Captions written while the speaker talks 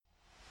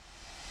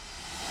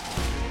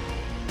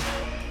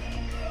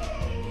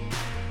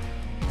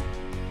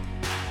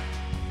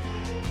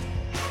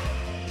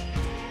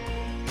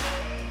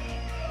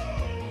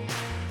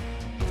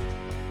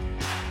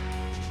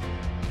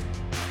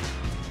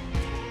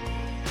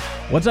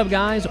What's up,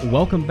 guys?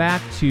 Welcome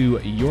back to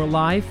Your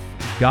Life,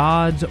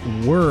 God's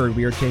Word.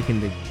 We are taking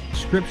the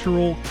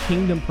scriptural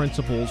kingdom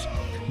principles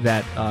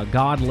that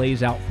God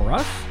lays out for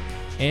us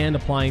and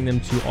applying them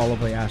to all of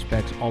the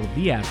aspects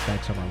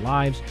of our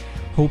lives.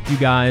 Hope you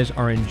guys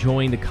are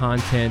enjoying the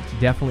content.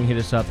 Definitely hit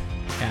us up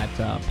at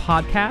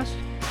podcast,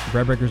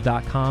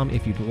 breadbreakers.com,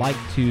 if you'd like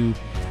to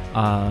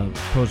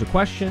pose a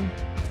question,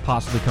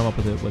 possibly come up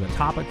with a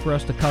topic for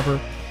us to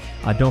cover.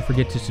 Don't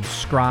forget to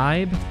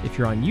subscribe. If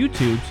you're on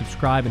YouTube,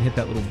 subscribe and hit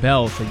that little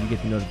bell so you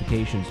get the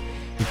notifications.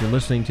 If you're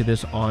listening to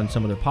this on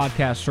some other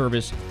podcast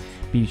service,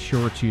 be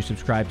sure to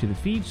subscribe to the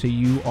feed so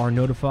you are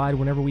notified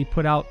whenever we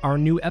put out our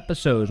new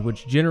episodes,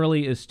 which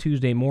generally is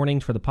Tuesday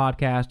mornings for the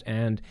podcast,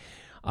 and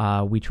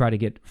we try to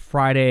get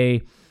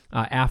Friday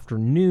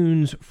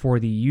afternoons for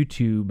the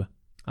YouTube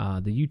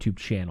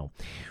channel.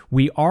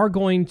 We are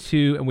going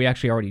to, and we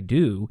actually already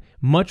do,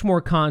 much more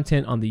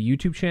content on the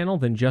YouTube channel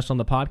than just on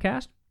the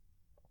podcast.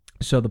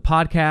 So the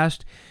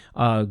podcast,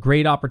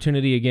 great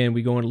opportunity. Again,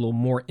 we go into a little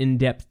more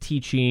in-depth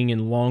teaching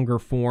and longer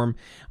form.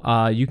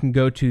 You can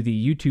go to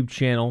the YouTube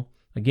channel,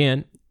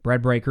 again,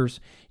 Bread Breakers.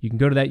 You can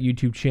go to that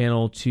YouTube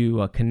channel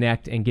to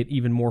connect and get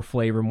even more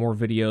flavor, more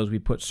videos. We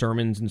put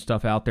sermons and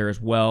stuff out there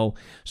as well.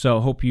 So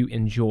hope you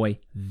enjoy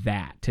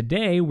that.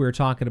 Today, we're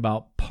talking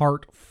about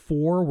part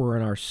 4. We're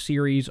in our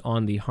series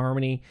on the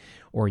harmony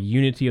or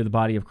unity of the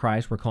body of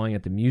Christ. We're calling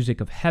it the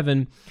music of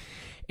heaven.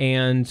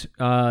 And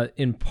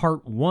in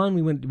part 1,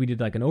 we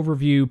did like an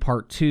overview.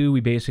 Part 2, we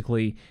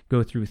basically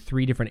go through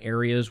 3 different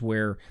areas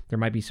where there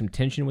might be some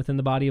tension within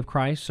the body of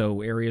Christ.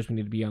 So areas we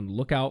need to be on the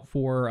lookout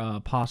for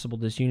possible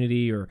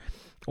disunity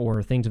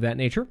or things of that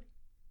nature.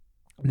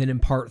 And then in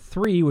part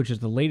 3, which is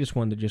the latest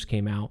one that just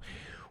came out,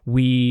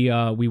 we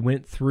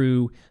went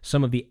through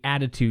some of the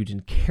attitudes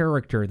and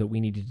character that we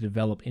need to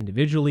develop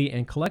individually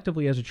and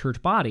collectively as a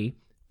church body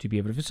to be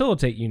able to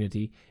facilitate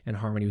unity and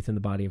harmony within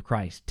the body of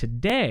Christ.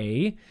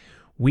 Today,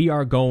 we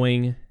are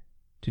going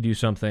to do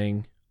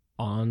something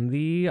on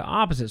the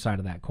opposite side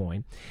of that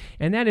coin,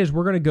 and that is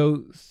we're going to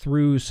go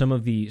through some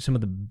of the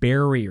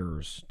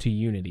barriers to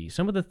unity,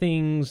 some of the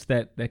things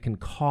that can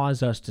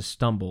cause us to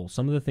stumble,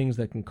 some of the things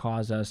that can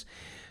cause us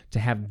to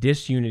have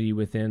disunity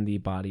within the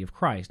body of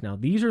Christ. Now,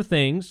 these are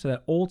things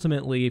that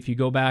ultimately, if you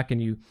go back and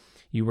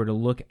you were to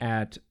look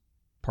at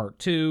part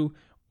 2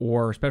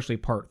 or especially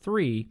part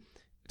 3,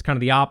 it's kind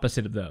of the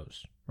opposite of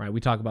those. Right,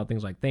 we talk about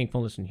things like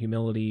thankfulness and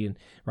humility and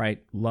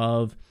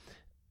love.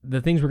 The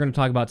things we're going to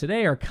talk about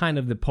today are kind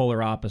of the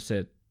polar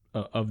opposite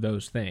of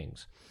those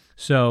things.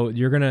 So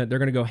they're going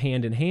to go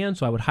hand in hand.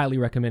 So I would highly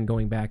recommend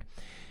going back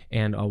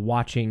and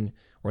watching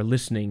or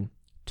listening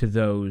to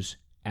those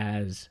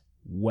as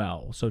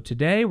well. So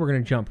today we're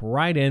going to jump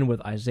right in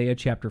with Isaiah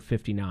chapter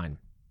 59.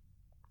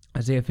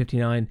 Isaiah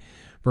 59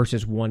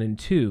 verses 1 and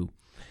 2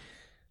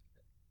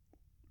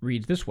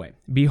 reads this way: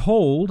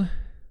 Behold,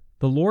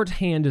 the Lord's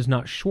hand is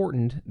not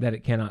shortened that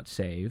it cannot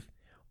save,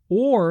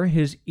 or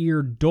his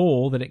ear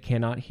dull that it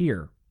cannot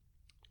hear.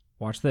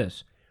 Watch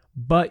this.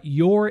 But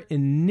your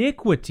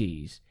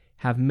iniquities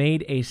have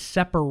made a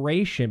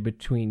separation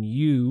between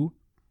you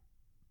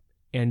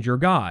and your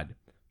God.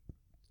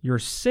 Your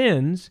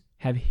sins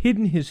have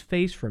hidden his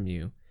face from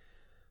you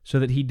so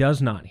that he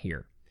does not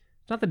hear.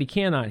 It's not that he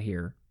cannot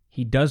hear,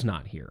 he does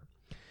not hear.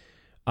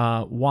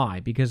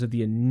 Why? Because of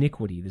the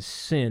iniquity, the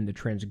sin, the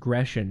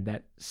transgression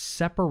that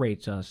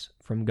separates us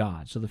from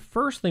God. So the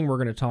first thing we're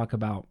going to talk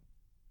about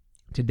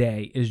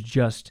today is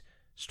just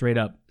straight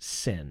up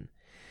sin.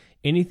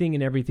 Anything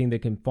and everything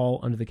that can fall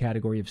under the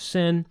category of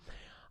sin.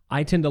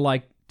 I tend to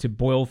like to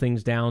boil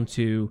things down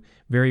to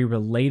very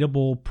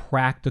relatable,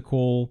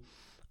 practical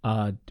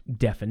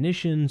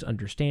definitions,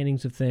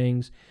 understandings of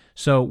things.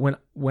 So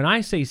when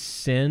I say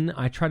sin,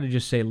 I try to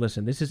just say,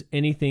 listen, this is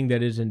anything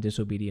that is in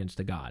disobedience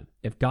to God.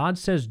 If God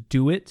says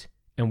do it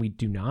and we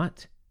do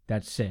not,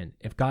 that's sin.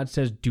 If God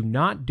says do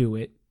not do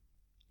it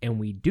and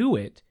we do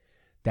it,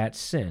 that's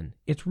sin.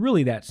 It's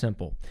really that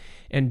simple.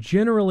 And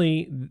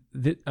generally,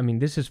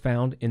 this is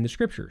found in the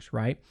scriptures,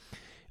 right?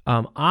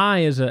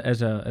 I as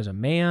a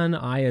man,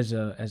 I as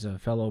a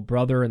fellow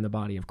brother in the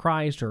body of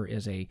Christ, or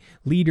as a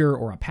leader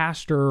or a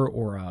pastor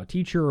or a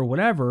teacher or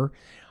whatever,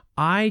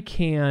 I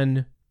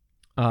can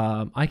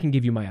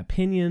give you my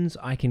opinions.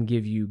 I can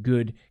give you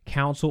good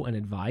counsel and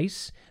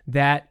advice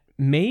that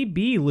may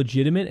be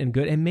legitimate and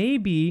good, and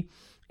maybe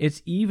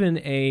it's even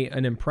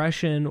an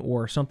impression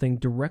or something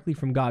directly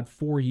from God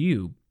for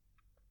you.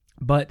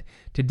 But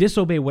to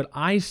disobey what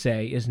I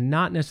say is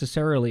not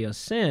necessarily a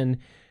sin,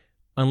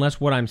 unless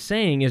what I'm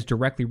saying is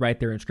directly right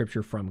there in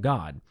Scripture from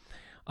God.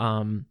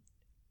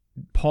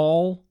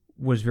 Paul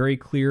was very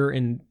clear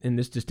in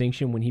this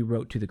distinction when he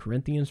wrote to the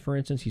Corinthians, for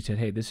instance. He said,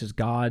 hey, this is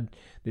God,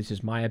 this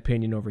is my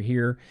opinion over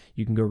here.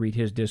 You can go read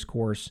his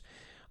discourse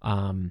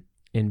in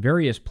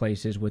various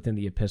places within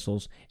the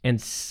epistles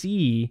and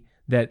see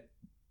that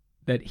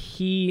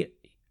he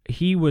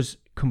was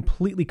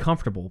completely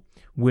comfortable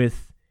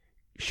with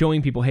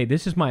showing people, hey,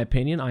 this is my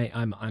opinion.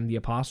 I'm the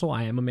apostle.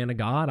 I am a man of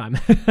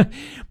God.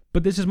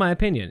 But this is my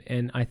opinion,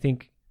 and I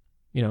think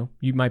you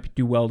might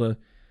do well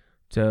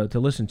to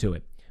listen to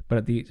it. But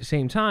at the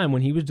same time,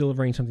 when he was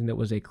delivering something that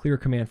was a clear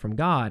command from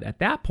God, at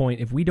that point,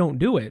 if we don't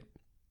do it,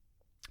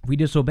 if we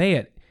disobey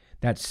it,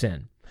 that's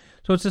sin.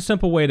 So it's a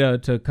simple way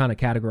to kind of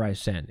categorize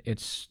sin.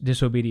 It's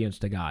disobedience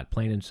to God,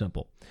 plain and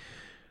simple.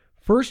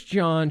 1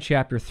 John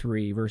chapter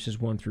 3, verses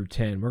 1 through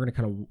 10. We're going to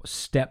kind of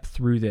step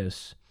through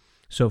this.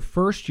 So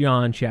 1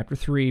 John chapter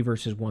 3,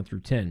 verses 1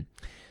 through 10.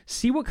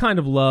 See what kind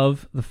of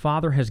love the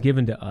Father has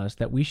given to us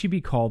that we should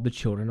be called the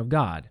children of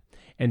God.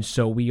 And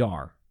so we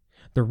are.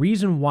 The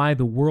reason why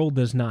the world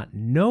does not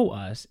know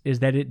us is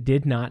that it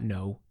did not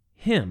know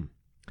him.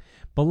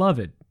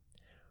 Beloved,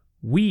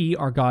 we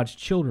are God's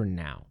children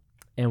now,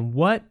 and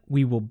what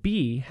we will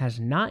be has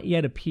not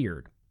yet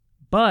appeared.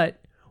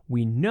 But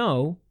we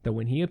know that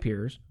when he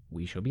appears,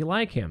 we shall be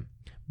like him,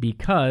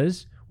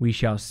 because we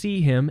shall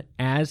see him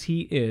as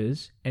he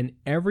is, and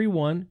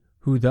everyone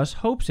who thus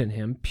hopes in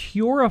him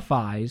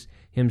purifies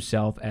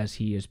himself as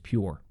he is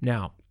pure.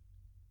 Now,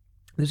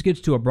 this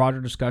gets to a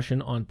broader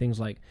discussion on things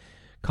like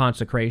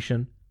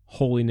consecration,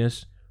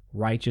 holiness,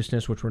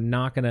 righteousness, which we're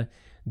not going to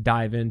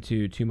dive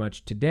into too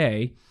much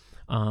today,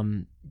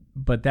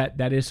 but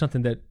that is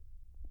something that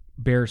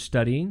bears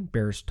studying,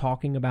 bears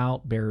talking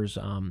about, bears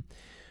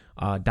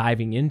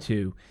diving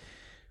into.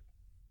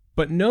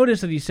 But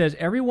notice that he says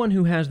everyone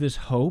who has this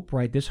hope,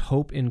 right, this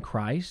hope in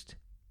Christ,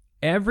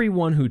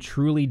 everyone who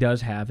truly does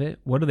have it,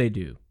 what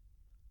do?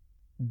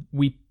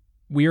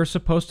 We are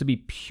supposed to be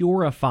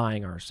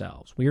purifying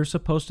ourselves. We are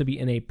supposed to be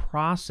in a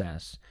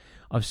process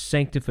of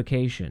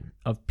sanctification,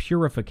 of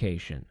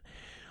purification,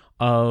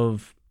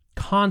 of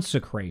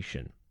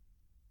consecration.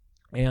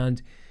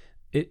 And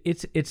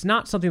it's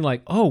not something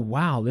like, oh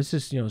wow, this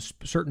is,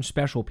 certain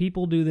special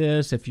people do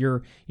this. If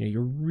you're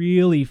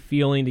really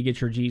feeling to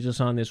get your Jesus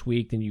on this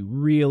week, then you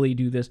really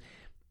do this.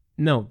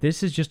 No,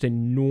 this is just a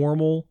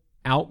normal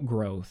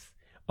outgrowth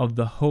of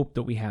the hope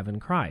that we have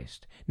in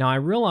Christ. Now, I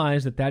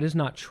realize that is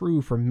not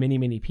true for many,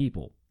 many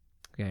people.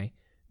 Okay,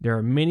 there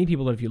are many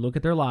people that if you look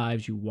at their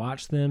lives, you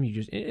watch them,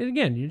 you're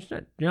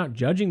not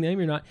judging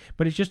them,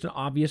 but it's just an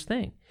obvious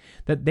thing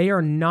that they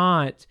are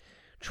not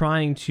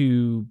trying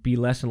to be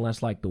less and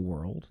less like the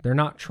world. They're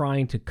not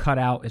trying to cut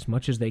out as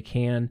much as they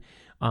can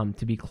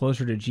to be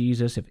closer to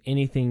Jesus. If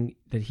anything,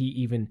 that he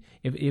even,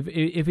 if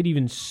it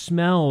even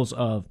smells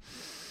of,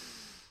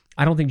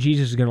 I don't think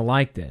Jesus is going to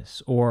like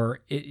this, or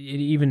it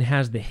even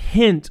has the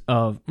hint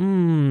of,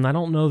 I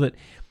don't know that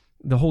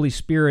the Holy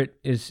Spirit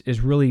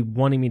is really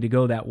wanting me to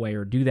go that way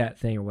or do that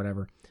thing or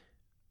whatever,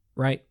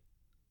 right?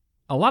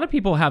 A lot of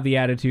people have the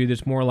attitude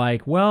that's more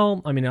like,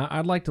 well,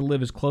 I'd like to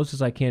live as close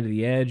as I can to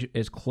the edge,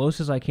 as close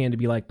as I can to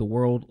be like the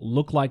world,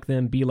 look like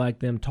them, be like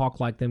them, talk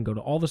like them, go to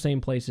all the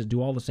same places,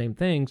 do all the same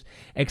things,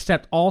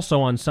 except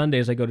also on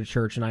Sundays I go to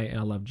church and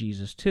I love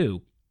Jesus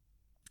too.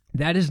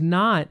 That is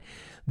not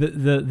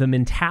the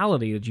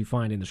mentality that you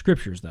find in the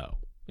Scriptures, though.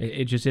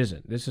 It just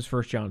isn't. This is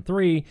 1 John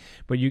 3,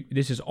 but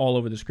this is all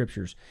over the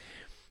Scriptures.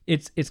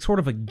 It's sort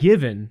of a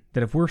given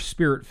that if we're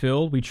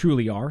Spirit-filled, we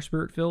truly are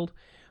Spirit-filled,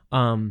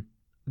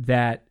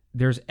 that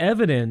there's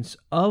evidence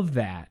of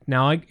that.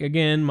 Now,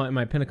 again,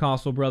 my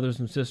Pentecostal brothers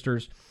and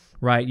sisters,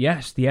 right?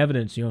 Yes, the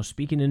evidence,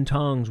 speaking in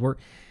tongues.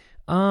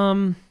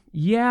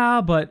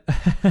 Yeah, but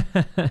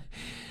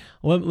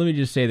let me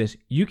just say this.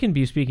 You can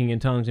be speaking in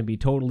tongues and be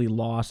totally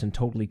lost and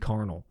totally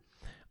carnal.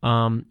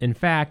 In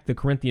fact, the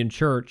Corinthian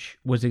church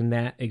was in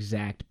that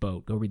exact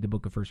boat. Go read the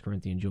book of 1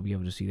 Corinthians. You'll be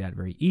able to see that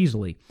very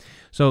easily.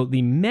 So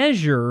the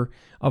measure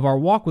of our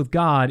walk with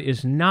God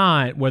is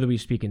not whether we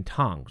speak in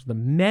tongues. The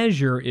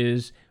measure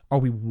is, are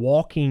we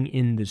walking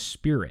in the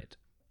Spirit?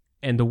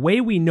 And the way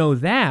we know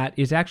that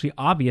is actually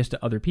obvious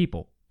to other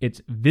people.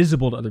 It's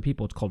visible to other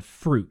people. It's called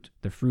fruit,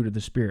 the fruit of the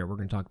Spirit. We're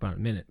going to talk about it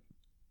in a minute.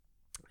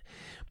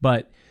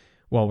 But,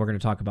 we're going to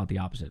talk about the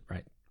opposite,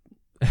 right?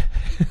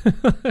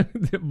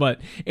 But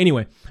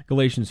anyway,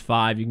 Galatians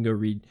 5, you can go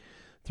read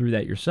through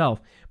that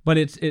yourself. But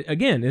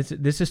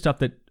this is stuff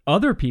that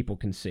other people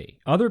can see.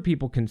 Other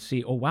people can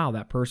see, oh wow,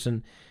 that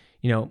person,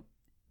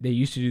 they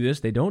used to do this,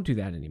 they don't do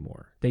that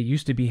anymore. They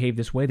used to behave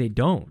this way, they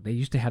don't. They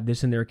used to have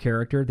this in their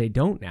character, they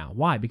don't now.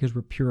 Why? Because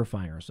we're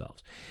purifying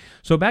ourselves.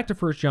 So back to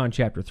 1 John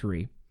chapter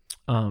 3,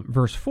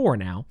 verse 4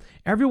 now.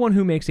 Everyone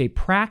who makes a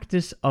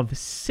practice of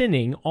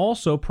sinning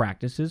also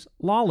practices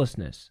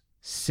lawlessness.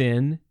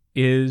 Sin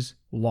is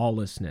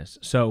lawlessness.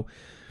 So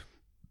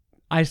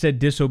I said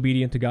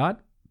disobedient to God.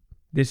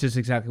 This is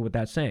exactly what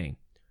that's saying.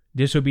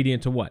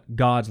 Disobedient to what?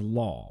 God's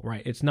law,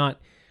 right? It's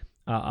not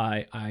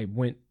I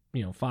went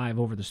 5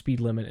 over the speed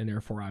limit and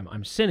therefore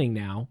I'm sinning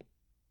now,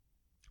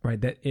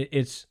 right? That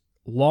it's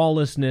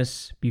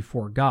lawlessness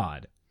before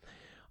God.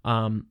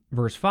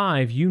 Verse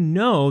 5, you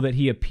know that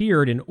he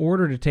appeared in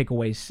order to take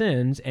away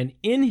sins, and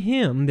in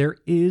him there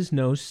is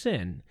no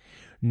sin.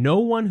 No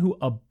one who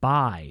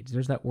abides,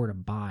 there's that word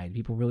abide.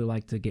 People really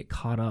like to get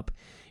caught up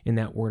in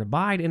that word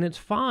abide, and it's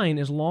fine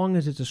as long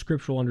as it's a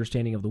scriptural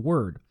understanding of the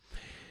word.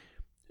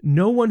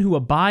 No one who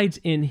abides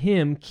in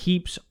him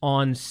keeps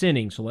on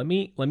sinning. So let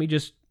me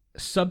just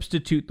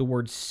substitute the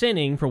word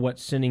sinning for what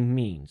sinning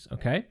means,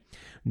 okay?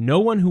 No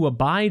one who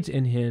abides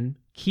in him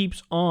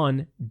keeps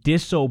on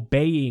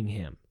disobeying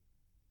him.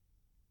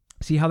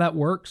 See how that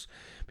works?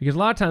 Because a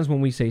lot of times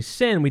when we say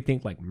sin, we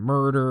think like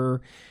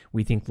murder,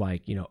 we think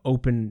like,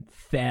 open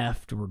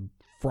theft or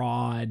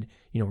fraud,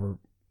 we're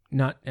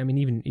not,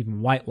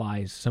 even white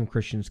lies, some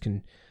Christians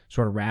can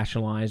sort of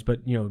rationalize, but,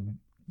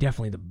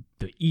 definitely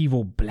the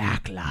evil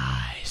black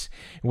lies,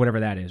 whatever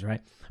that is,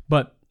 right?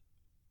 But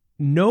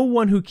no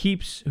one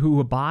who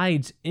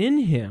abides in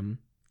him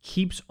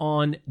keeps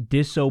on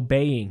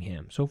disobeying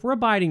him. So if we're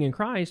abiding in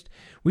Christ,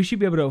 we should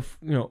be able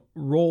to,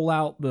 roll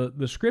out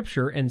the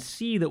scripture and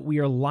see that we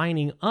are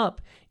lining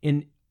up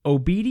in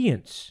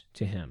obedience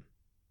to him.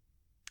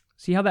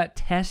 See how that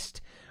test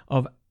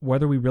of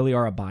whether we really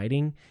are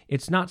abiding,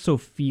 it's not so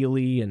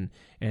feely and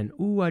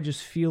I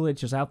just feel it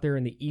just out there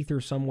in the ether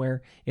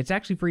somewhere. It's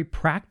actually very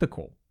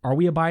practical. Are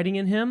we abiding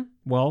in him?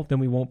 Well, then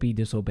we won't be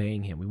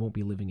disobeying him. We won't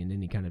be living in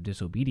any kind of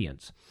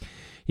disobedience.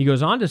 He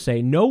goes on to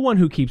say, no one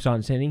who keeps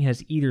on sinning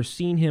has either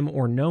seen him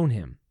or known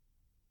him.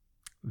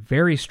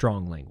 Very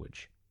strong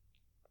language.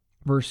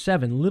 Verse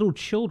 7, little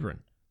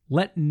children,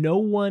 let no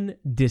one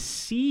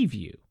deceive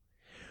you.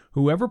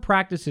 Whoever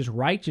practices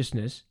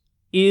righteousness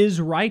is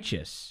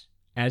righteous,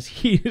 as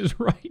he is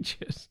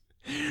righteous.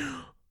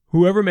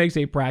 Whoever makes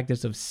a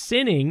practice of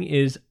sinning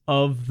is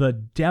of the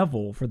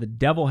devil, for the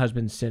devil has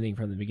been sinning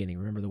from the beginning.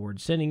 Remember, the word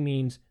sinning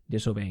means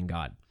disobeying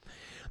God.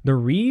 The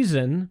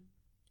reason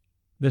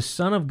the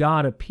Son of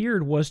God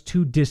appeared was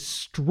to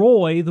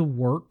destroy the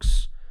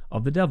works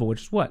of the devil,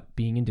 which is what?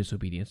 Being in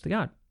disobedience to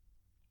God.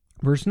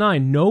 Verse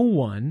 9, no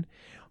one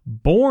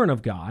born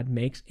of God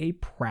makes a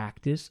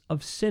practice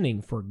of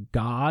sinning, for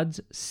God's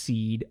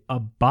seed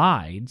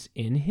abides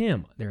in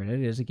him. There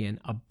it is again,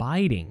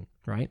 abiding,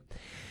 right?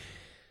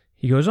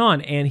 He goes on,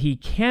 and he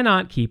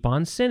cannot keep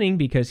on sinning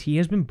because he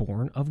has been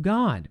born of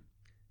God.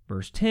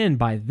 Verse 10,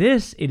 by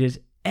this it is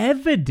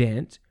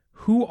evident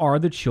who are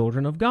the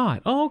children of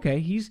God. Oh, okay,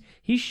 he's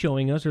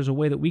showing us there's a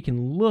way that we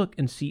can look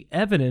and see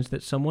evidence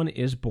that someone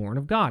is born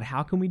of God.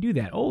 How can we do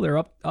that? Oh, they're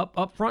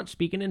up front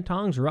speaking in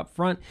tongues, or up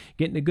front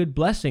getting a good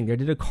blessing. They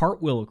did a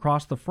cartwheel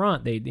across the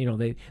front.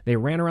 They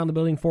ran around the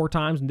building 4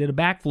 times and did a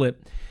backflip.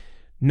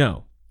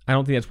 No, I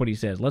don't think that's what he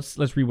says.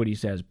 Let's read what he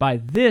says.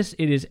 By this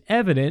it is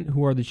evident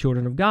who are the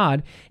children of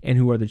God and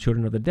who are the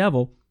children of the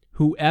devil.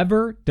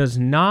 Whoever does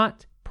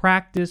not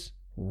practice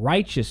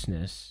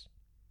righteousness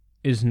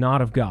is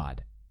not of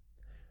God,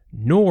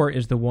 nor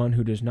is the one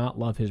who does not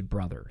love his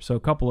brother. So a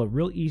couple of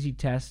real easy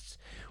tests.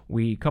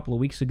 We, a couple of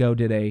weeks ago,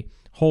 did a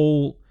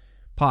whole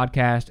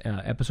podcast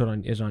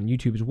episode is on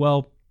YouTube as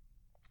well,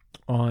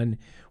 on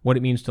what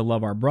it means to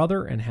love our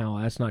brother and how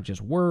that's not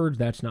just words,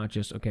 that's not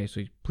just, okay,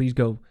 so please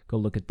go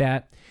look at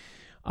that,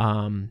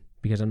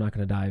 because I'm not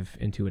going to dive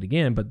into it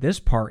again. But this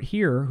part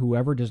here,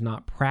 whoever does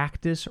not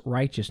practice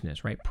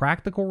righteousness, right?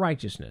 Practical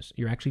righteousness.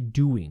 You're actually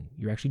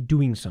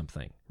doing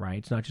something, right?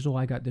 It's not just,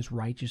 I got this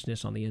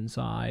righteousness on the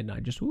inside and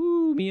I just,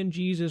 me and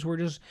Jesus, we're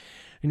just,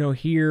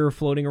 here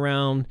floating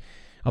around,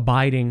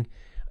 abiding.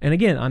 And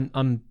again,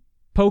 I'm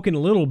poking a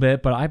little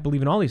bit, but I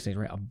believe in all these things,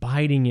 right?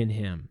 Abiding in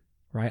him,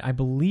 right? I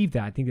believe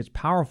that. I think it's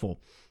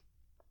powerful.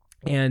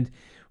 And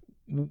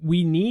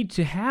we need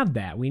to have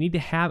that. We need to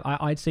have,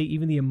 I'd say,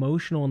 even the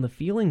emotional and the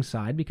feeling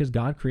side, because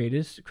God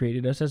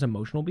created us as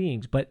emotional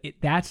beings. But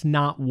that's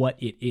not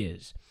what it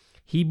is.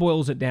 He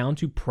boils it down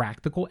to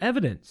practical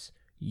evidence.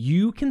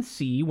 You can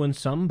see when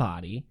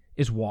somebody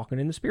is walking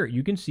in the Spirit.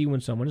 You can see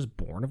when someone is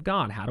born of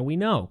God. How do we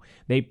know?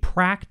 They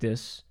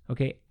practice,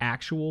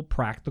 actual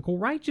practical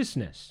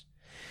righteousness.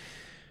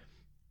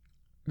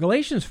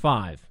 Galatians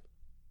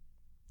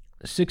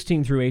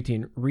 5:16 through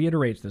 18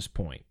 reiterates this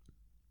point.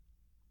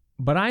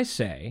 But I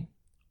say,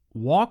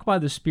 walk by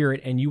the Spirit,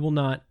 and you will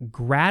not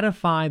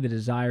gratify the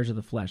desires of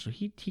the flesh. So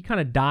he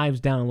kind of dives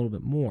down a little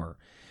bit more.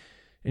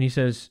 And he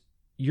says,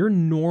 your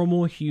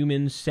normal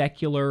human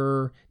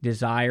secular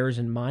desires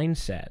and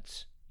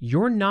mindsets,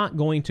 you're not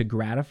going to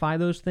gratify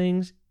those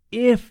things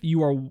if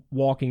you are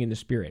walking in the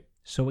Spirit.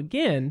 So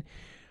again,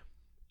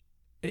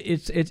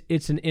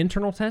 it's an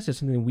internal test. It's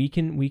something we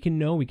can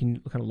know. We can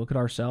kind of look at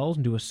ourselves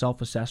and do a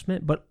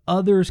self-assessment, but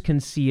others can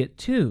see it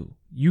too.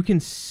 You can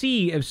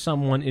see if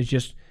someone is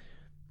just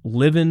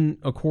living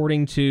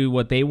according to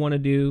what they want to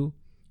do,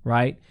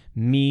 right?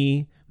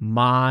 Me,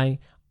 I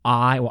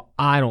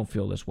don't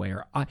feel this way,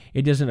 or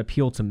it doesn't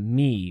appeal to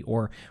me,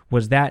 or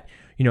was that,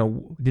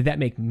 did that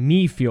make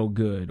me feel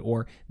good?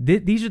 Or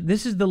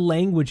this is the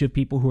language of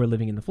people who are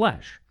living in the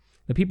flesh.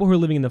 The people who are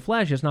living in the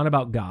flesh, it's not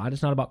about God.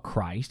 It's not about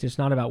Christ. It's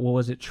not about,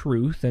 is it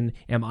truth? And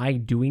am I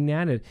doing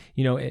that?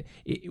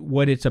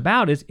 What it's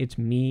about is it's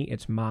me,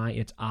 it's my,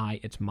 it's I,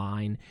 it's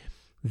mine.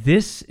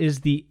 This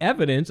is the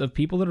evidence of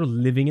people that are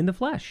living in the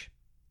flesh.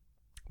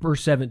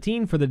 Verse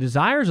 17, for the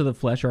desires of the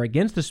flesh are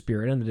against the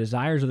Spirit, and the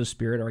desires of the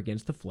Spirit are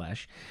against the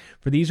flesh,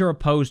 for these are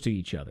opposed to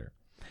each other,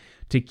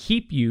 to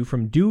keep you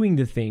from doing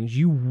the things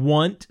you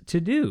want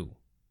to do.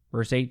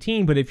 Verse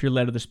 18, but if you're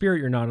led of the Spirit,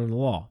 you're not under the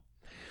law.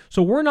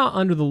 So we're not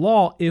under the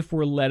law if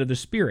we're led of the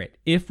Spirit.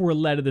 If we're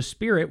led of the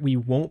Spirit, we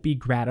won't be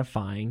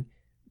gratifying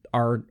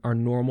our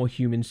normal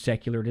human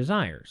secular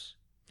desires.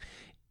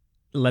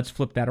 Let's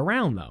flip that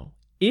around, though.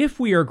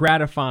 If we are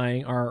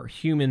gratifying our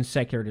human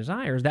secular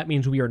desires, that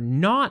means we are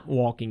not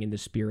walking in the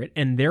Spirit,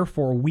 and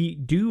therefore we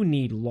do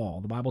need law.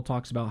 The Bible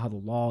talks about how the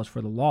law is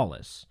for the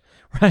lawless,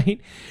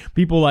 right?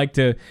 People like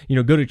to,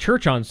 go to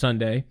church on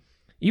Sunday,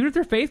 even if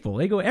they're faithful.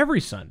 They go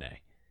every Sunday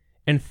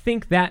and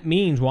think that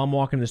means, well, I'm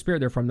walking in the Spirit,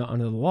 therefore I'm not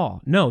under the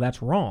law. No,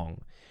 that's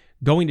wrong.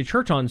 Going to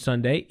church on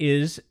Sunday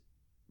is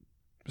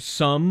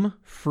some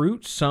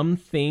fruit, some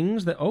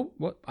things that,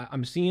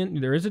 I'm seeing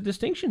there is a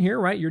distinction here,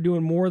 right? You're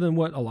doing more than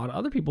what a lot of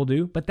other people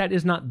do, but that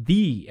is not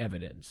the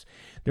evidence.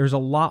 There's a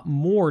lot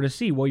more to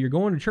see. Well, you're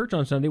going to church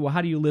on Sunday. Well,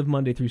 how do you live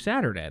Monday through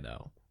Saturday,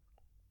 though?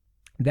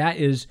 That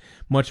is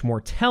much more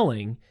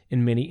telling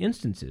in many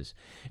instances.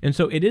 And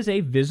so it is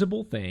a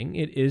visible thing.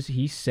 It is,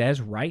 he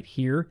says right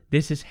here,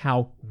 this is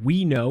how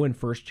we know in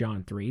 1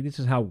 John 3. This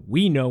is how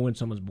we know when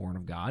someone's born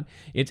of God.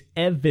 It's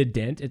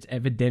evident, it's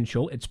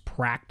evidential, it's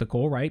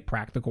practical, right?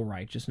 Practical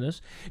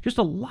righteousness. Just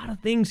a lot of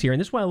things here. And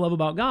this is what I love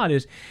about God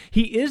is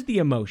he is the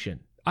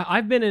emotion.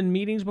 I've been in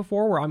meetings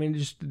before where,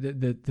 just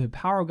the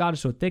power of God is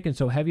so thick and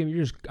so heavy.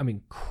 You're just,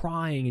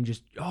 crying and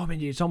just,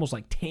 it's almost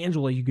like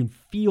tangible. You can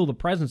feel the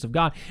presence of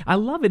God. I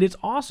love it. It's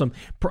awesome.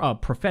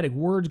 Prophetic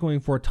words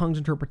going for tongues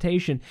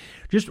interpretation,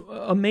 just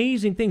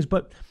amazing things.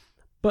 But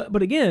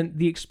again,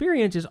 the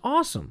experience is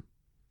awesome.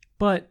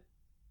 But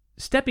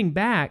stepping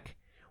back,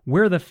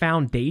 where the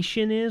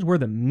foundation is, where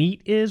the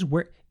meat is,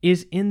 where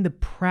is in the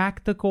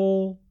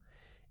practical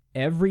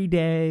every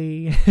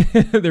day.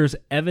 There's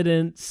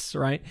evidence,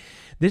 right?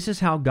 This is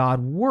how God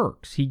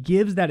works. He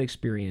gives that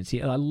experience.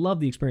 I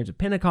love the experience of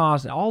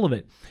Pentecost, all of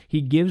it.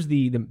 He gives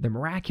the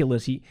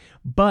miraculous.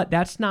 But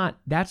that's not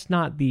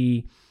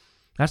the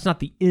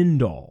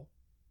end all.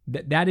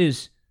 That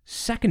is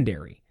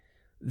secondary.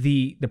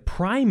 The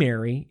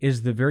primary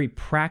is the very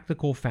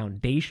practical,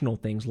 foundational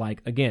things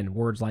like, again,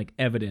 words like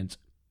evidence,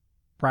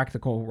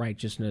 practical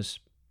righteousness,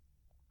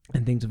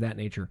 and things of that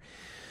nature.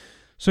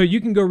 So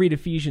you can go read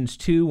Ephesians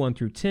 2, 1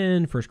 through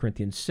 10, 1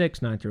 Corinthians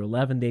 6, 9 through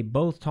 11. They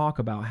both talk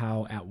about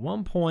how at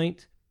one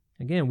point,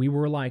 again, we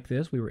were like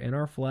this. We were in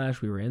our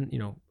flesh. We were in,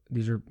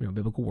 these are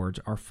biblical words.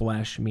 Our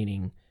flesh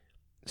meaning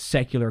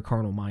secular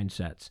carnal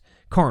mindsets.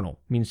 Carnal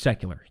means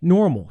secular.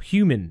 Normal,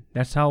 human.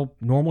 That's how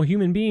normal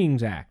human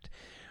beings act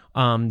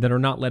that are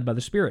not led by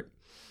the Spirit.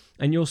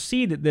 And you'll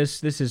see that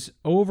this is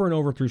over and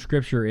over through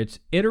Scripture. It's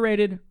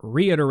iterated,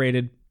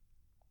 reiterated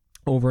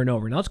over and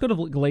over. Now let's go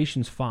to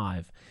Galatians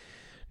 5.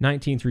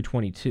 19 through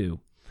 22.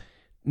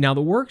 Now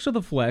the works of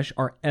the flesh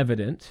are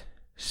evident: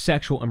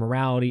 sexual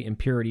immorality,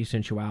 impurity,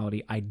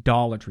 sensuality,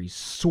 idolatry,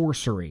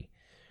 sorcery,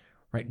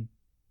 right?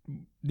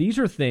 These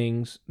are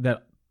things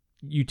that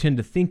you tend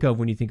to think of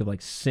when you think of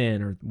like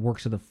sin or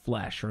works of the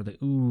flesh or the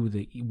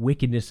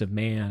wickedness of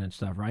man and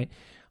stuff, right?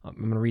 I'm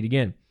going to read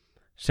again.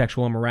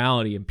 Sexual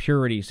immorality,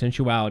 impurity,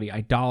 sensuality,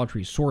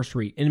 idolatry,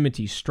 sorcery,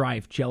 enmity,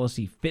 strife,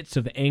 jealousy, fits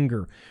of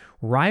anger,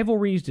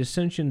 rivalries,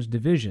 dissensions,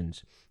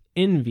 divisions,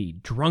 envy,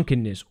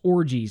 drunkenness,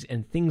 orgies,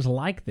 and things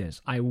like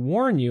this. I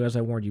warn you, as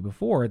I warned you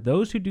before,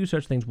 those who do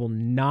such things will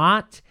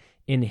not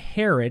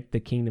inherit the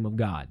kingdom of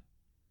God.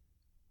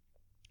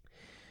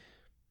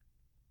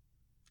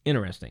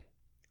 Interesting.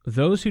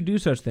 Those who do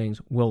such things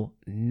will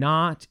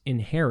not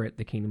inherit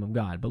the kingdom of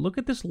God. But look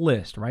at this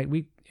list, right?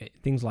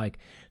 Things like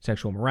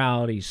sexual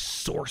immorality,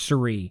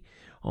 sorcery.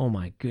 Oh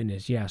my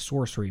goodness, yeah,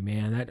 sorcery,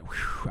 man.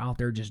 Out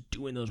there just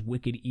doing those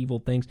wicked, evil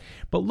things.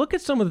 But look at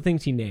some of the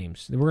things he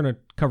names. We're going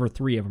to cover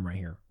 3 of them right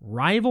here.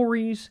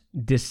 Rivalries,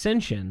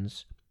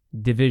 dissensions,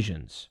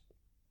 divisions.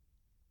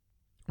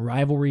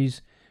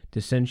 Rivalries,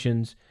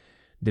 dissensions,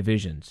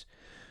 divisions.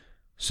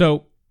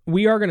 So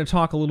we are going to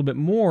talk a little bit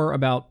more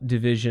about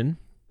division,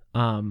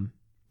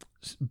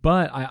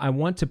 but I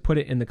want to put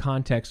it in the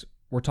context.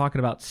 We're talking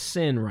about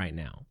sin right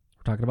now.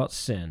 We're talking about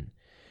sin.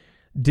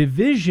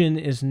 Division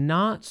is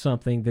not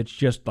something that's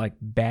just like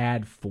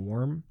bad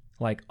form,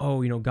 like,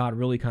 God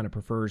really kind of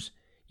prefers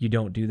you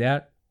don't do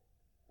that.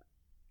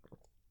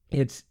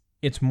 It's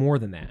more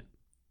than that.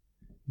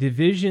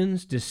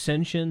 Divisions,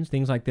 dissensions,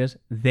 things like this,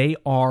 they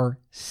are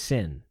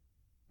sin.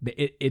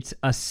 It's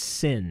a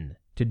sin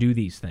to do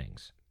these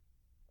things.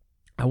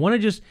 I want to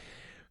just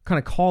kind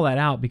of call that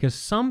out because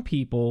some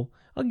people,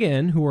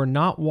 again, who are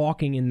not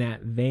walking in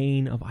that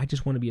vein of, I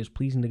just want to be as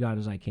pleasing to God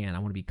as I can. I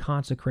want to be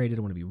consecrated.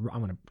 I want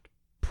to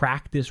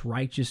practice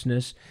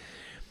righteousness.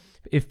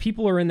 If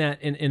people are in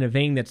that in a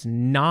vein that's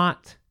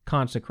not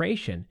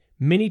consecration,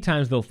 many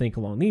times they'll think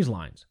along these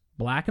lines: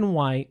 black and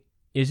white.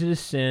 Is it a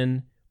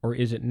sin or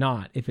is it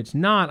not? If it's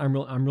not, I'm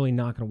really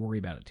not going to worry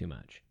about it too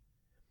much.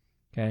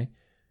 Okay,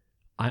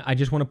 I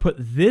just want to put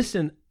this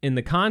in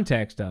the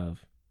context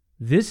of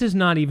this is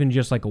not even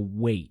just like a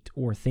weight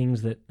or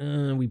things that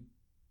we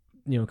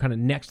kind of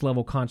next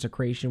level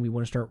consecration. We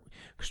want to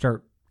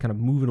start kind of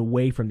moving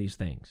away from these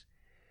things.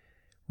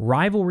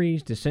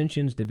 Rivalries,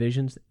 dissensions,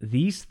 divisions,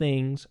 these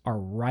things are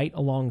right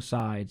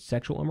alongside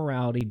sexual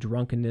immorality,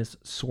 drunkenness,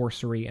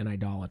 sorcery, and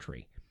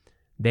idolatry.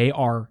 They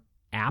are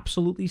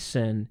absolutely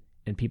sin,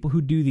 and people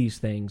who do these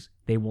things,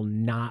 they will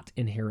not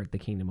inherit the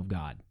kingdom of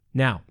God.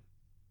 Now,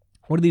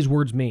 what do these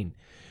words mean?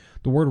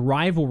 The word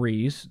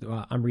rivalries,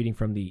 I'm reading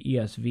from the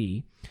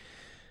ESV,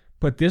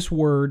 but this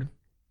word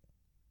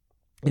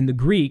in the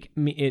Greek,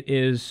 it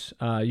is,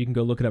 you can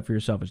go look it up for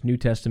yourself. It's New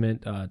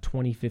Testament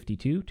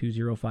 2052,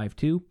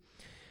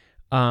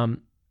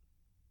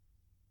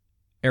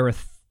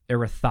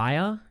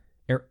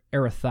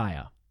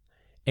 Erythia.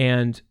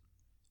 And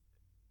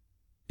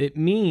it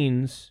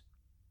means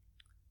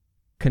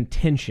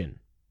contention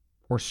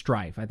or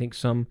strife. I think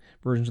some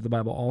versions of the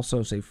Bible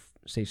also say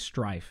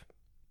strife.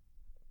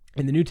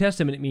 In the New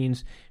Testament, it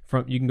means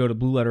you can go to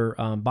Blue Letter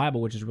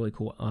Bible, which is really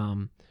cool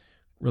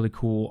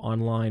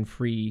online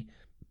free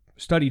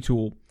study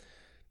tool.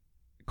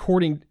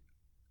 Courting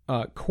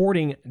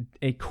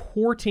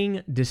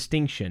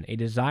distinction, a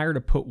desire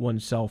to put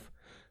oneself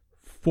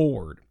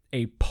forward.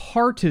 A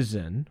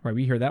partisan, right?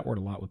 We hear that word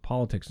a lot with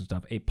politics and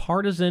stuff. A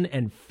partisan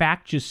and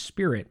factious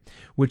spirit,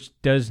 which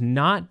does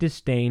not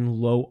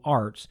disdain low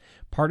arts,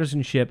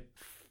 partisanship,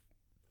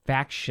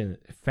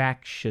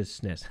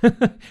 factiousness. How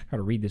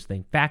to read this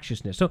thing?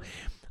 Factiousness. So,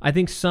 I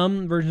think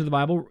some versions of the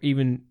Bible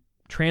even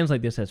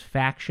translate this as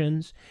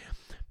factions,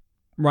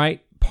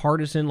 right?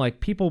 Partisan,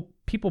 like people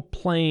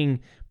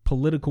playing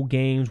political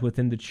games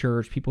within the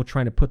church, people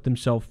trying to put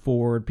themselves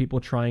forward, people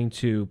trying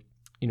to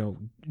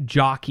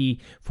jockey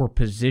for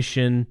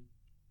position,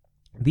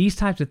 these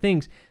types of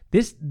things.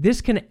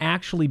 This can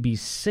actually be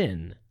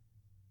sin,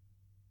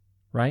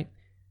 right?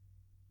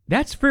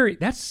 That's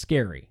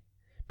scary,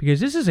 because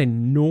this is a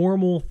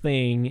normal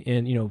thing,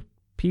 and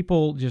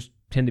people just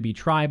tend to be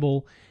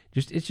tribal.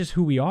 It's just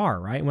who we are,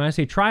 right? When I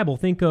say tribal,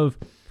 think of,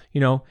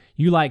 you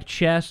like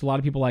chess. A lot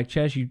of people like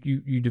chess.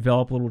 You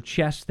develop a little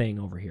chess thing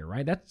over here,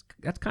 right? That's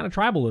kind of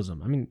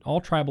tribalism. I mean,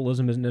 all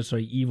tribalism isn't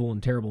necessarily evil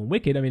and terrible and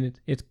wicked. I mean,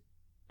 it's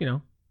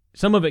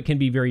some of it can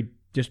be very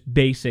just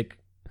basic.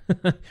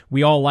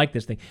 We all like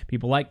this thing.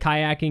 People like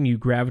kayaking. You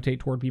gravitate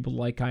toward people who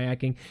like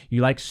kayaking.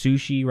 You like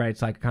sushi, right?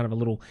 It's like kind of a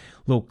little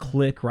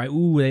clique, right?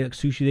 Ooh, they like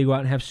sushi. They go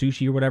out and have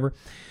sushi or whatever.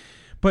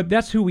 But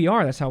that's who we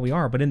are. That's how we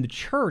are. But in the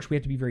church, we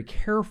have to be very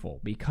careful,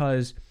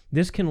 because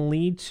this can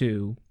lead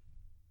to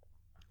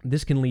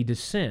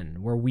sin,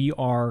 where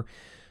we're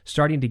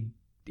starting to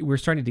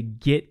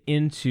get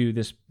into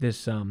this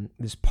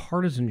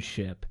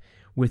partisanship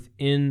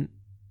within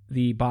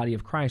the body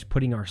of Christ,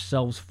 putting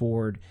ourselves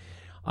forward,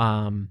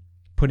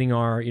 putting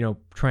our,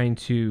 trying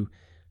to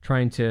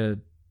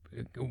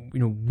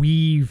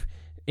weave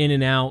in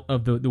and out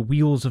of the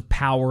wheels of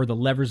power, the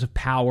levers of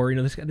power,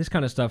 this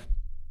kind of stuff.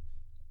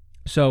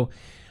 So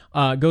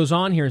goes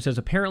on here and says,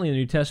 apparently in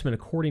the New Testament,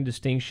 according to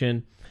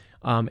distinction,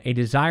 a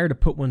desire to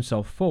put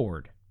oneself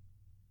forward,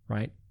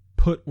 right?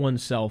 Put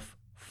oneself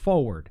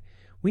forward.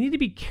 We need to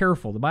be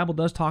careful. The Bible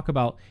does talk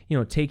about,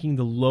 taking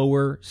the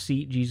lower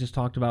seat. Jesus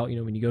talked about,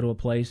 when you go to a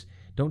place,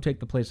 don't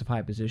take the place of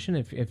high position.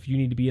 If you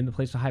need to be in the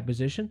place of high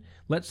position,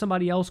 let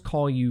somebody else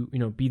call you,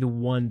 be the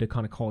one to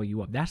kind of call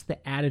you up. That's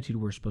the attitude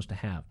we're supposed to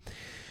have.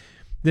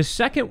 The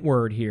second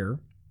word here,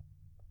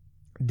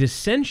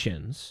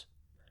 dissensions,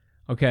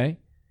 okay,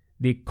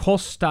 the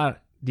kostasia.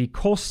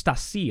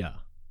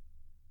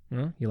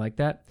 You like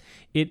that?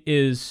 It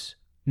is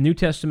New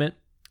Testament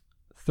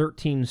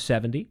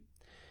 1370.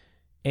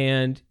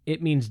 And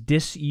it means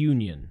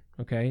disunion,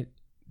 okay?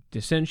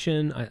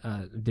 Dissension,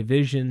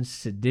 division,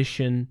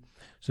 sedition.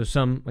 So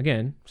some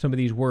of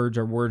these words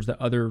are words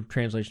that other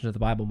translations of the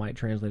Bible might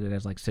translate it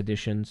as, like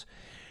seditions.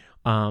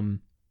 And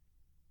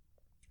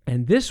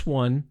this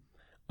one,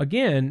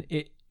 again,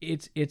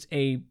 it's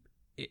a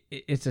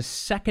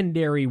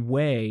secondary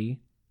way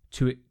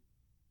to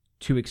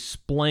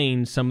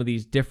explain some of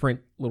these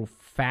different little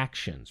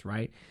factions,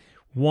 right?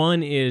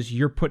 One is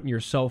you're putting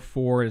yourself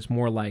forward. It's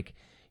more like,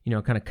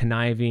 kind of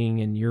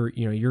conniving, and you're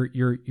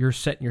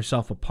setting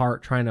yourself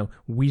apart, trying to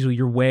weasel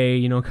your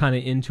way, kind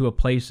of into a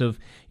place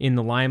in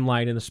the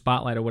limelight, in the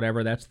spotlight or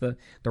whatever. That's the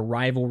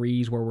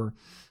rivalries where we're,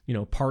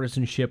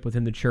 partisanship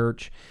within the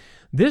church.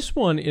 This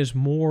one is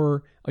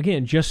more,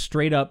 again, just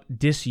straight up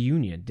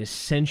disunion,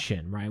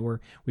 dissension, right?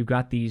 Where we've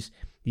got these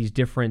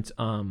different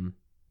little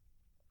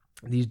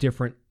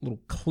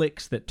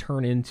cliques that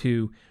turn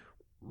into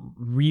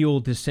real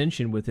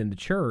dissension within the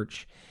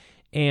church.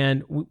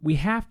 And we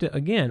have to,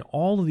 again,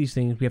 all of these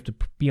things we have to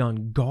be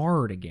on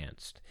guard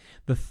against.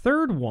 The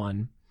third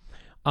one,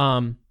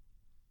 hairesis,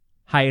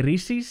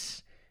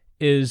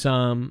 is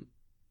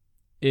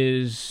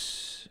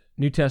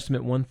New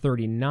Testament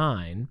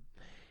 139.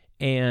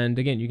 And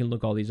again, you can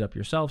look all these up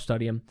yourself,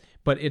 study them.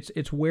 But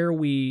it's where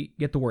we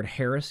get the word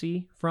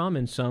heresy from,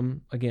 and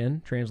some,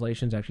 again,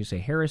 translations actually say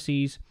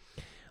heresies.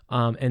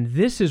 And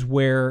this is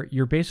where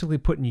you're basically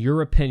putting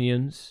your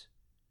opinions,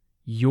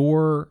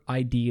 your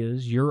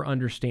ideas, your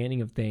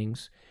understanding of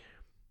things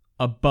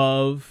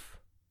above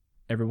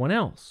everyone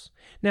else.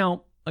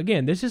 Now,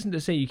 again, this isn't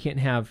to say you can't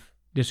have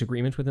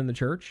disagreements within the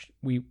church.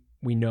 We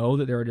know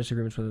that there are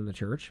disagreements within the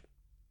church.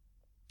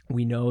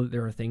 We know that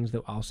there are things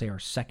that I'll say are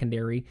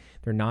secondary.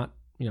 They're not,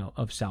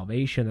 of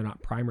salvation. They're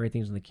not primary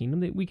things in the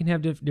kingdom that we can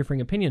have differing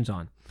opinions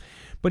on.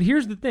 But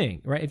here's the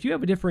thing, right? If you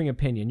have a differing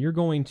opinion,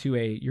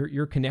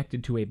 you're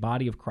connected to a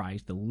body of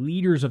Christ. The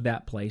leaders of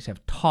that place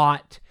have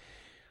taught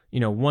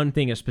one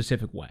thing a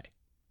specific way.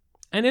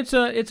 And it's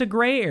a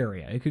gray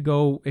area. It could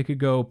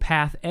go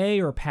path A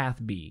or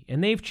path B,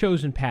 and they've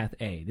chosen path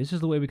A. This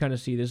is the way we kind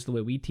of see this. Is the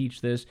way we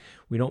teach this.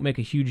 We don't make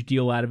a huge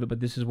deal out of it, but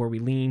this is where we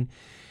lean.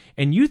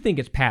 And you think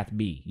it's path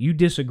B. You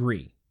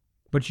disagree,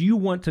 but you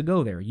want to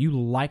go there. You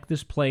like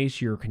this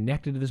place. You're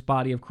connected to this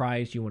body of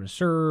Christ. You want to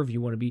serve.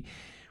 You want to be,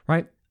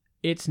 right?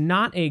 It's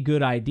not a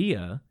good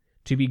idea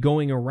to be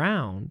going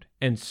around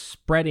and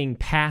spreading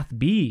path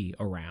B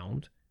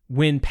around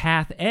when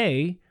path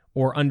A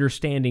or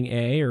understanding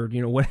A or,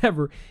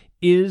 whatever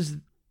is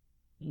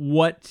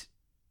what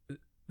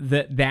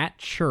that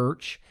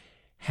church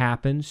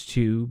happens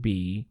to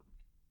be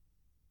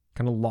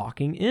kind of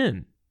locking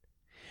in.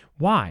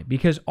 Why?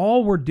 Because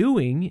all we're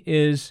doing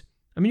is,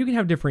 you can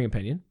have differing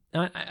opinion.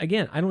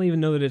 Again, I don't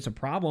even know that it's a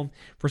problem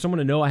for someone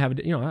to know I have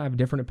a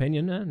different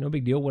opinion. No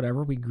big deal,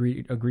 whatever. We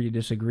agree to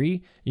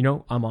disagree.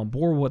 I'm on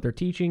board with what they're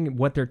teaching.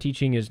 What they're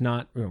teaching is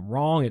not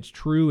wrong. It's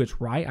true.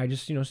 It's right. I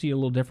just, see it a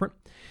little different.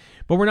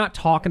 But we're not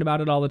talking about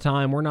it all the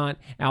time. We're not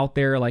out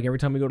there like every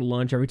time we go to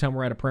lunch, every time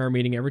we're at a prayer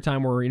meeting, every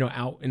time we're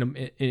out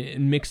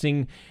in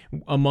mixing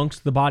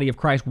amongst the body of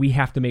Christ. We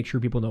have to make sure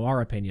people know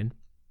our opinion.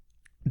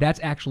 That's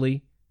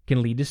actually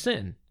can lead to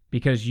sin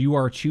because you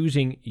are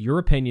choosing your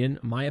opinion,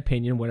 my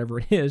opinion, whatever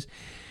it is.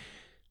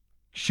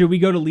 Should we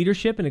go to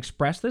leadership and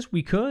express this?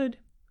 We could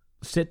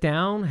sit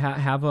down,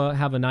 have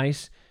a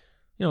nice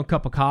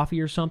cup of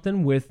coffee or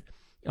something with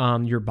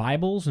your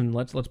Bibles, and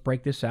let's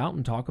break this out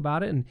and talk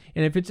about it. And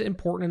if it's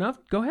important enough,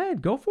 go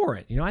ahead, go for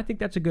it. I think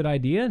that's a good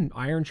idea. And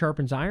iron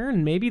sharpens iron.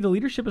 And maybe the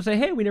leadership will say,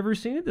 "Hey, we never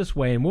seen it this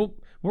way," and we're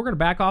going to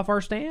back off our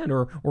stand,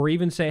 or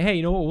even say,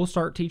 "Hey, we'll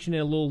start teaching it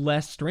a little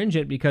less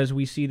stringent because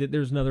we see that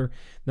there's another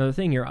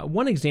thing here."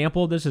 One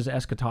example of this is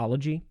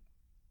eschatology.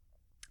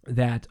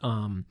 That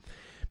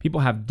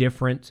people have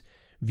different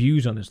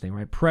views on this thing,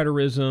 right?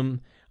 Preterism.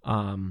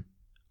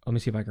 Let me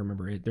see if I can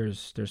remember it.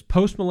 There's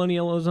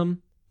postmillennialism,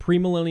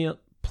 premillennial.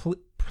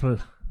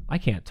 I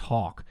can't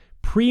talk.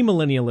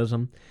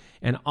 Premillennialism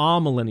and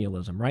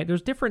amillennialism, right?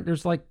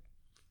 There's like,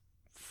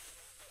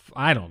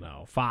 I don't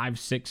know, 5,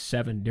 6,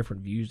 7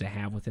 different views to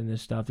have within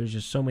this stuff. There's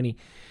just so many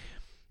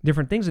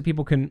different things that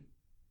people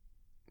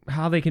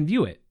how they can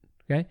view it,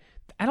 okay?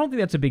 I don't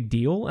think that's a big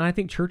deal, and I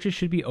think churches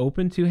should be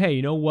open to, hey,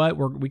 you know what,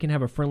 we can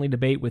have a friendly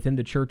debate within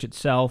the church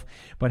itself,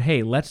 but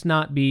hey, let's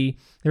not be,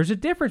 there's a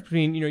difference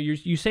between,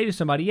 you say to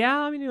somebody,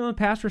 yeah, the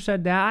pastor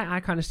said that, I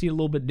kind of see it a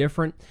little bit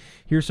different,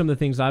 here's some of the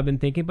things I've been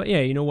thinking, but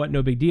yeah, you know what,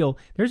 no big deal.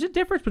 There's a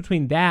difference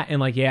between that and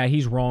like, yeah,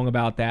 he's wrong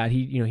about that,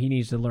 he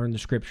needs to learn the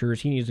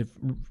scriptures, he needs to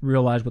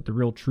realize what the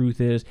real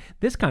truth is,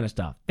 this kind of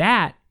stuff.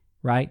 That,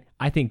 right,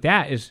 I think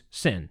that is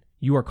sin.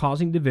 You are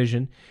causing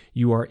division,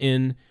 you are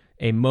in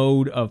a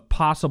mode of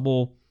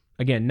possible,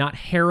 again, not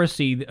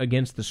heresy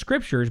against the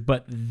scriptures,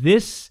 but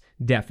this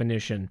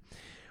definition,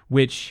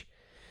 which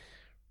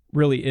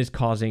really is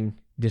causing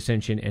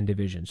dissension and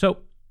division.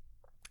 So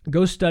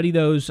go study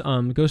those.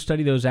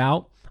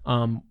 Out.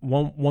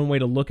 One way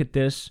to look at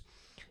this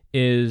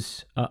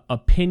is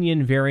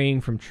opinion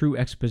varying from true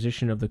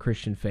exposition of the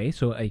Christian faith.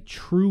 So a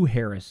true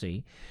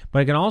heresy,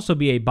 but it can also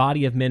be a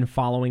body of men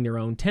following their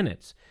own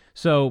tenets.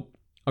 So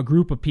a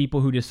group of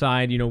people who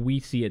decide, we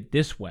see it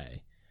this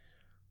way.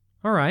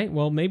 All right,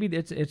 well, maybe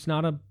it's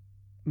not a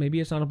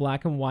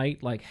black and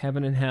white, like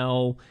heaven and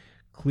hell,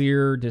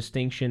 clear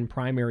distinction,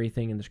 primary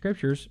thing in the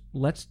scriptures.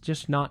 Let's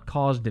just not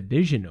cause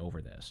division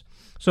over this.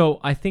 So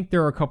I think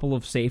there are a couple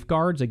of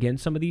safeguards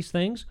against some of these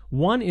things.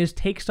 One is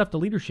take stuff to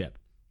leadership.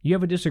 You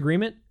have a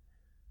disagreement?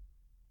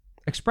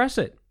 Express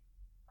it.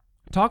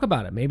 Talk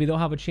about it. Maybe they'll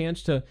have a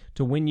chance to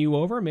win you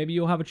over. Maybe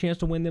you'll have a chance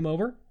to win them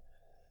over.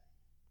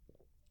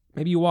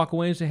 Maybe you walk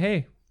away and say,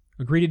 hey,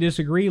 agree to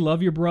disagree,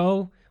 love your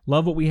bro,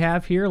 love what we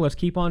have here. Let's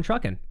keep on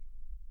trucking.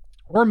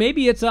 Or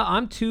maybe it's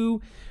I'm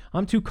too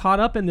caught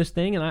up in this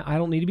thing and I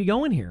don't need to be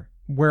going here.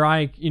 Where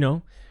I'd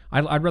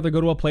rather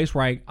go to a place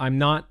where I'm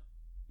not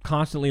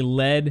constantly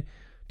led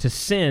to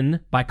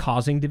sin by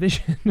causing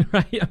division,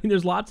 right?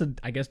 There's lots of,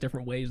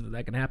 different ways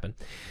that can happen.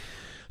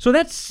 So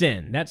that's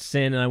sin.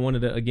 And I wanted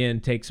to, again,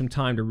 take some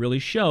time to really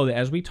show that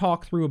as we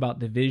talk through about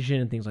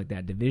division and things like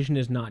that, division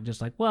is not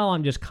just like, well,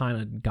 I'm just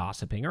kind of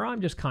gossiping or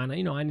I'm just kind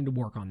of, I need to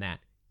work on that.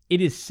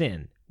 It is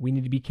sin. We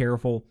need to be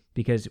careful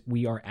because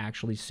we are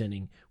actually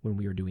sinning when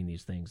we are doing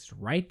these things. It's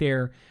right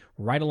there,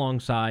 right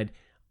alongside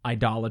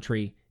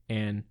idolatry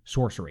and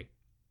sorcery.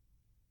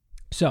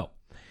 So,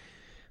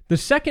 the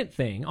second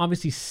thing,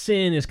 obviously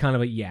sin is kind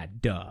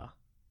of duh.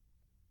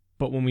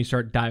 But when we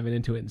start diving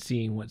into it and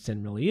seeing what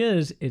sin really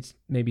is, it's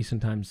maybe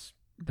sometimes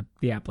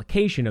the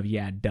application of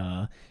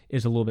duh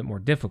is a little bit more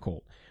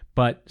difficult.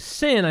 But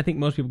sin, I think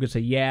most people could say,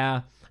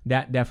 yeah,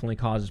 that definitely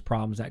causes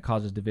problems, that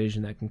causes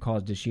division, that can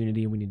cause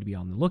disunity, and we need to be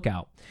on the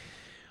lookout.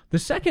 The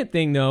second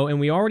thing, though, and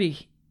we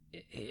already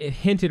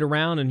hinted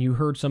around, and you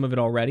heard some of it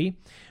already,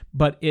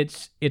 but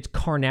it's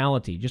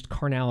carnality, just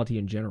carnality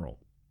in general.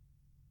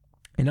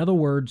 In other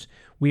words,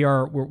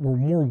 we're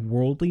more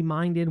worldly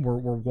minded. We're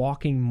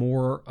walking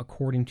more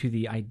according to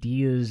the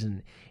ideas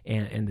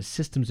and the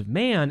systems of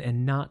man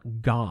and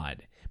not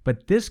God.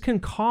 But this can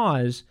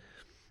cause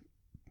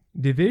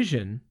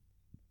division,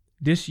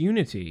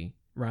 disunity,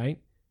 right,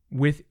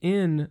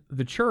 within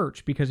the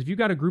church. Because if you've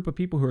got a group of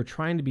people who are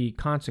trying to be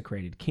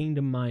consecrated,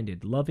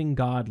 kingdom-minded, loving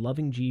God,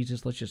 loving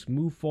Jesus, let's just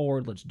move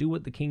forward, let's do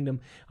what the kingdom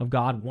of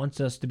God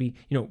wants us to be,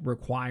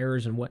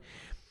 requires,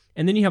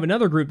 and then you have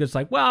another group that's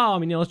like, well,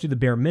 let's do the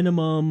bare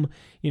minimum,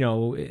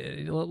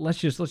 let's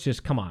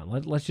just come on,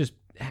 let's just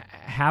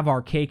have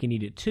our cake and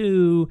eat it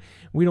too.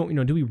 We don't,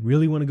 do we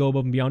really want to go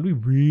above and beyond? Do we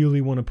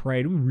really want to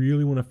pray? Do we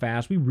really want to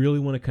fast? Do we really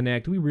want to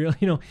connect? Do we really,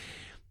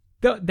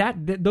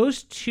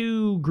 those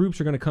two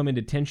groups are going to come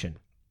into tension,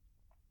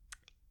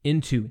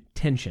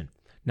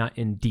 not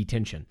in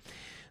detention.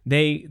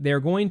 They're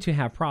going to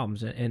have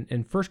problems.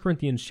 And 1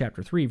 Corinthians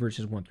chapter 3,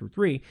 verses 1 through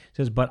 3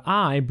 says, "But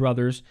I,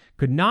 brothers,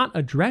 could not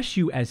address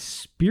you as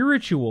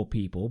spiritual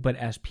people, but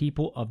as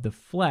people of the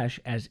flesh,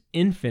 as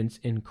infants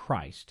in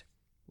Christ."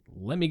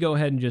 Let me go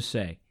ahead and just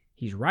say,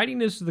 he's writing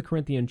this to the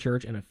Corinthian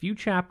church, and a few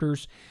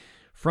chapters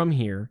from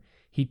here,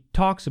 he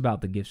talks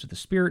about the gifts of the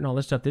Spirit and all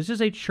this stuff. This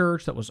is a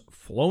church that was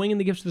flowing in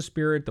the gifts of the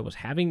Spirit, that was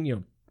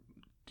having,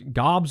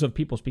 gobs of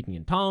people speaking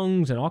in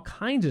tongues and all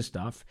kinds of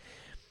stuff.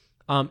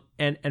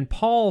 And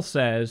Paul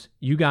says,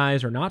 you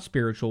guys are not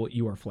spiritual,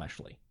 you are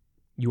fleshly.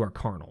 You are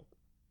carnal.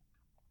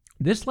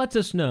 This lets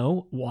us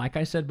know, like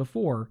I said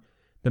before,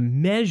 the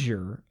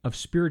measure of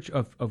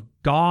of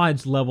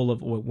God's level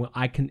of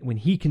when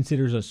he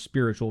considers us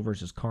spiritual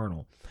versus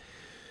carnal.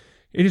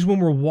 It is when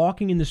we're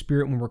walking in the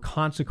Spirit, when we're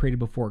consecrated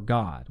before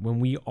God, when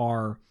we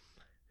are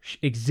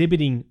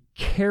exhibiting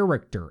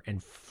character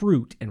and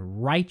fruit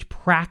and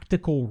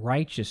practical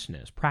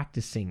righteousness,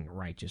 practicing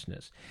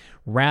righteousness,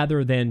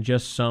 rather than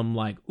just some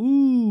like,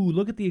 ooh,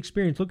 look at the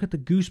experience, look at the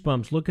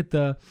goosebumps, look at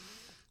the.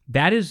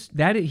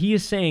 He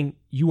is saying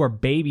you are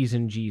babies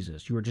in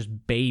Jesus. You are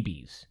just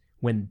babies.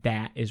 When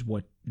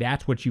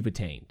that's what you've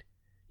attained.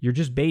 You're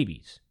just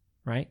babies,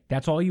 right?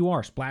 That's all you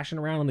are, splashing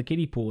around in the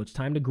kiddie pool. It's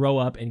time to grow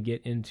up and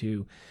get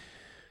into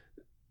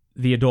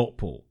the adult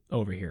pool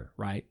over here,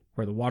 right?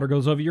 Where the water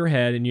goes over your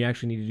head and you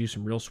actually need to do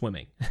some real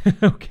swimming,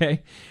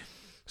 okay?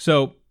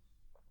 So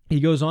he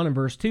goes on in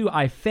verse 2,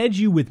 "I fed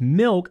you with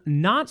milk,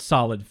 not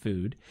solid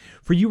food,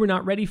 for you were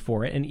not ready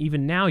for it, and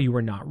even now you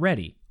are not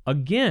ready."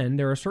 Again,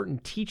 there are certain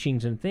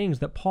teachings and things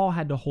that Paul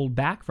had to hold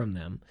back from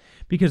them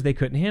because they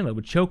couldn't handle it. It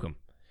would choke them.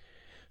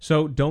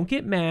 So don't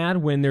get mad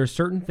when there's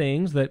certain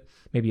things that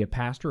maybe a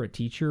pastor, a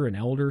teacher, an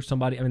elder,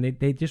 somebody,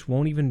 they just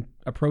won't even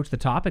approach the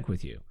topic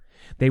with you.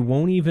 They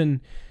won't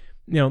even,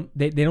 don't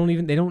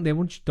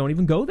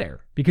even go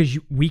there because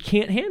we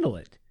can't handle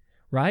it,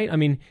 right?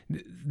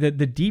 The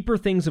deeper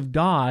things of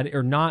God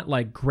are not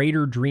like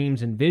greater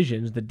dreams and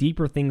visions. The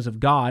deeper things of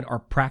God are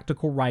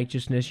practical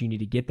righteousness. You need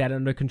to get that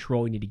under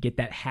control. You need to get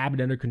that habit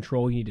under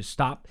control. You need to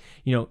stop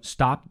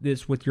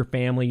this with your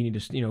family. You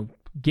need to,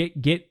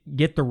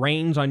 get the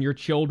reins on your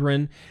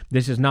children.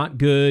 This is not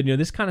good.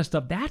 This kind of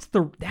stuff. That's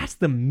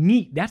the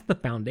meat. That's the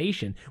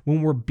foundation.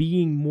 When we're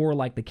being more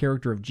like the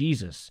character of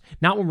Jesus,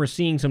 not when we're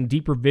seeing some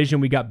deeper vision.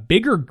 We got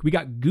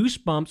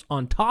goosebumps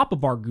on top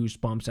of our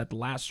goosebumps at the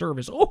last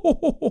service.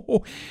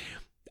 Oh,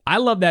 I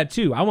love that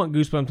too. I want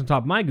goosebumps on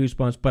top of my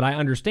goosebumps, but I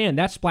understand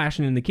that's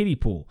splashing in the kiddie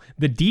pool.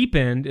 The deep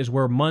end is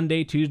where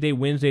Monday, Tuesday,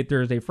 Wednesday,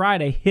 Thursday,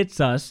 Friday hits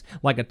us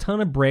like a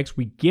ton of bricks.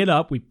 We get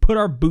up, we put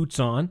our boots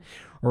on,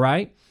 all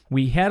right?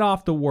 We head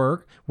off to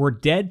work, we're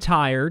dead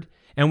tired,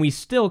 and we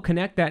still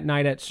connect that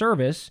night at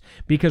service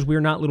because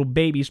we're not little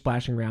babies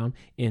splashing around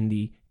in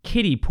the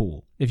kiddie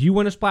pool. If you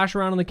want to splash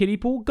around in the kiddie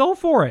pool, go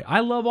for it.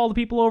 I love all the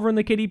people over in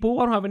the kiddie pool.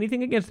 I don't have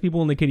anything against the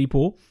people in the kiddie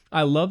pool.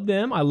 I love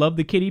them. I love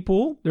the kiddie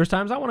pool. There's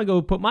times I want to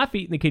go put my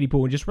feet in the kiddie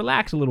pool and just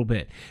relax a little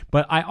bit.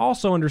 But I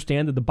also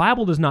understand that the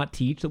Bible does not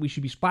teach that we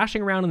should be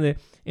splashing around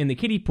in the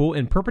kiddie pool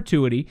in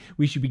perpetuity.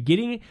 We should be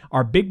getting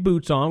our big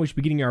boots on. We should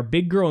be getting our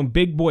big girl and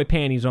big boy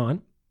panties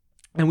on.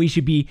 And we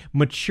should be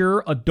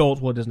mature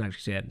adults. Well, it doesn't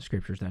actually say that in the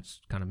scriptures. That's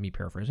kind of me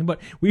paraphrasing.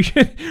 But we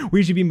should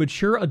be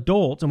mature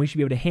adults, and we should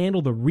be able to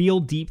handle the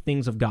real deep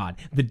things of God.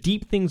 The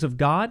deep things of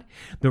God,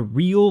 the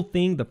real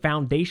thing, the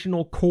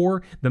foundational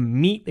core, the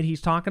meat that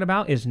he's talking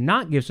about is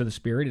not gifts of the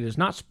Spirit. It is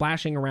not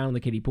splashing around in the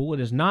kiddie pool. It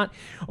is not,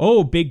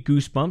 big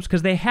goosebumps,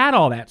 because they had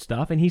all that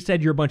stuff, and he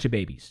said you're a bunch of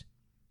babies.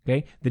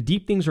 Okay, the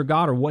deep things of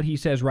God are what he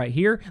says right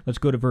here. Let's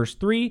go to verse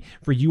 3.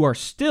 "For you are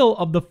still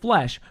of the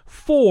flesh.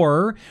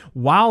 For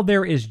while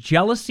there is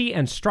jealousy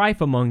and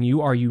strife among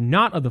you, are you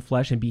not of the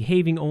flesh and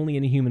behaving only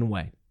in a human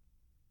way?"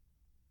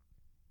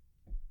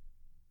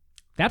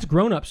 That's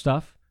grown-up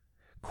stuff.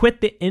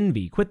 Quit the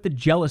envy, quit the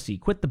jealousy,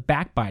 quit the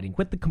backbiting,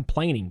 quit the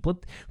complaining,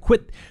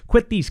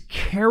 quit these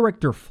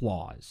character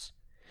flaws.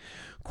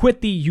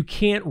 Quit the you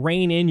can't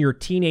rein in your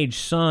teenage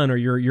son or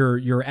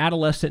your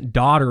adolescent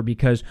daughter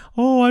because,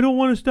 I don't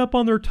want to step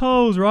on their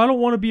toes, or I don't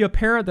want to be a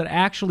parent that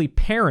actually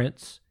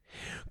parents.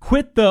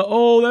 Quit the,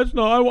 that's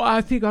not,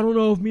 I don't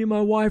know if me and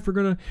my wife are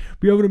going to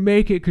be able to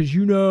make it because,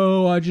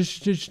 I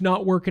just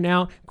not working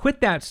out. Quit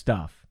that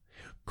stuff.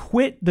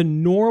 Quit the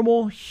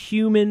normal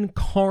human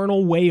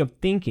carnal way of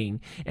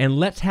thinking and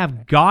let's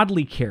have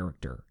godly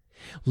character.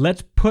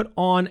 Let's put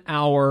on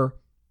our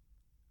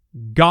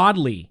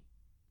godly,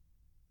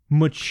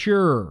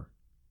 mature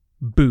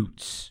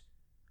boots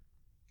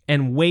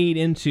and wade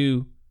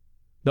into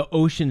the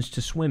oceans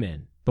to swim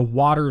in, the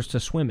waters to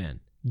swim in.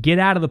 Get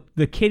out of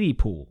the kiddie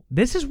pool.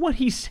 This is what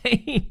he's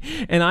saying.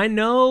 And I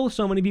know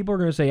so many people are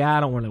going to say, I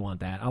don't really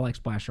want that. I like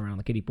splashing around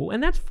the kiddie pool.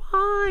 And that's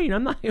fine.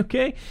 I'm not,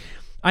 okay?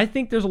 I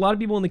think there's a lot of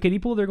people in the kiddie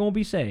pool that are going to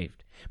be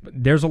saved. But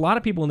there's a lot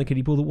of people in the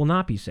kiddie pool that will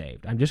not be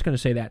saved. I'm just going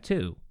to say that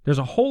too. There's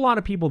a whole lot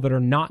of people that are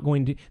not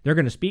going to, they're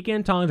going to speak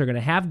in tongues, they're going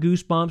to have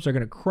goosebumps, they're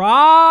going to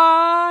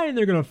cry, and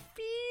they're going to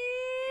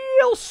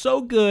feel so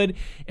good.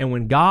 And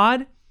when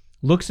God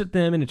looks at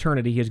them in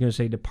eternity, he's going to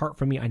say, depart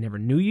from me, I never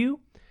knew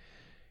you.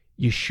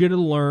 You should have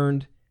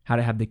learned how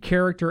to have the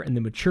character and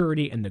the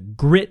maturity and the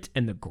grit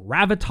and the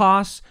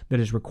gravitas that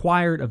is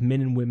required of men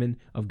and women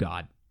of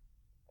God.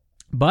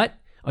 But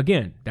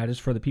again, that is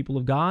for the people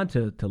of God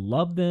to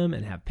love them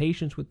and have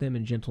patience with them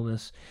and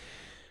gentleness.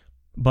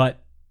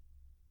 But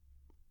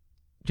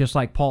just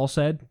like Paul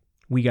said,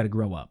 we got to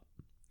grow up.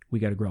 We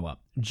got to grow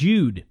up.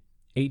 Jude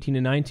 18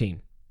 and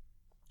 19.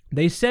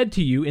 They said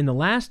to you, in the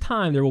last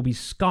time there will be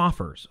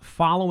scoffers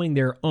following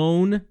their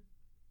own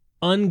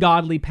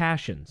ungodly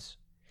passions.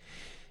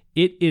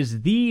 It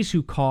is these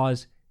who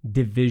cause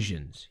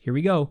divisions. Here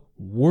we go.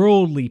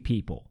 Worldly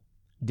people,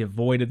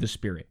 devoid of the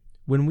Spirit.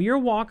 When we are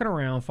walking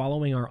around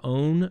following our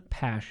own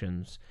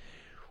passions,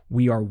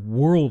 we are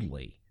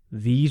worldly.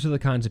 These are the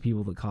kinds of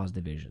people that cause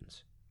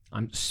divisions.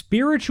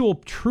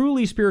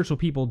 Truly spiritual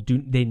people,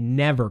 they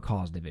never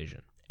cause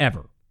division,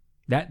 ever.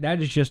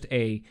 That is just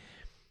a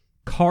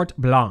carte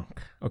blanche,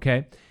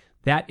 okay?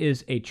 That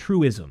is a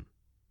truism.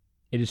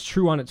 It is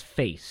true on its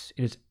face.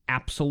 It is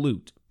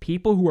absolute.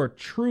 People who are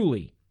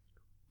truly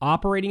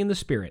operating in the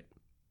Spirit,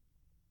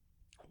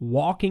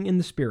 walking in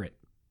the Spirit,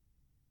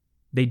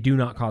 they do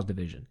not cause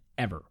division,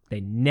 ever.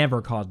 They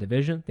never cause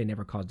division. They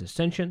never cause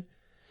dissension.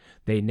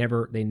 They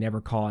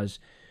never cause,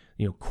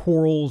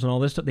 quarrels and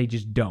all this stuff. They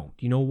just don't.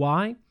 You know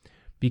why?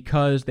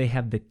 Because they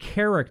have the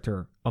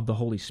character of the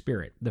Holy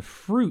Spirit, the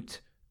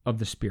fruit of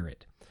the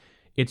Spirit.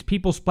 It's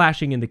people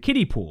splashing in the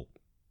kiddie pool.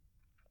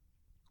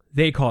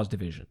 They cause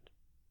division.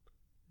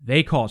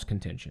 They cause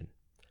contention.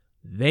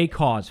 They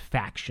cause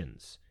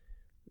factions.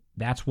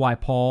 That's why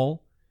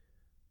Paul,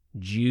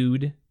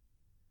 Jude,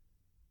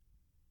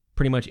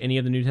 pretty much any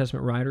of the New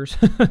Testament writers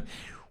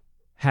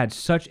had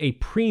such a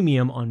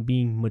premium on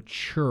being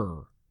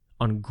mature,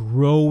 on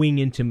growing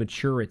into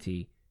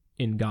maturity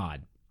in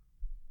God.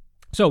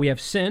 So we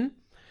have sin,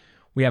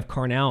 we have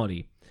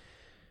carnality.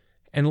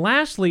 And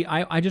lastly,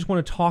 I just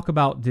want to talk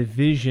about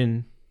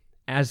division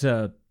as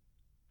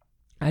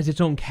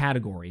its own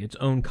category, its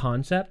own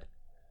concept.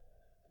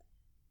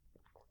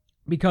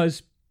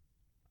 Because,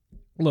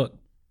 look,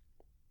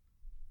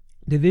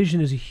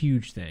 division is a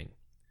huge thing.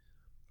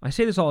 I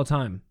say this all the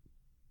time.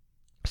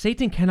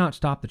 Satan cannot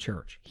stop the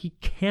church. He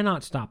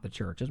cannot stop the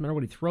church. Doesn't matter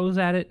what he throws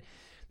at it.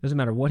 Doesn't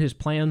matter what his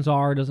plans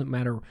are. Doesn't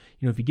matter,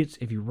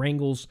 if he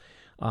wrangles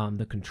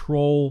the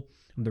control,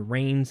 the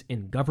reins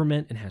in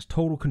government and has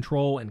total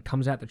control and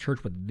comes at the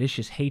church with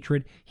vicious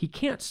hatred. He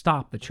can't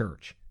stop the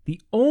church.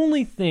 The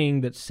only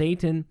thing that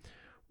Satan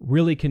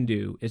really can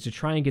do is to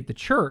try and get the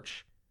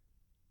church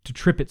to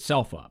trip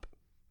itself up.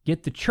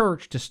 Get the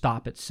church to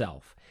stop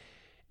itself.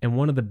 And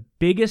one of the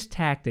biggest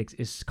tactics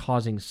is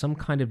causing some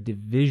kind of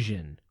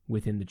division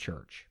within the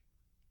church.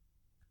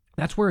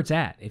 That's where it's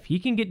at. If he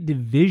can get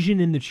division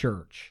in the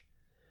church,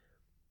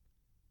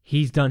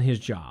 he's done his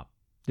job.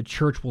 The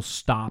church will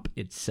stop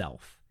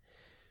itself.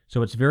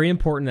 So it's very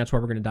important. That's why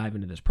we're going to dive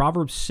into this.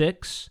 Proverbs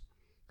 6,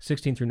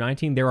 16 through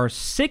 19. There are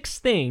 6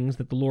 things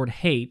that the Lord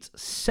hates,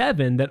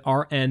 7 that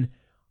are an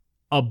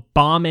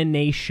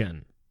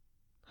abomination.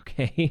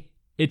 Okay?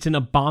 It's an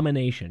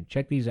abomination.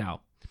 Check these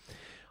out.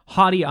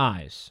 Haughty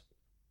eyes,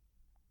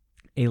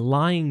 a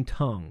lying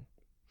tongue,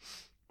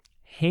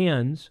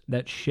 hands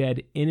that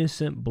shed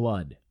innocent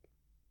blood,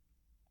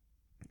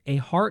 a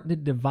heart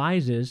that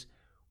devises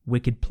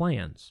wicked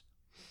plans,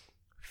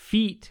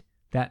 feet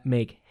that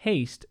make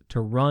haste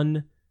to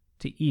run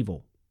to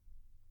evil,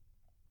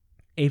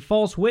 a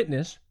false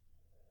witness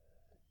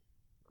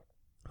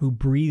who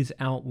breathes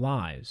out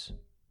lies,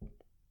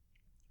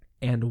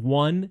 and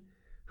one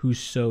who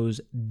sows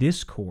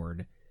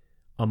discord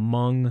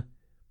among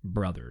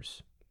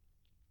brothers.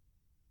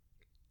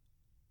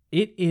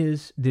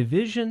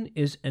 Division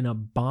is an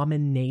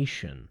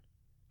abomination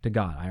to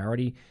God. I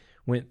already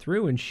went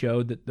through and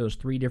showed that those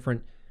 3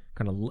 different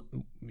kind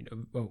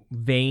of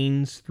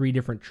veins, 3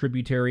 different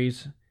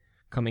tributaries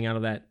coming out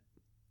of that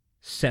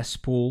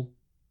cesspool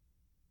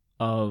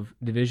of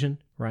division,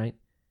 right?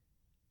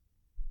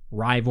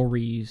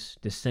 Rivalries,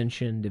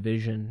 dissension,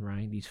 division,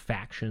 right? These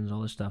factions,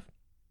 all this stuff.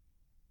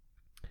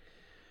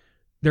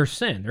 They're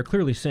sin. They're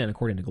clearly sin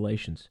according to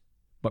Galatians.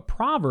 But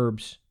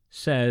Proverbs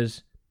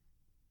says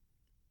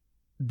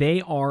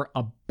they are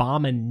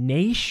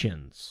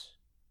abominations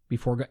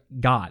before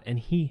God, and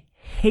he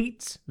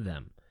hates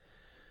them.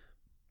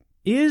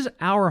 Is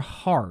our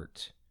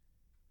heart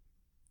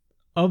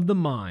of the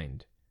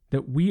mind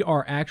that we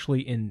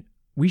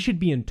should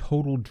be in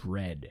total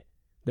dread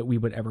that we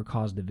would ever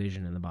cause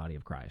division in the body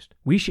of Christ.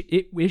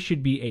 It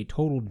should be a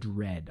total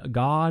dread.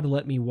 God,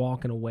 let me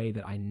walk in a way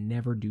that I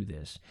never do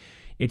this.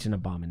 It's an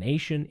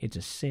abomination. It's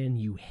a sin.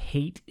 You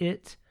hate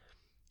it.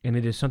 And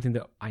it is something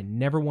that I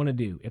never want to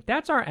do. If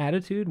that's our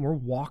attitude and we're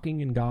walking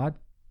in God,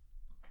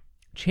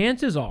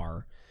 chances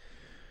are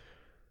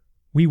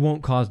we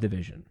won't cause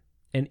division.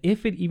 And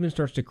if it even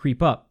starts to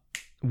creep up,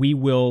 we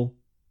will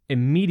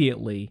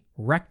immediately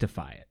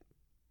rectify it.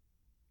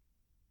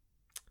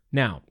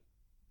 Now,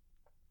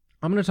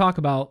 I'm going to talk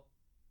about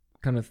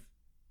kind of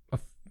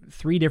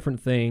three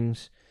different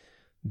things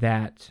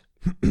that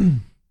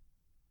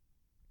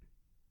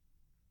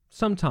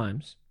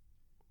sometimes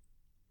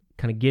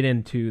kind of get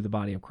into the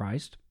body of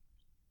Christ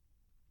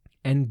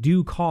and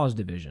do cause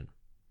division.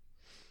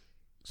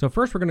 So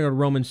first we're going to go to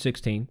Romans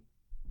 16,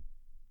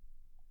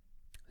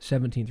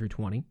 17 through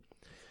 20.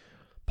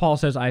 Paul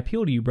says, I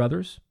appeal to you,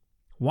 brothers,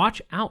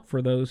 watch out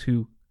for those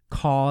who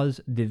cause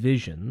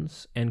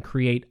divisions and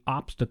create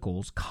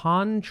obstacles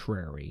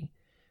contrary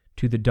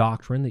to the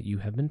doctrine that you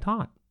have been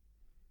taught.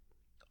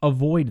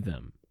 Avoid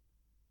them.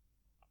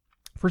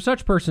 For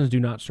such persons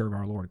do not serve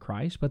our Lord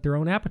Christ, but their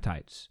own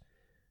appetites.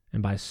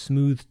 And by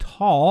smooth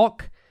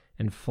talk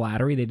and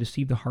flattery, they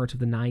deceive the hearts of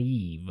the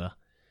naive.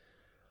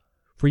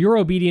 For your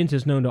obedience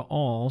is known to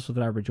all, so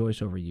that I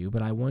rejoice over you,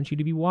 but I want you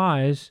to be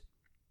wise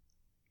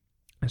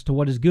as to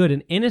what is good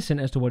and innocent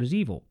as to what is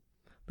evil.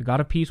 The God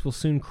of peace will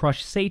soon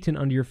crush Satan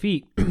under your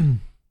feet.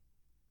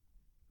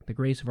 The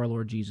grace of our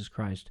Lord Jesus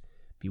Christ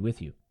be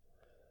with you.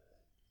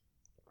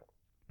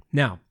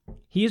 Now,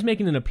 he is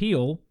making an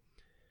appeal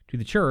to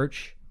the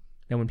church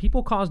that when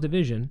people cause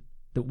division,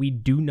 that we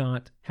do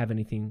not have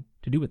anything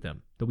to do with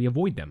them, that we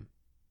avoid them.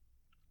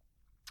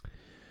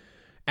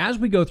 As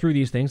we go through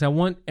these things, I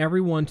want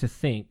everyone to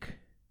think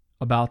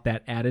about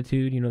that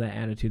attitude, that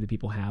attitude that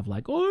people have,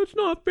 like, oh, it's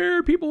not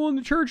fair, people in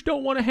the church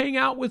don't want to hang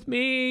out with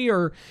me,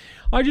 or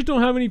I just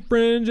don't have any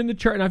friends in the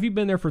church. Now, if you've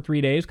been there for 3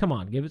 days, come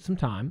on, give it some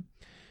time.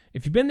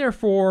 If you've been there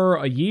for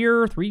a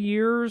year, 3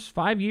 years,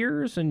 5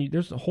 years, and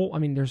there's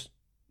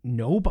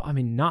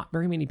not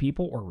very many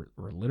people,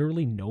 or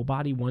literally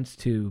nobody wants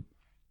to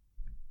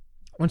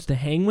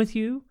hang with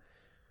you,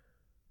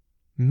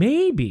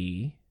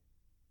 maybe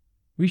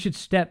we should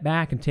step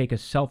back and take a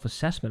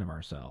self-assessment of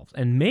ourselves.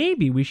 And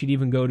maybe we should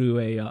even go to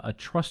a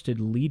trusted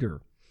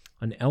leader,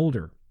 an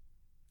elder,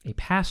 a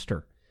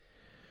pastor,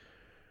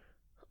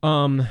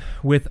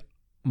 with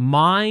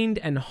mind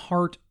and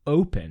heart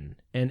open,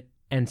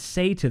 and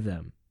say to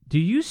them, do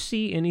you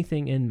see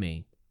anything in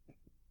me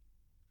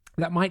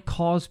that might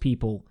cause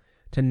people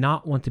to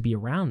not want to be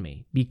around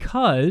me?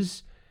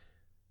 Because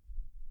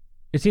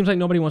it seems like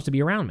nobody wants to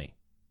be around me.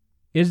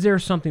 Is there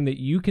something that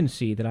you can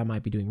see that I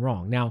might be doing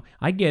wrong? Now,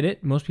 I get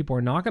it. Most people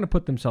are not going to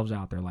put themselves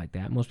out there like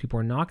that. Most people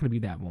are not going to be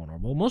that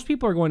vulnerable. Most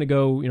people are going to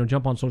go,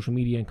 jump on social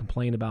media and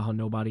complain about how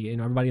everybody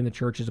in the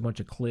church is a bunch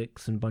of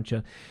cliques and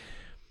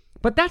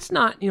but that's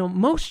not,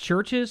 most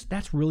churches,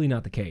 that's really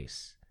not the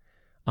case.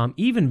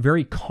 Even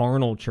very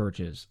carnal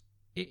churches,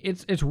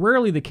 it's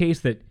rarely the case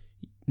that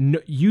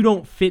you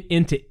don't fit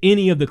into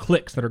any of the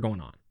cliques that are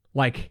going on.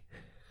 Like,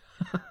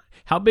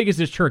 how big is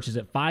this church? Is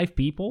it 5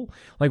 people?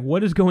 Like,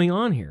 what is going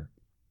on here?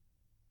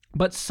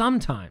 But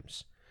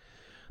sometimes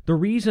the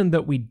reason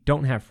that we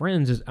don't have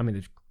friends is,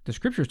 the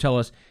scriptures tell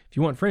us, if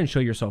you want friends, show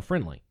yourself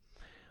friendly.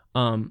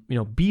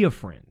 Be a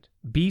friend.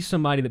 Be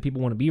somebody that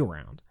people want to be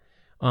around.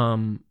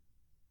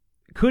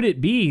 Could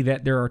it be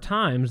that there are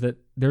times that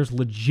there's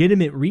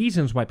legitimate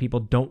reasons why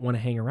people don't want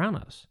to hang around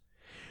us?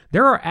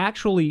 There are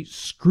actually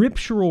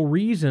scriptural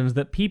reasons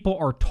that people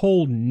are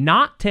told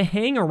not to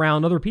hang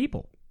around other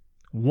people.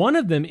 One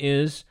of them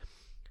is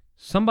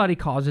somebody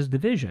causes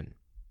division.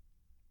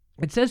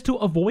 It says to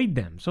avoid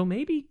them. So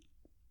maybe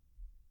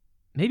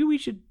we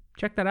should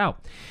check that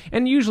out.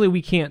 And usually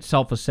we can't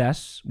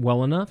self-assess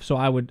well enough. So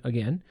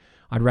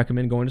I'd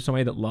recommend going to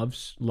somebody that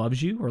loves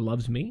you or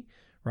loves me,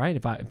 right?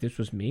 If this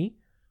was me,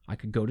 I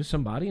could go to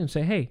somebody and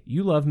say, hey,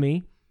 you love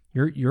me.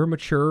 You're a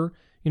mature,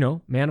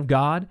 man of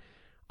God.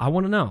 I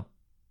want to know,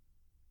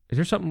 is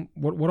there something,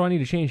 what do I need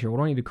to change here? What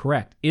do I need to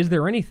correct? Is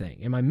there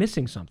anything? Am I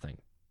missing something?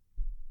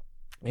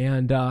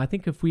 And I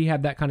think if we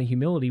had that kind of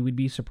humility, we'd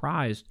be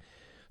surprised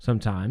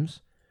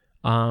sometimes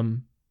at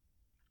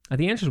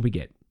the answers we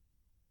get.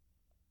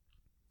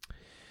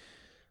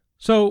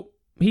 So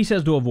he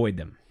says to avoid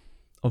them.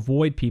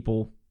 Avoid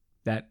people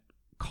that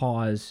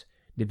cause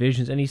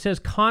divisions. And he says,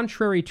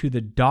 contrary to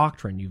the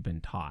doctrine you've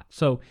been taught.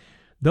 So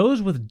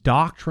those with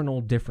doctrinal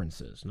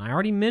differences. And I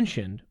already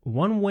mentioned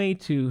one way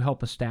to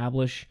help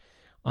establish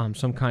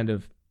some kind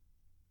of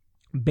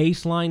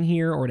baseline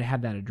here, or to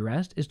have that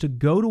addressed, is to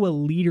go to a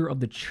leader of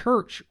the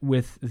church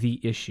with the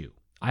issue.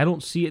 I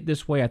don't see it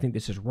this way. I think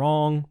this is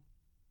wrong.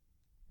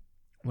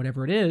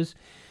 Whatever it is.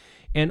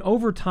 And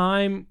over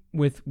time,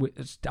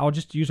 I'll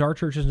just use our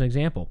church as an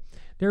example.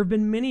 There have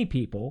been many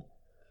people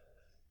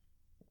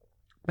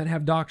that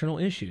have doctrinal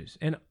issues.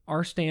 And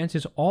our stance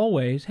is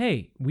always,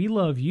 hey, we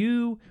love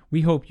you.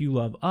 We hope you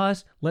love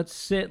us. Let's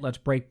sit, let's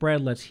break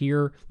bread, let's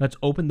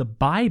open the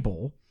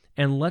Bible,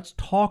 and let's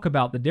talk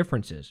about the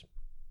differences.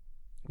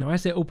 Now, I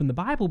say open the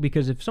Bible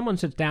because if someone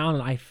sits down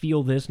and I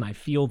feel this and I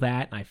feel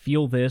that and I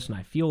feel this and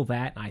I feel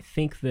that and I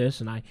think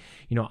this and I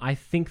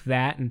think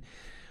that, and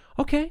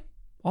okay,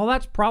 all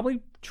that's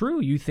probably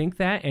true. You think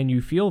that and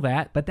you feel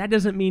that, but that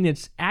doesn't mean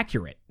it's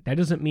accurate. That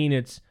doesn't mean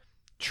it's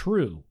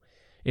true.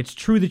 It's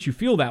true that you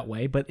feel that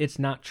way, but it's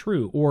not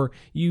true. Or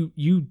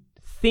you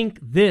think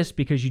this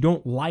because you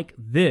don't like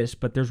this,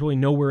 but there's really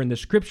nowhere in the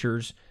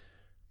scriptures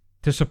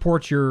to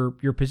support your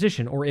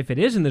position. Or if it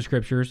is in the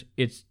scriptures,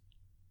 it's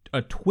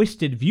a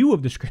twisted view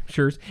of the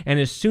scriptures, and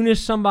as soon as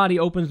somebody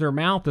opens their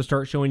mouth to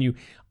start showing you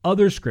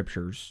other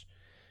scriptures,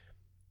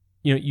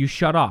 you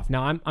shut off.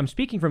 Now, I'm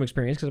speaking from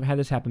experience because I've had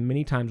this happen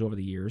many times over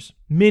the years.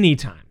 Many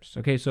times.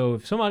 Okay, so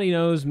if somebody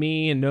knows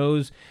me and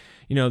knows,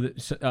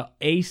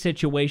 a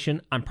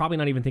situation, I'm probably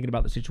not even thinking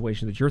about the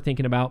situation that you're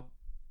thinking about.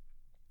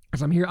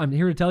 Because I'm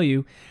here to tell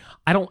you,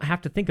 I don't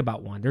have to think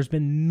about one. There's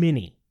been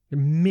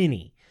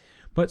many.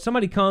 But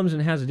somebody comes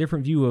and has a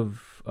different view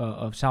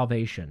of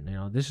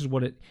salvation. This is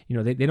what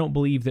they don't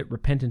believe that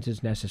repentance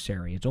is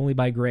necessary. It's only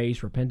by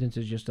grace. Repentance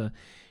is just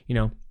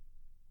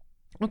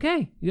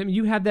okay.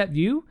 You have that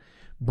view.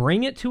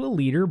 Bring it to a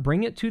leader.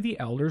 Bring it to the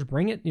elders.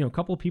 Bring it, a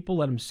couple of people.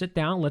 Let them sit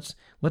down. Let's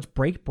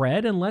break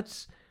bread and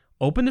let's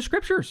open the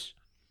scriptures.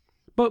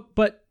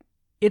 But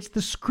it's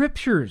the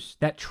scriptures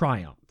that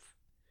triumph.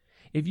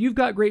 If you've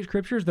got great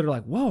scriptures that are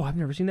like, whoa, I've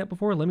never seen that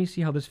before. Let me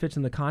see how this fits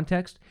in the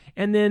context.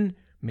 And then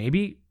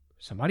maybe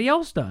somebody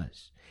else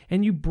does.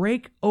 And you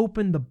break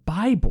open the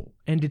Bible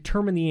and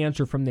determine the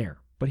answer from there.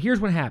 But here's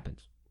what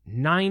happens.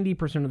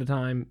 90% of the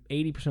time,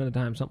 80% of the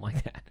time, something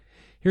like that.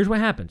 Here's what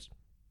happens.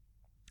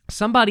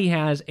 Somebody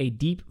has a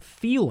deep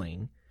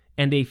feeling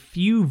and a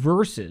few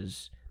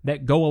verses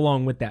that go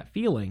along with that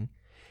feeling.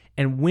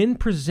 And when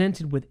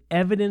presented with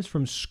evidence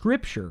from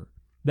Scripture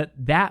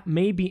that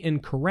may be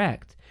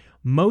incorrect,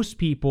 most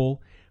people,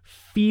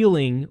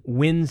 feeling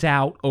wins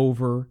out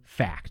over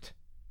fact.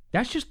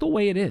 That's just the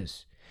way it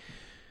is.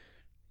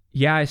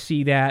 Yeah, I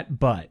see that,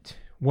 but,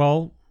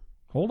 well,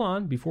 hold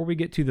on. Before we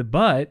get to the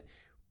but,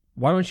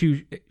 why don't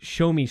you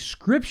show me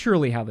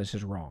scripturally how this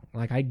is wrong?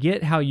 Like, I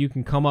get how you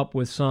can come up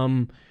with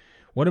some,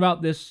 what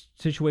about this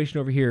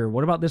situation over here?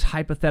 What about this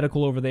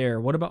hypothetical over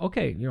there? What about,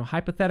 okay,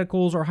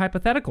 hypotheticals are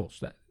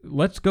hypotheticals.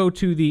 Let's go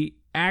to the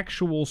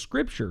actual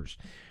scriptures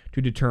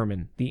to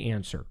determine the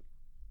answer.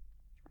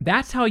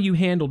 That's how you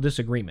handle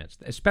disagreements,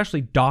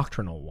 especially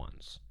doctrinal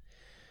ones.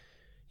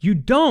 You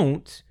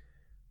don't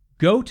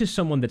go to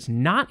someone that's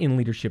not in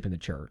leadership in the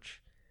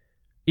church,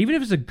 even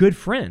if it's a good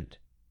friend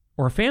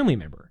or a family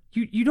member.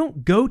 You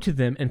don't go to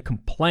them and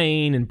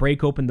complain and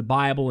break open the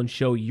Bible and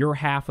show your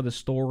half of the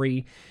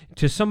story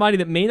to somebody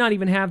that may not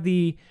even have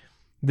the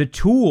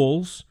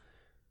tools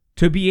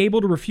to be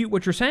able to refute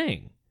what you're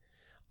saying.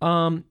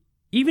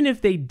 Even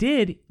if they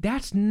did,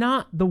 that's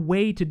not the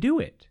way to do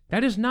it.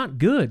 That is not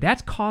good.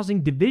 That's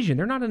causing division.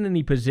 They're not in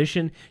any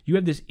position. You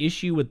have this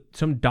issue with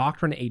some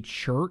doctrine a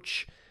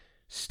church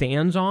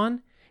stands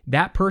on.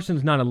 That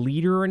person's not a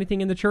leader or anything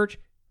in the church.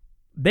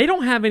 They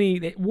don't have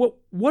any.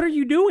 What are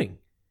you doing?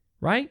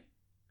 Right?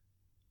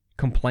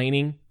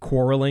 Complaining,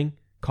 quarreling,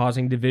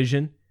 causing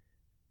division,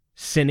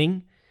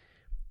 sinning.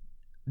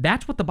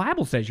 That's what the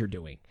Bible says you're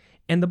doing.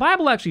 And the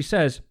Bible actually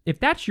says, if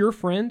that's your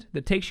friend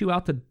that takes you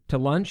out to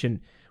lunch and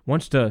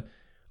wants to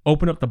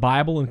open up the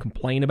Bible and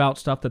complain about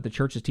stuff that the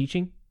church is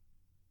teaching,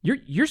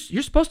 you're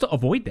supposed to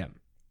avoid them.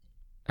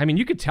 I mean,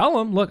 you could tell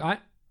them, look, I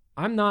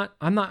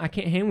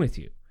can't hang with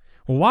you.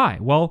 Well, why?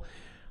 Well,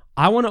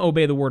 I want to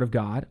obey the Word of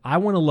God. I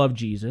want to love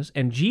Jesus.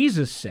 And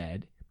Jesus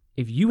said,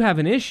 if you have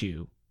an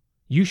issue,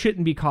 you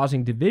shouldn't be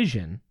causing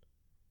division.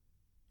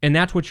 And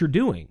that's what you're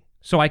doing.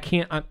 So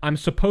I'm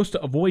supposed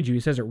to avoid you. He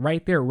says it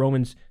right there,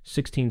 Romans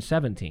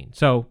 16:17.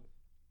 So,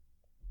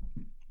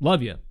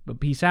 love you, but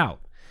peace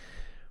out.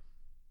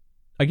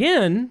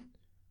 Again,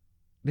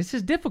 this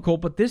is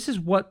difficult, but this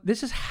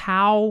is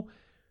how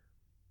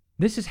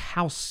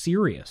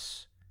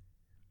serious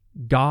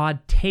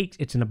God takes.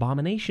 It's an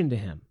abomination to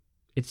him.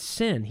 It's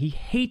sin. He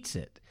hates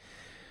it.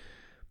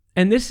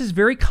 And this is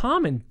very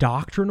common,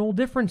 doctrinal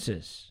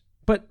differences.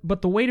 But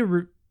the way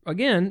to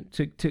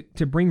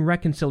bring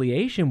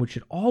reconciliation, which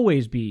should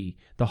always be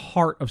the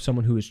heart of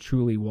someone who is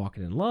truly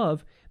walking in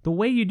love, the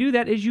way you do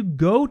that is you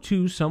go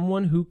to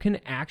someone who can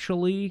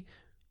actually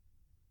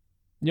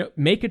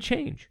make a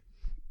change.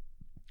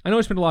 I know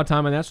I spent a lot of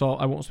time on that, so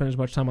I won't spend as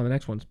much time on the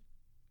next ones.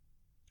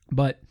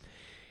 But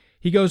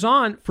he goes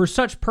on, for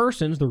such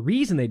persons, the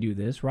reason they do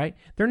this, right?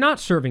 They're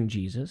not serving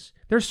Jesus.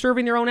 They're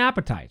serving their own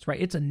appetites,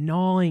 right? It's a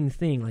gnawing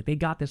thing. Like they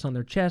got this on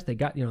their chest. They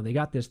got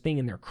this thing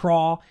in their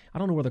craw. I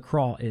don't know where the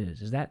craw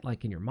is. Is that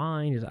like in your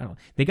mind?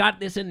 They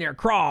got this in their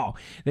craw.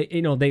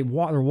 They're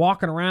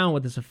walking around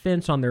with this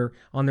offense on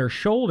their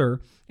shoulder,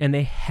 and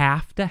they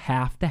have to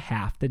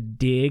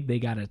dig. They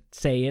got to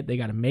say it. They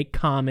got to make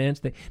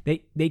comments.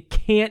 They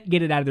can't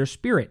get it out of their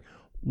spirit.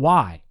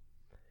 Why?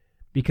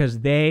 Because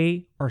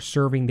they are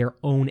serving their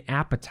own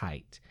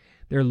appetite.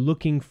 They're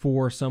looking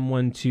for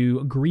someone to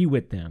agree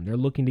with them. They're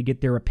looking to get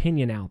their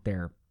opinion out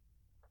there.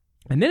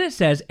 And then it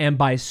says, and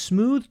by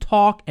smooth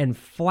talk and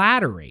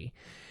flattery,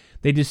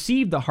 They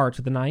deceive the hearts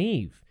of the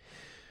naive.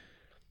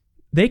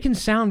 They can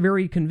sound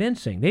very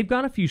convincing. They've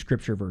got a few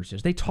scripture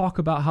verses. They talk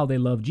about how they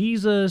love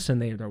Jesus,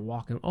 and they're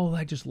walking, oh,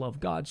 I just love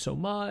God so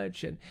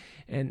much,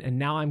 and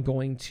now I'm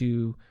going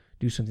to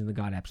do something that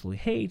God absolutely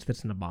hates,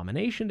 that's an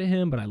abomination to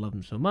him, but I love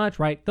him so much,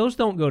 right? Those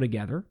don't go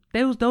together.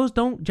 Those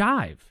don't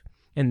jive.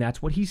 And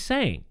that's what he's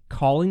saying,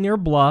 calling their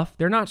bluff.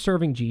 They're not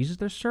serving Jesus,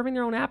 they're serving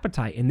their own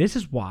appetite. And this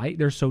is why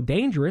they're so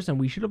dangerous and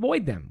we should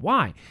avoid them.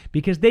 Why?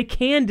 Because they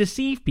can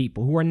deceive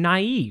people who are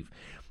naive.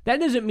 That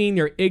doesn't mean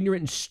they're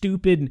ignorant and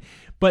stupid,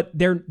 but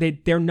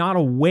they're not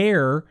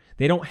aware.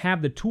 They don't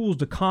have the tools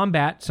to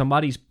combat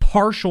somebody's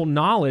partial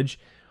knowledge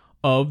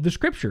of the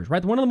scriptures,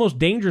 right? One of the most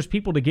dangerous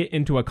people to get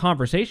into a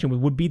conversation with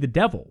would be the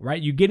devil,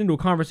 right? You get into a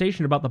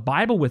conversation about the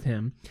Bible with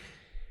him,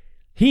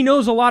 he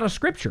knows a lot of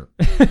scripture.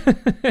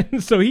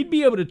 And so he'd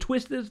be able to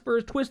twist this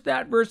verse, twist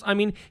that verse. I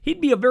mean, he'd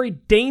be a very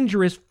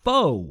dangerous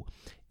foe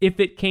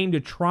if it came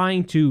to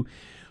trying to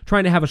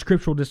have a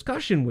scriptural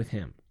discussion with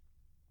him.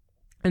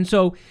 And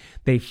so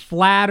they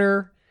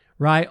flatter,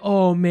 right?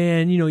 Oh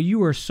man,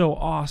 you are so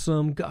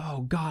awesome.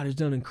 Oh, God has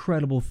done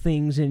incredible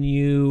things in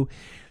you.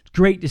 It's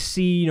great to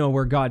see,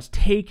 where God's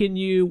taken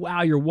you.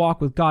 Wow, your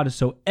walk with God is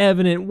so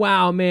evident.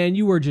 Wow, man,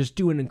 you are just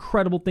doing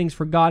incredible things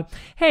for God.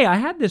 Hey, I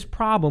had this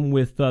problem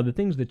with the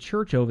things the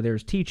church over there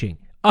is teaching.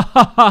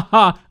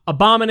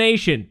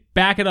 Abomination.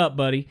 Back it up,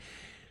 buddy.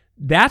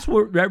 That's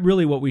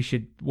really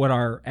what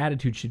our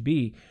attitude should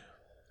be.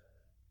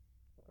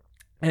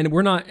 And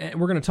we're going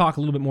to talk a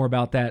little bit more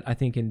about that, I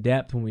think, in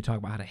depth when we talk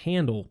about how to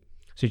handle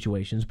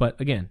situations.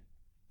 But again,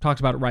 talks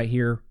about it right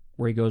here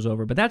where he goes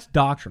over. But that's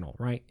doctrinal,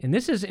 right? And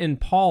this is in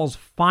Paul's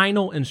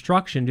final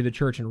instruction to the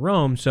church in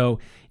Rome, so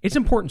it's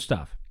important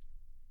stuff.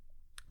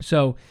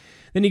 So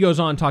then he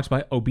goes on and talks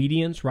about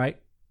obedience, right?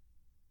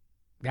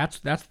 That's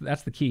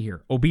the key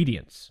here,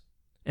 obedience.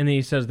 And then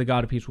he says the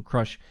God of peace will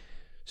crush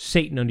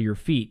Satan under your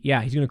feet.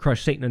 Yeah, he's going to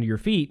crush Satan under your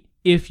feet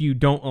if you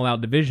don't allow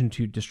division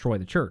to destroy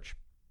the church.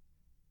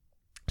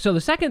 So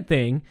the second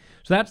thing,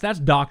 that's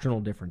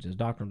doctrinal differences,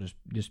 doctrinal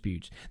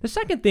disputes. The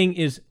second thing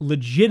is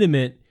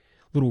legitimate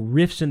little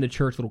rifts in the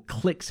church, little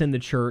cliques in the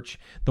church,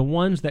 the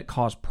ones that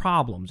cause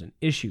problems and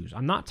issues.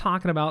 I'm not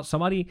talking about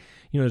somebody,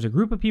 there's a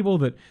group of people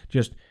that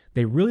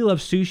they really love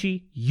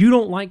sushi. You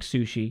don't like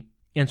sushi,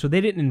 and so they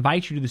didn't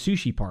invite you to the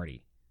sushi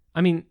party.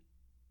 I mean,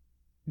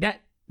 that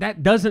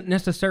doesn't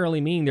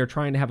necessarily mean they're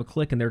trying to have a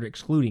clique and they're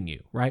excluding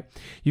you, right?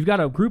 You've got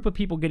a group of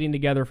people getting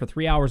together for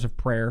 3 hours of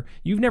prayer.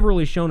 You've never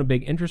really shown a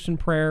big interest in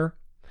prayer.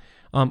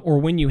 Or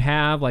when you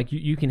have, like,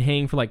 you can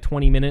hang for like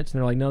 20 minutes and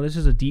they're like, no, this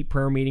is a deep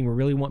prayer meeting. We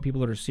really want people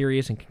that are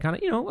serious and can kind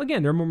of,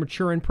 again, they're more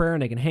mature in prayer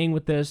and they can hang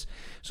with this.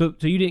 So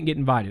you didn't get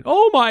invited.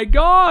 Oh my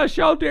gosh,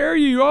 how dare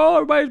you? Oh,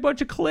 everybody's a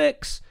bunch of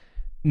cliques.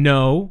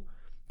 No,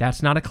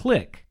 that's not a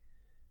clique.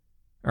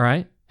 All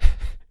right?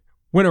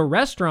 When a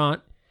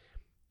restaurant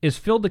is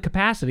filled to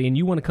capacity and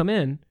you want to come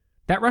in,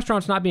 that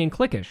restaurant's not being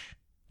cliquish.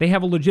 They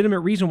have a legitimate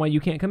reason why you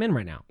can't come in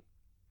right now.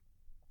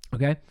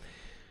 Okay?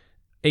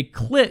 A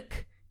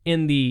clique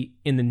in the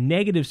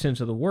negative sense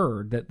of the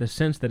word, that the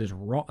sense that is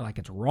wrong, like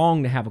it's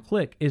wrong to have a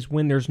clique, is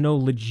when there's no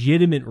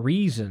legitimate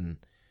reason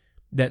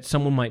that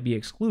someone might be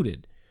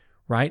excluded,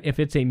 right? If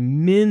it's a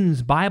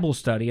men's Bible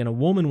study and a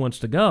woman wants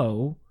to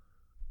go,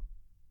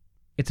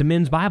 it's a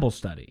men's Bible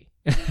study.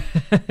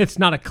 It's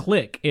not a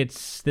clique.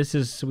 But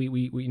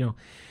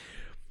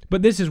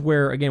this is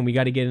where, again, we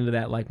got to get into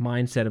that like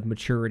mindset of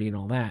maturity and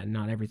all that, and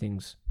not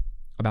everything's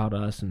about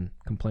us and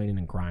complaining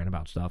and crying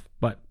about stuff.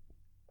 But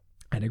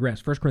I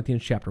digress. 1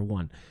 Corinthians chapter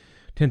 1,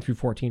 10 through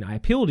 14. I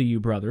appeal to you,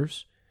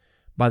 brothers,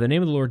 by the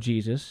name of the Lord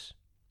Jesus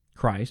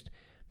Christ,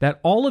 that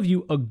all of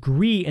you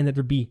agree and that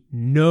there be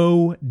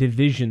no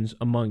divisions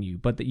among you,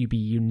 but that you be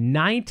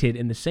united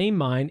in the same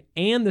mind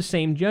and the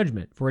same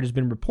judgment. For it has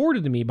been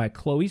reported to me by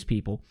Chloe's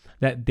people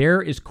that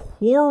there is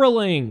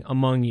quarreling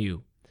among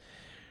you.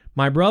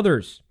 My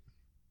brothers,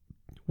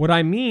 what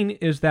I mean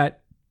is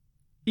that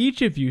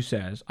each of you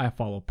says, I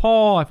follow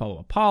Paul, I follow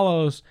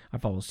Apollos, I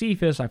follow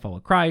Cephas, I follow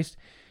Christ.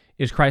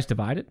 Is Christ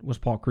divided? Was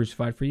Paul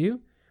crucified for you?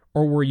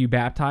 Or were you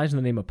baptized in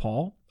the name of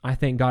Paul? I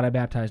thank God I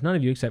baptized none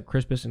of you except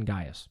Crispus and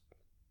Gaius.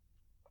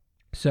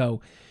 So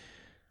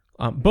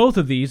both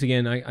of these,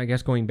 again, I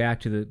guess going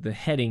back to the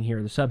heading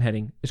here, the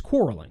subheading, is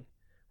quarreling,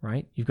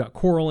 right? You've got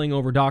quarreling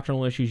over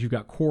doctrinal issues. You've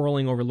got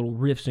quarreling over little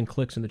rifts and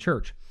cliques in the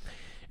church.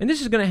 And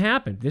this is going to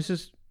happen. This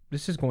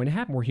is going to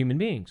happen. We're human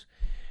beings.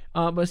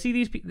 But see,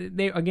 these people,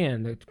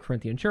 the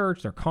Corinthian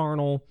church, they're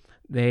carnal.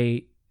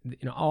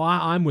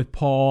 I'm with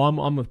Paul.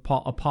 I'm with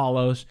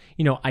Apollos.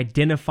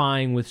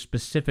 Identifying with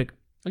specific,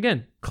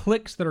 again,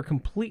 cliques that are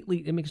completely,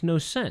 it makes no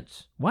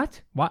sense.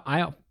 What?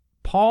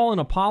 Paul and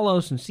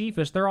Apollos and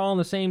Cephas, they're all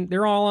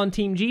on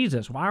Team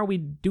Jesus. Why are we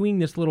doing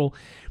this little?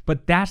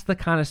 But that's the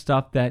kind of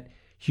stuff that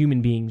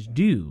human beings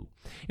do.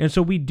 And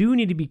so we do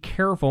need to be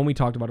careful, and we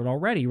talked about it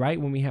already,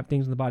 right? When we have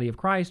things in the body of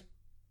Christ,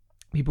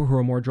 people who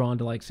are more drawn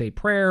to, like, say,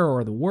 prayer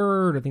or the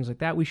word or things like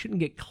that, we shouldn't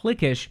get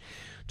cliquish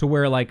to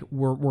where, like,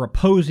 we're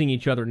opposing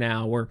each other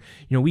now, or,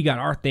 we got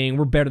our thing,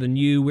 we're better than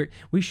you.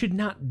 We should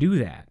not do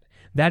that.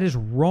 That is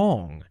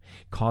wrong.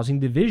 Causing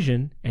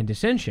division and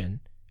dissension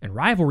and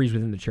rivalries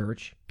within the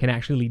church can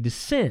actually lead to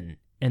sin,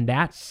 and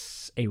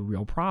that's a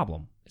real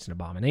problem. It's an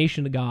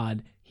abomination to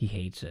God. He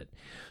hates it.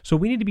 So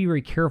we need to be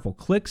very careful.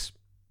 Cliques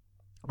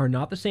are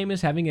not the same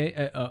as having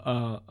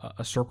a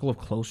circle of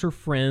closer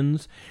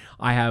friends.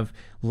 I have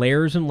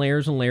layers and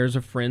layers and layers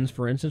of friends,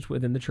 for instance,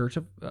 within the church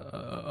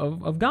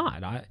of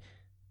God.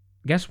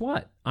 Guess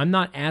what? I'm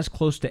not as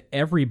close to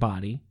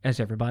everybody as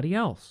everybody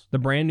else. The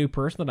brand new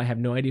person that I have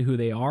no idea who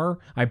they are,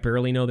 I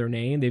barely know their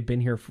name. They've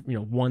been here,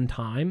 one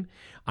time.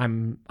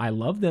 I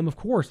love them, of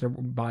course. They're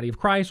body of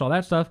Christ, all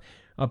that stuff,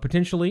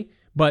 potentially.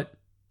 But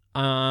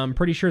I'm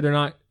pretty sure they're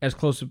not as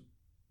close to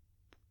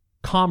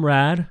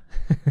comrade.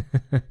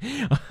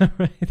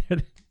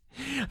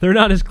 They're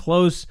not as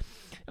close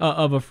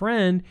of a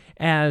friend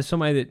as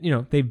somebody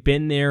that they've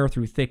been there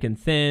through thick and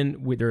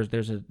thin.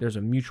 There's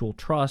a mutual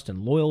trust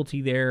and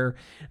loyalty there.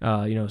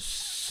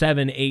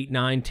 7, 8,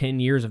 9, 10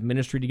 years of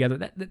ministry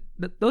together.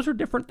 Those are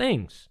different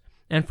things.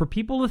 And for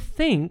people to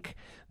think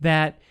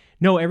that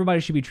no, everybody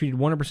should be treated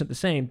 100% the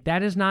same,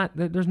 that is not.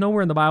 There's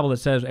nowhere in the Bible that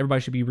says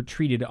everybody should be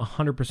treated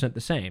 100%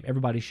 the same.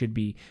 Everybody should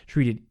be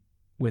treated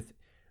with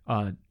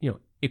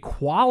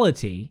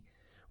equality,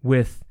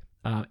 with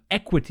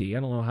equity. I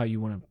don't know how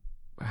you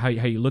how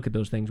you look at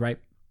those things, right?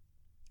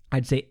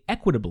 I'd say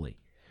equitably,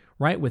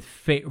 right? With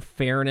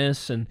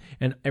fairness, and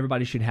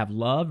everybody should have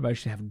love, everybody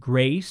should have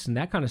grace, and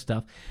that kind of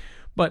stuff.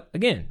 But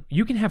again,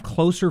 you can have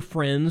closer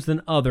friends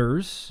than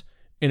others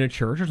in a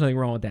church. There's nothing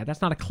wrong with that.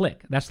 That's not a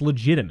clique. That's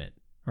legitimate,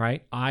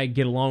 right? I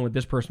get along with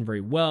this person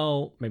very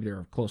well. Maybe they're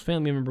a close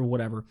family member,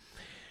 whatever.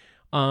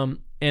 And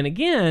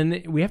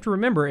again, we have to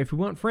remember, if we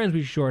want friends,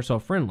 we should show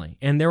ourselves friendly.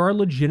 And there are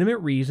legitimate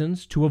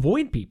reasons to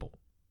avoid people.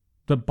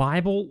 The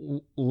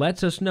Bible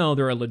lets us know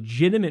there are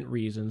legitimate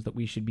reasons that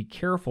we should be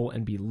careful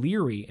and be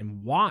leery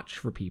and watch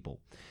for people.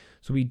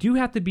 So we do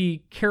have to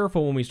be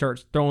careful when we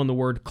start throwing the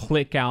word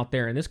clique out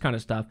there and this kind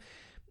of stuff.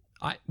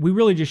 We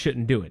really just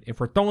shouldn't do it. If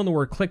we're throwing the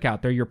word clique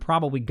out there, you're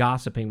probably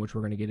gossiping, which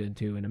we're going to get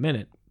into in a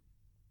minute.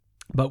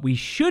 But we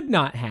should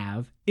not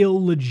have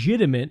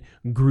illegitimate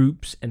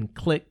groups and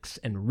cliques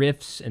and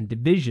rifts and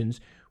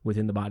divisions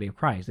within the body of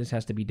Christ. This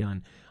has to be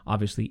done,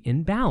 obviously,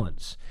 in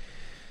balance.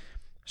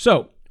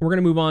 So we're going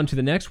to move on to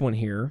the next one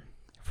here.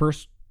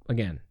 First,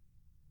 again,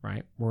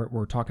 right,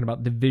 we're talking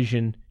about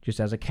division just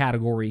as a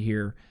category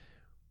here.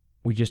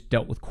 We just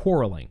dealt with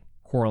quarreling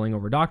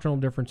over doctrinal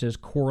differences,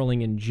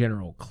 quarreling in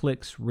general,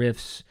 cliques,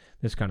 rifts,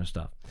 this kind of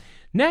stuff.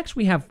 Next,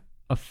 we have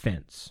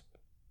offense.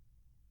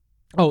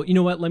 Oh, you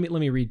know what? Let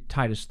me read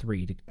Titus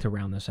 3 to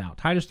round this out.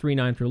 Titus 3,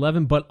 9 through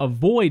 11. But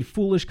avoid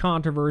foolish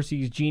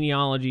controversies,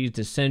 genealogies,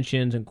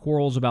 dissensions, and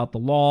quarrels about the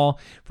law,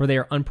 for they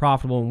are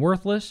unprofitable and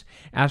worthless.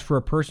 As for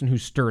a person who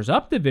stirs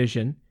up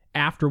division,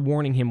 after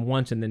warning him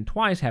once and then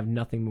twice, have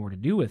nothing more to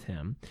do with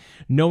him.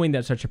 Knowing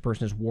that such a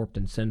person is warped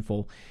and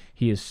sinful,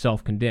 he is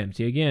self-condemned.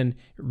 See, again,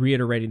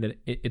 reiterating that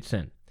it's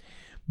sin.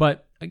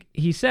 But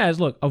he says,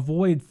 look,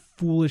 avoid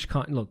foolish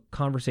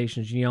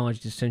conversations, genealogy,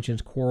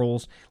 dissensions,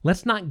 quarrels.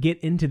 Let's not get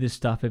into this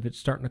stuff if it's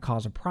starting to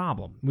cause a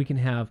problem. We can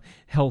have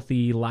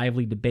healthy,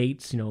 lively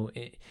debates,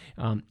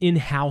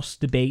 in-house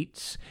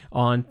debates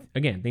on,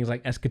 again, things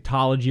like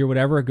eschatology or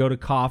whatever. Go to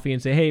coffee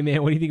and say, hey,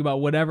 man, what do you think about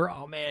whatever?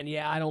 Oh, man,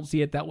 yeah, I don't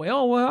see it that way.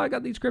 Oh, well, I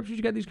got these scriptures,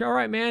 you got these. All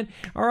right, man.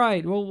 All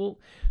right, well, we'll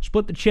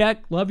split the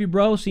check. Love you,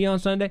 bro. See you on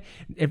Sunday.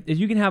 If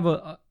you can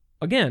have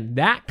again,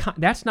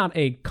 that's not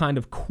a kind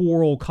of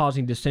quarrel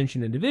causing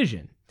dissension and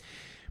division.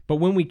 But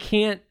when we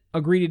can't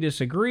agree to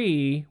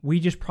disagree, we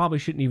just probably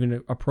shouldn't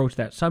even approach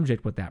that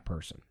subject with that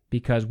person,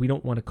 because we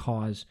don't want to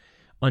cause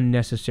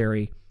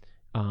unnecessary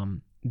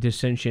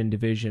dissension,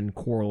 division,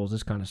 quarrels,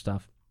 this kind of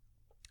stuff.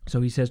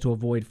 So he says to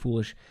avoid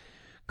foolish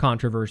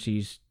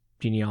controversies,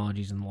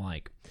 genealogies, and the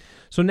like.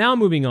 So now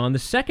moving on, the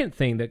second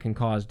thing that can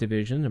cause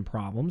division and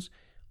problems,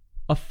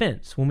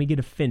 offense, when we get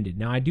offended.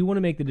 Now, I do want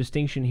to make the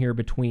distinction here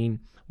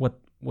between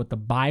what the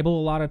Bible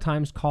a lot of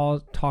times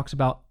talks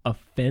about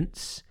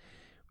offense.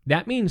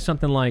 That means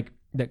something like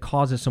that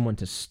causes someone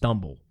to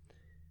stumble,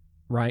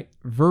 right?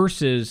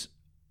 Versus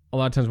a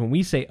lot of times when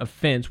we say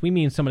offense, we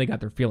mean somebody got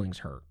their feelings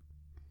hurt.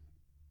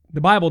 The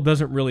Bible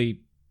doesn't really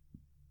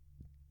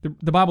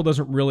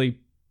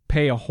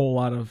pay a whole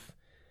lot of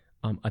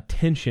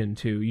attention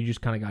to you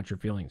just kind of got your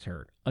feelings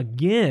hurt.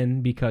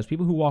 Again, because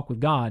people who walk with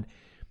God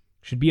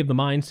should be of the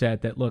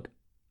mindset that, look,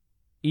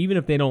 even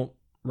if they don't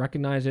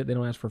recognize it, they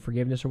don't ask for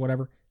forgiveness or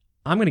whatever,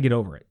 I'm going to get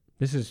over it.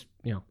 This is,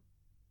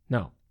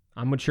 no.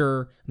 I'm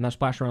mature. I'm not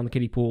splashing around the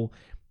kiddie pool.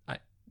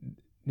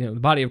 The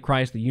body of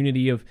Christ, the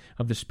unity of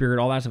the Spirit,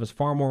 all that stuff is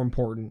far more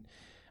important.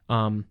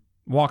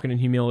 Walking in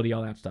humility,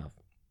 all that stuff.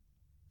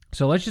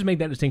 So let's just make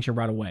that distinction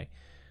right away.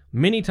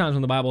 Many times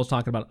when the Bible is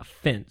talking about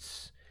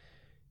offense,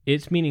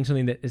 it's meaning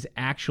something that is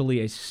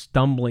actually a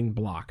stumbling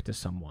block to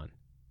someone,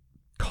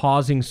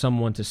 causing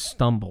someone to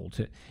stumble.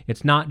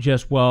 It's not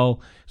just,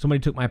 well, somebody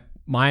took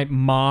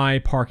my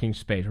parking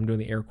space. I'm doing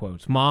the air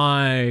quotes.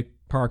 My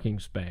parking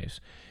space.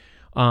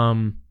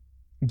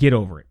 Get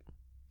over it.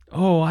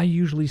 Oh, I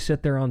usually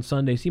sit there on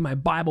Sunday. See, my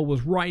Bible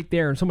was right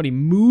there and somebody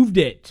moved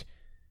it.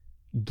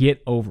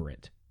 Get over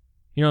it.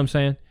 You know what I'm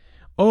saying?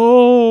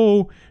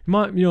 Oh,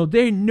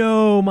 they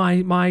know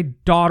my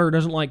daughter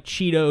doesn't like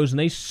Cheetos, and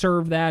they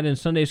serve that in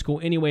Sunday school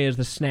anyway as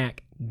the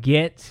snack.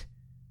 Get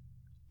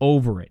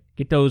over it.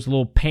 Get those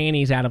little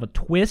panties out of a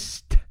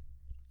twist.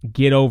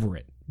 Get over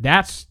it.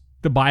 That's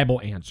the Bible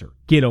answer.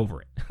 Get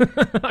over it.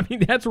 I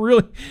mean, that's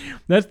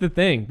the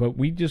thing. But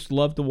we just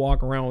love to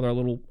walk around with our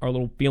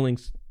little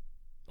feelings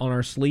on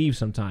our sleeves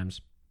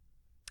sometimes.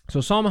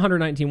 So Psalm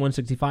 119,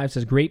 165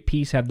 says, "Great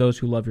peace have those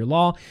who love your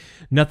law.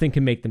 Nothing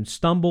can make them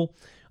stumble."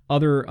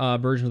 Other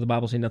versions of the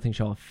Bible say nothing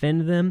shall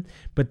offend them,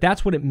 but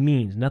that's what it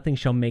means. Nothing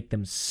shall make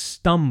them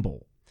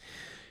stumble.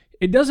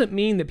 It doesn't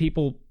mean that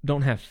people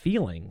don't have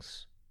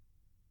feelings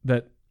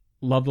that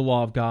love the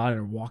law of God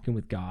and are walking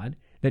with God,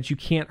 that you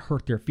can't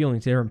hurt their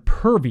feelings. They're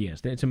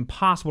impervious, that it's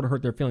impossible to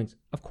hurt their feelings.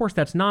 Of course,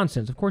 that's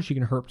nonsense. Of course, you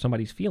can hurt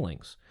somebody's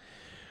feelings.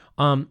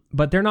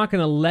 But they're not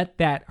going to let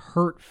that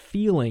hurt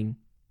feeling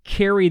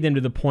carry them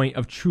to the point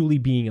of truly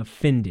being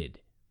offended.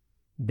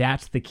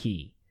 That's the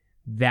key.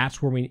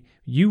 That's where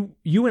you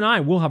and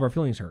I will have our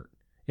feelings hurt.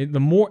 The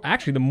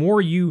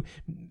more you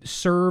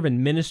serve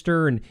and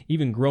minister and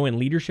even grow in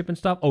leadership and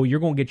stuff, you're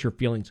going to get your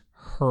feelings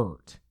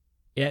hurt.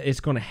 It's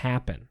going to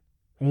happen.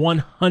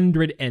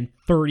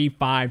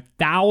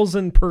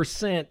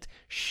 135,000%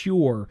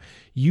 sure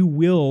you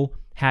will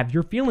have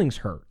your feelings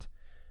hurt.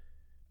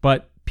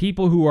 But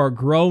people who are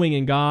growing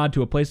in God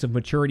to a place of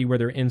maturity where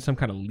they're in some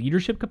kind of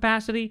leadership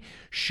capacity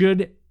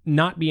should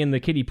not be in the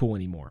kiddie pool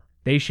anymore.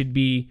 They should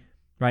be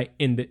right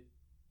in the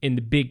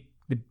big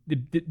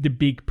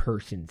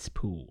person's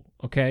pool,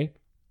 okay?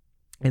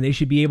 And they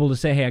should be able to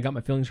say, "Hey, I got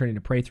my feelings hurt. I need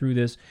to pray through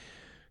this,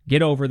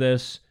 get over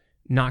this,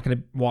 not going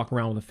to walk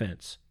around with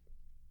offense."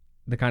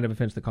 The kind of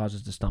offense that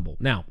causes to stumble.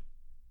 Now,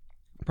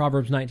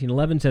 Proverbs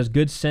 19:11 says,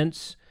 "Good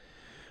sense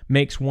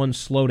makes one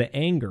slow to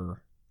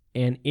anger,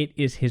 and it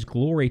is his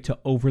glory to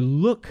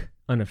overlook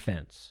an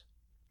offense."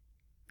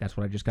 That's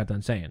what I just got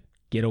done saying.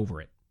 Get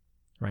over it,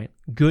 right?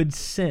 Good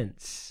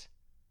sense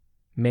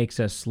makes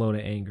us slow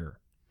to anger.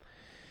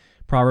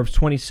 Proverbs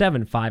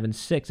 27:5 and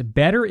 6,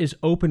 "Better is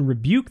open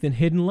rebuke than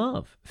hidden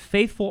love.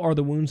 Faithful are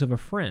the wounds of a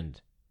friend.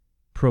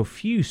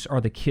 Profuse are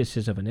the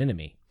kisses of an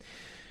enemy."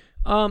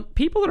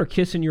 People that are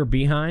kissing your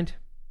behind,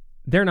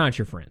 they're not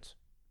your friends.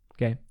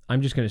 Okay,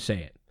 I'm just going to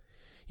say it.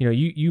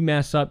 You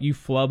mess up, you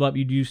flub up,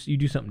 you do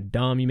something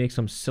dumb, you make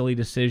some silly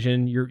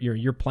decision.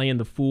 You're playing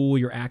the fool,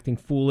 you're acting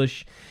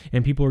foolish,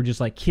 and people are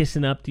just like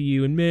kissing up to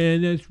you. And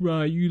man, that's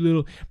right, you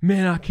little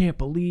man, I can't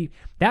believe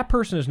that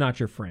person is not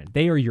your friend.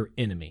 They are your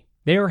enemy.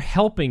 They are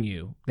helping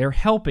you. They're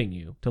helping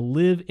you to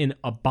live in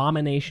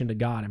abomination to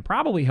God, and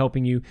probably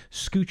helping you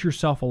scoot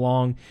yourself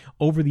along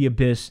over the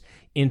abyss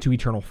into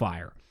eternal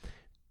fire.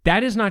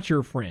 That is not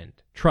your friend.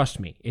 Trust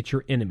me, it's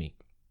your enemy.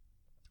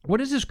 What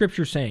is the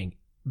scripture saying?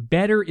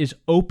 Better is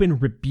open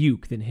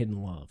rebuke than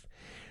hidden love.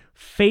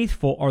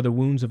 Faithful are the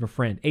wounds of a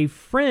friend. A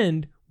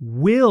friend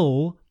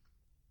will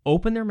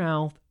open their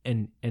mouth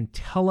and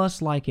tell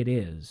us like it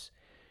is,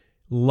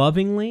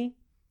 lovingly,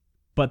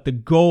 but the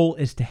goal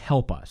is to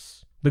help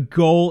us. The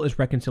goal is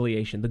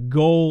reconciliation. The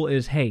goal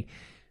is, hey,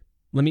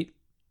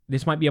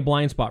 this might be a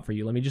blind spot for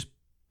you. Let me just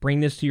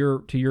bring this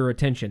to your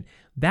attention.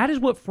 That is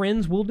what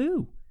friends will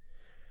do.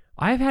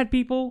 I've had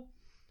people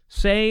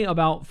say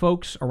about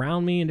folks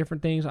around me and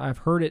different things. I've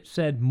heard it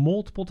said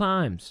multiple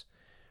times,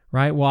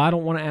 right? Well, I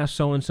don't want to ask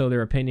so-and-so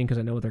their opinion because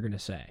I know what they're going to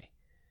say.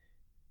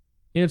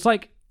 And it's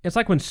like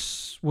when,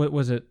 what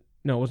was it?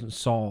 No, it wasn't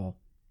Saul.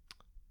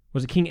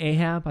 Was it King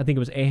Ahab? I think it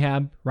was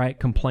Ahab, right?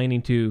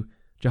 Complaining to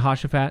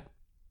Jehoshaphat.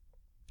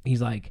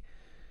 He's like,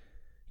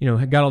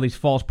 got all these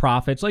false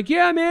prophets. Like,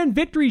 yeah, man,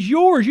 victory's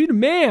yours. You the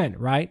man,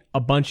 right? A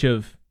bunch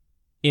of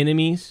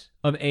enemies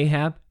of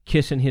Ahab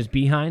kissing his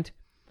behind,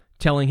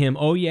 telling him,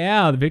 "Oh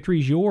yeah, the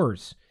victory's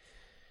yours."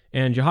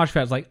 And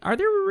Jehoshaphat's like, "Are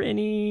there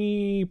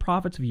any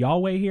prophets of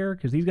Yahweh here?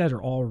 Because these guys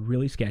are all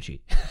really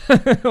sketchy."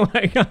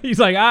 He's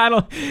like, I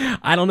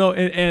don't know.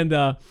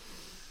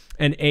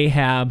 And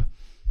Ahab,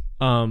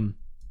 let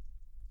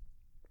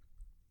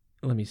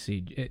me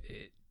see.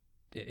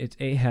 It's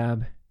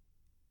Ahab.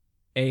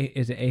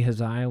 Is it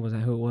Ahaziah? Was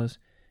that who it was?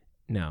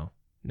 No.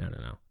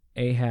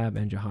 Ahab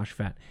and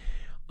Jehoshaphat.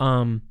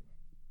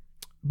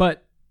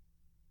 But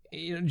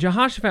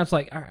Jehoshaphat's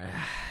like,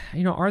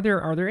 are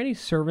there any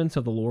servants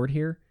of the Lord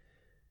here?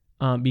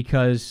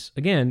 Because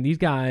again, these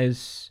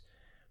guys.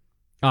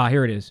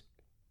 Here it is.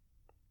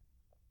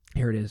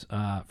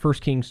 1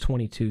 Kings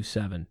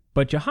 22:7.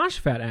 But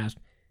Jehoshaphat asked,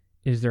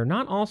 "Is there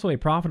not also a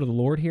prophet of the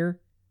Lord here?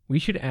 We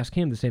should ask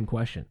him the same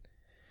question."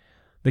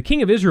 The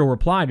king of Israel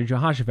replied to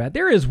Jehoshaphat,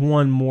 "There is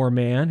one more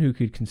man who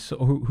could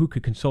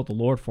consult the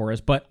Lord for us,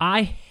 but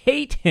I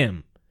hate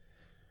him.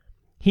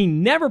 He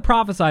never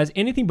prophesies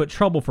anything but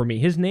trouble for me.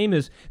 His name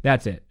is,"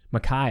 that's it,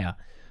 "Micaiah,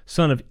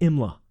 son of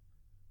Imlah.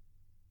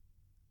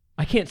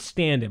 I can't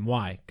stand him."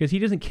 Why? Because he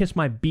doesn't kiss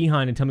my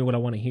behind and tell me what I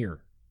want to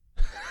hear.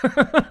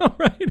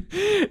 Right?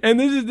 And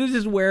this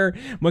is where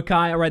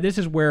Micaiah, right? This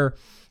is where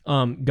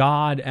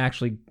God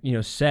actually,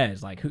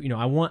 says, like,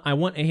 I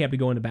want Ahab to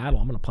go into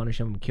battle. I'm going to punish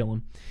him and kill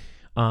him.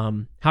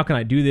 How can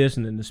I do this?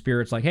 And then the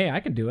Spirit's like, hey, I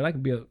can do it. I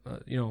can be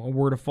a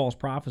word of false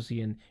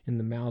prophecy in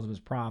the mouths of his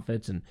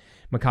prophets. And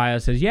Micaiah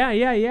says,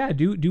 yeah.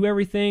 Do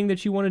everything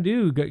that you want to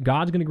do.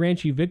 God's going to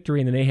grant you victory.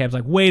 And then Ahab's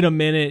like, wait a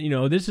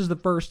minute. This is the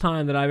first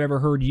time that I've ever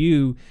heard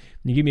you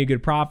give me a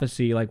good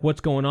prophecy. Like,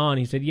 what's going on?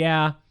 He said,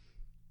 yeah,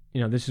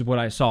 this is what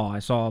I saw. I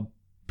saw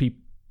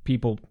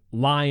people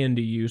lying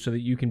to you so that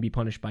you can be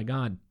punished by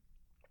God.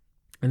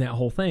 And that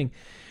whole thing.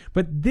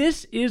 But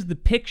this is the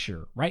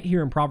picture right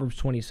here in Proverbs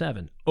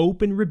 27.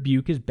 Open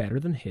rebuke is better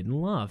than hidden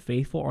love.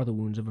 Faithful are the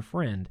wounds of a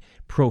friend.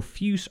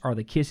 Profuse are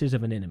the kisses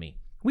of an enemy.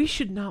 We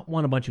should not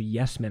want a bunch of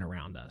yes men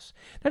around us.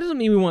 That doesn't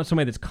mean we want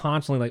somebody that's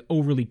constantly like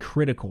overly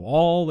critical.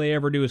 All they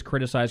ever do is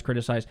criticize.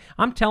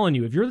 I'm telling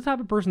you, if you're the type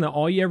of person that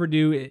all you ever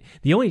do,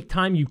 the only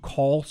time you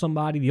call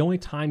somebody, the only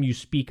time you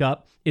speak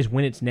up is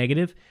when it's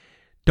negative,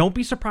 don't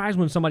be surprised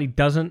when somebody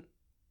doesn't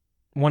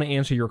want to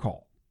answer your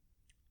call.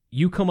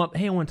 You come up,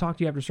 hey, I want to talk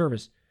to you after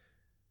service.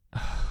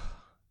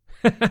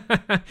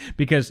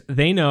 Because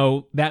they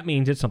know that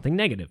means it's something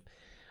negative.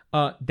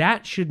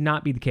 That should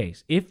not be the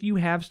case. If you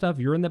have stuff,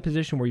 you're in the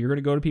position where you're going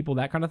to go to people,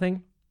 that kind of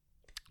thing,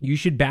 you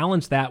should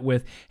balance that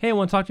with, hey, I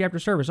want to talk to you after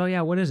service. Oh,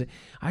 yeah, what is it?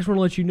 I just want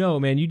to let you know,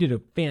 man, you did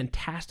a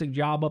fantastic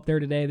job up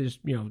there today. There's,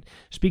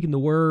 speaking the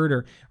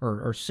word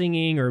or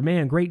singing, or,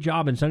 man, great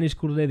job in Sunday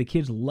school today. The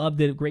kids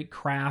loved it. Great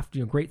craft,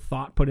 great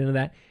thought put into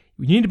that.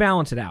 You need to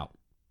balance it out.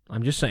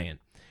 I'm just saying.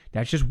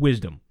 That's just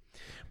wisdom.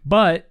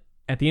 But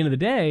at the end of the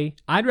day,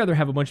 I'd rather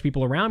have a bunch of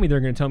people around me that are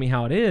going to tell me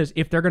how it is.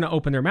 If they're going to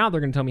open their mouth, they're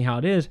going to tell me how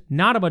it is.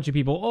 Not a bunch of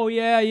people, oh,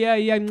 yeah.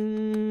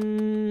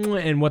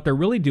 And what they're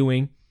really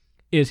doing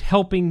is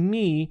helping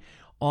me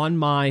on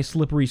my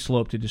slippery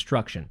slope to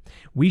destruction.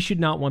 We should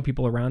not want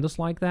people around us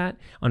like that.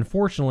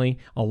 Unfortunately,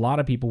 a lot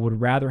of people would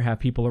rather have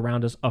people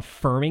around us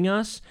affirming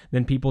us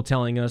than people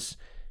telling us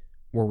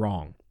we're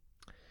wrong.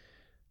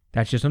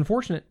 That's just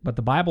unfortunate, but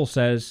the Bible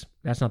says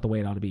that's not the way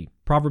it ought to be.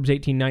 Proverbs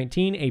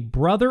 18:19, a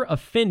brother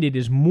offended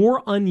is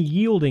more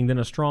unyielding than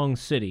a strong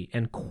city,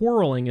 and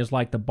quarreling is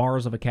like the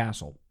bars of a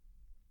castle.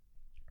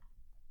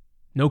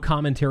 No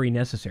commentary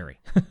necessary.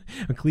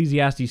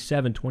 Ecclesiastes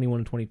 7:21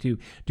 and 22.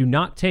 Do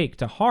not take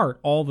to heart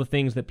all the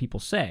things that people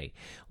say,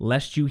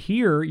 lest you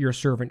hear your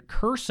servant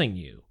cursing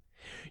you.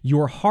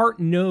 Your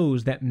heart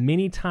knows that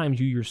many times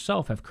you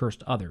yourself have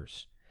cursed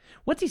others.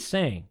 What's he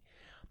saying?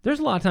 There's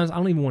a lot of times I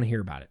don't even want to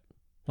hear about it.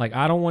 Like,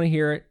 I don't want to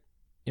hear it.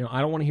 I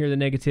don't want to hear the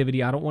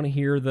negativity. I don't want to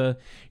hear did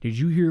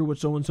you hear what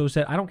so-and-so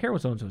said? I don't care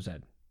what so-and-so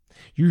said.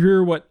 You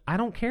hear what? I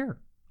don't care.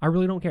 I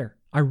really don't care.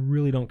 I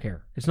really don't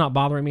care. It's not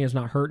bothering me. It's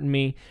not hurting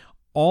me.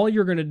 All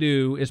you're going to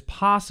do is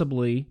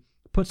possibly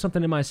put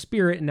something in my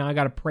spirit, and now I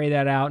got to pray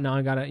that out. Now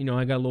I got to,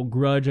 I got a little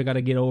grudge I got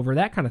to get over,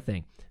 that kind of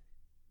thing.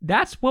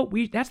 That's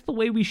the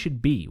way we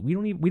should be. We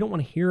don't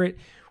want to hear it.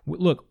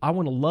 Look, I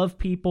want to love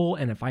people,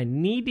 and if I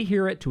need to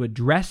hear it to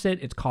address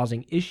it, it's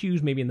causing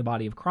issues maybe in the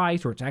body of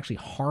Christ, or it's actually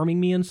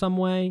harming me in some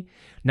way,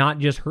 not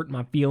just hurting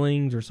my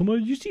feelings, or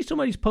you see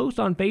somebody's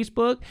post on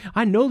Facebook,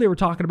 I know they were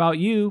talking about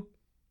you.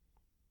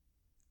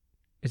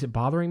 Is it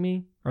bothering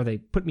me? Are they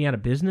putting me out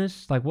of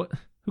business? Like, what?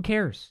 Who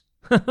cares?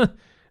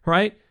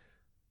 Right?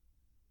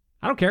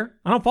 I don't care.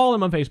 I don't follow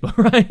them on Facebook,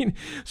 right?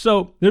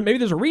 So maybe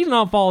there's a reason I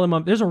don't follow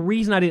them. There's a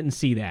reason I didn't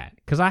see that,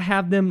 because I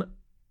have them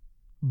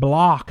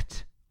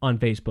blocked on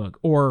Facebook,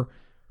 or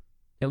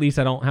at least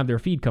I don't have their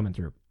feed coming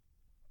through.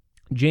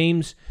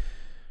 James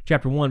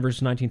chapter 1,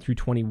 verses 19 through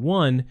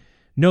 21.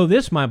 Know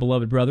this, my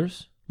beloved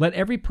brothers, let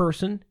every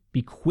person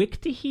be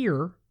quick to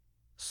hear,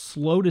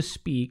 slow to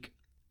speak,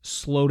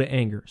 slow to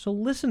anger. So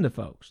listen to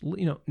folks,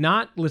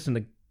 not listen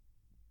to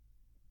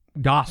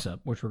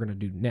gossip, which we're going to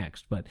do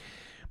next, but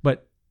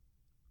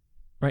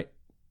right,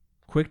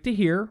 quick to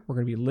hear. We're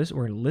going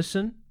to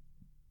listen,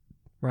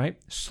 right?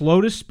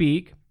 Slow to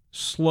speak,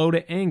 slow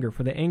to anger,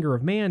 for the anger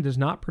of man does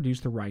not produce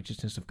the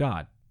righteousness of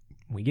God.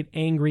 When we get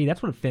angry,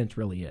 that's what offense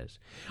really is.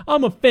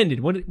 I'm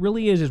offended. What it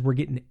really is we're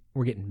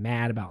getting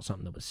mad about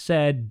something that was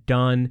said,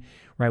 done,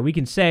 right? We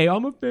can say,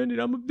 I'm offended,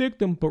 I'm a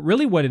victim, but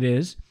really what it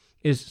is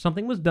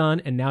something was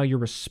done, and now your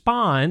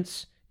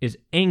response is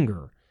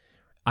anger.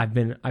 I've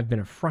been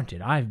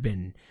affronted. I have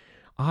been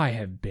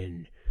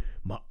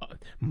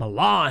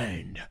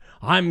maligned.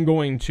 I'm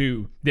going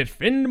to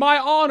defend my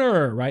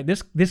honor, right?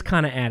 This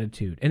kind of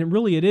attitude. And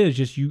it is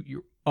just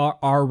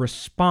our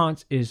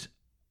response is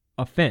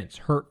offense,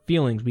 hurt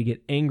feelings. We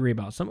get angry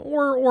about something,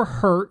 or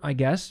hurt, I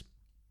guess.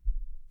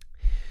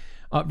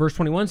 Verse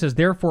 21 says,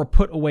 therefore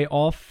put away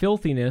all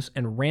filthiness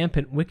and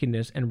rampant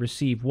wickedness, and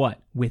receive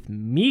what? With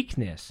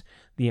meekness,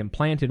 the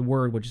implanted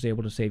word which is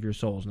able to save your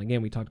souls. And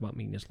again, we talked about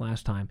meekness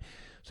last time,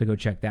 so go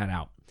check that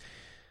out.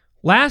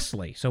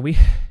 Lastly, we're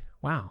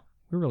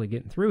really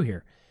getting through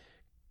here.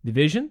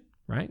 Division,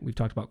 right? We've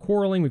talked about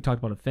quarreling, we've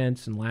talked about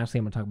offense, and lastly,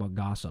 I'm going to talk about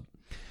gossip.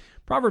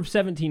 Proverbs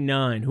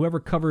 17:9, whoever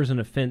covers an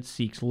offense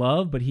seeks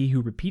love, but he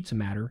who repeats a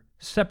matter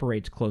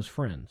separates close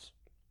friends.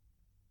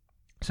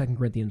 2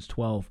 Corinthians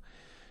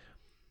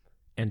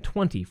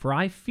 12:20, for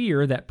I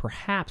fear that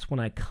perhaps when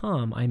I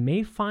come, I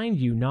may find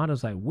you not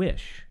as I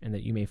wish, and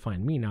that you may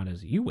find me not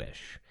as you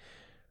wish,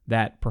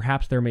 that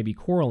perhaps there may be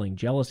quarreling,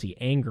 jealousy,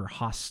 anger,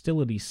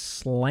 hostility,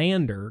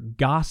 slander,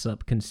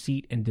 gossip,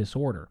 conceit, and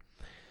disorder.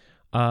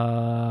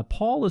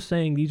 Paul is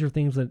saying these are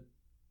things that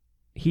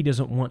he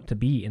doesn't want to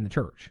be in the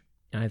church.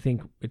 And I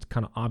think it's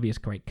kind of obvious,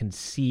 right?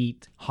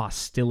 Conceit,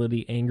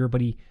 hostility, anger,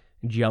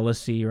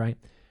 jealousy, right?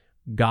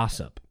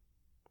 Gossip.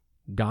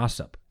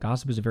 Gossip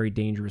is a very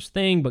dangerous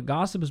thing, but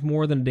gossip is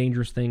more than a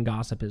dangerous thing.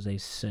 Gossip is a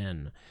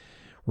sin.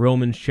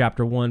 Romans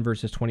chapter 1,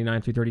 verses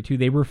 29 through 32,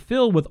 they were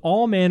filled with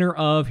all manner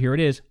of, here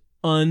it is,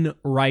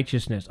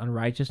 unrighteousness.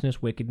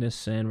 Unrighteousness, wickedness,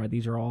 sin, right?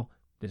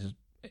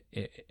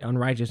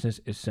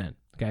 Unrighteousness is sin,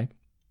 okay?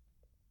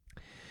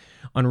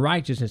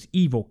 Unrighteousness,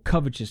 evil,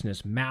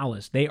 covetousness,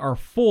 malice. They are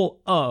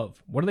full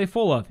of, what are they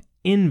full of?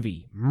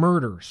 Envy,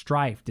 murder,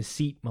 strife,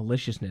 deceit,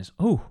 maliciousness.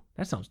 Oh,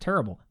 that sounds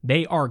terrible.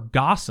 They are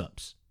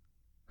gossips.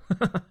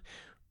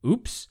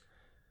 Oops.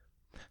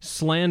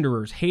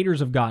 Slanderers,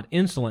 haters of God,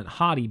 insolent,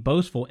 haughty,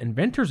 boastful,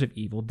 inventors of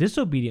evil,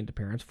 disobedient to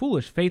parents,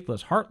 foolish,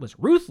 faithless, heartless,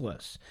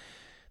 ruthless.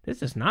 This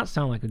does not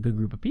sound like a good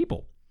group of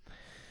people.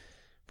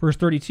 Verse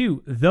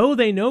 32, though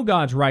they know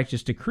God's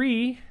righteous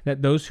decree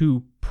that those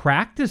who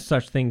practice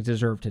such things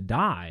deserve to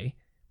die,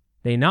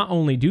 they not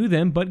only do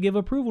them, but give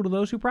approval to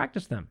those who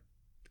practice them.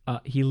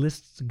 He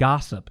lists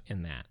gossip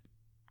in that,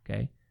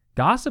 okay?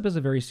 Gossip is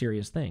a very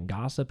serious thing.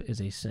 Gossip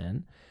is a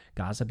sin.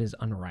 Gossip is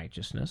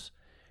unrighteousness.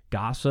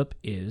 Gossip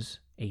is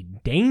a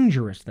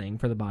dangerous thing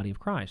for the body of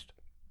Christ.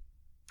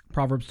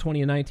 Proverbs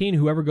 20:19,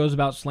 whoever goes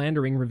about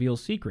slandering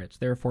reveals secrets.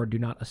 Therefore, do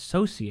not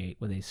associate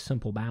with a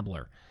simple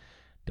babbler.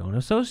 Don't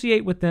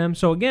associate with them.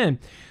 So again,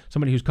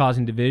 somebody who's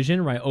causing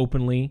division, right,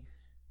 openly,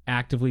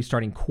 actively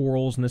starting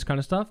quarrels and this kind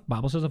of stuff, the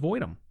Bible says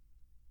avoid them.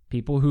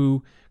 People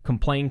who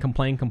complain,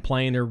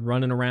 they're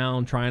running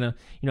around trying to,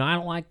 I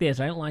don't like this,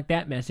 I don't like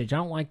that message, I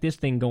don't like this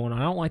thing going on,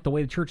 I don't like the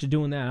way the church is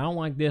doing that, I don't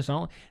like this,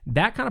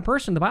 that kind of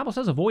person, the Bible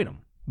says avoid them.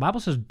 The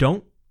Bible says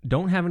don't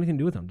have anything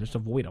to do with them, just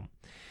avoid them.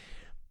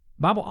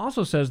 The Bible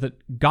also says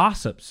that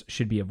gossips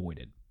should be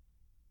avoided.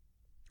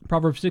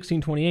 Proverbs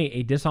 16:28,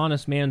 a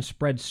dishonest man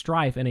spreads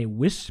strife, and a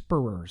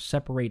whisperer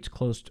separates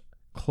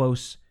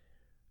close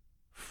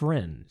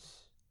friends.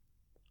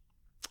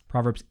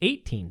 Proverbs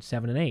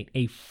 18:7 and 8,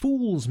 a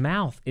fool's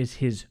mouth is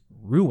his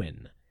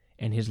ruin,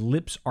 and his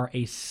lips are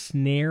a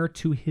snare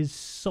to his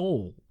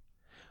soul.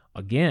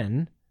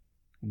 Again,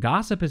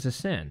 gossip is a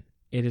sin.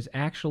 It is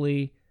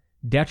actually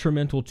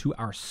detrimental to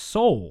our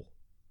soul.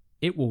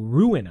 It will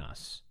ruin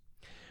us.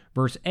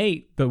 Verse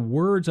 8, the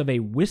words of a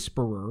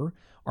whisperer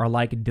are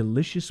like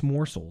delicious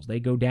morsels. They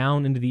go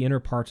down into the inner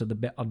parts of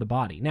the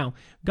body. Now,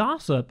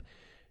 gossip,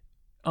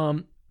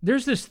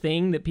 there's this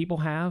thing that people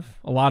have,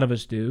 a lot of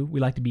us do. We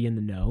like to be in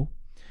the know,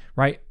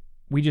 right?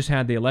 We just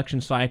had the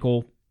election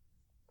cycle,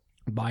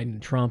 Biden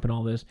and Trump and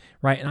all this,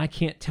 right? And I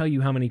can't tell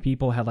you how many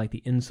people had like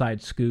the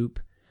inside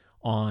scoop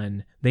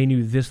on, they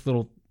knew this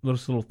little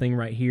thing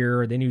right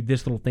here, they knew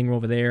this little thing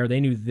over there,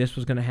 they knew this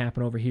was going to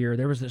happen over here,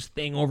 there was this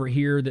thing over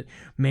here that,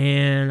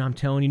 man, I'm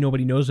telling you,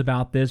 nobody knows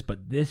about this,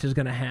 but this is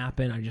going to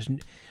happen.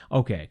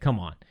 Okay, come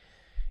on.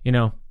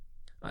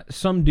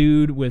 Some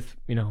dude with,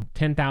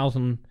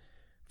 10,000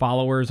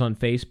 followers on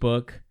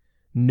Facebook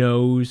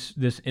knows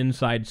this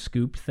inside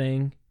scoop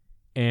thing,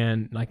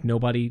 and like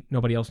nobody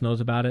else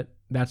knows about it.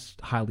 That's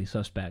highly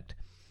suspect.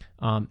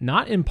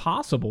 Not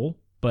impossible,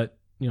 but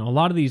a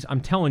lot of these,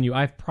 I'm telling you,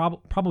 I've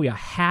probably a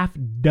half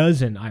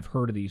dozen I've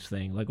heard of these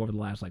things like over the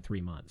last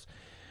 3 months.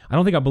 I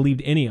don't think I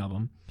believed any of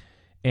them,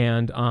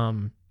 and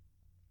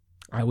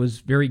I was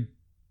very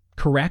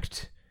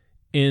correct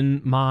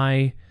in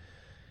my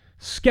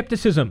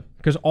skepticism,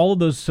 because all of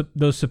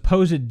those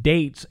supposed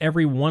dates,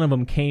 every one of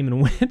them came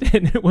and went,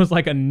 and it was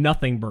like a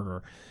nothing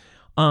burger.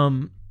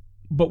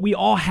 But we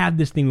all have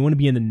this thing. We want to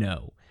be in the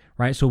know,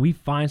 right? So we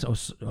find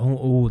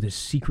this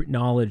secret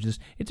knowledge.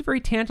 It's a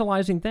very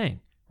tantalizing thing,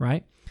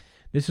 right?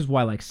 This is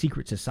why like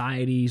secret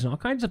societies and all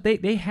kinds of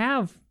they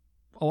have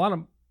a lot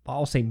of,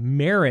 I'll say,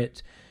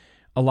 merit.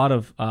 A lot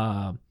of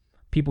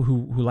people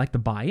who like to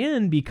buy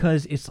in,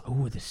 because it's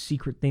this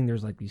secret thing.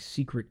 There's like these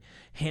secret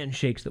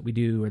handshakes that we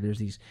do, or there's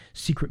these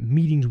secret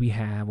meetings we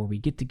have where we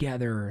get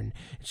together and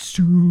it's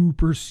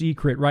super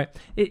secret, right?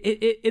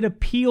 It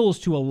appeals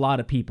to a lot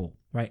of people,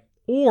 right?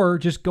 Or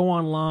just go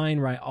online,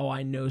 right? Oh,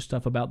 I know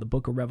stuff about the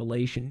book of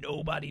Revelation.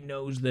 Nobody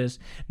knows this.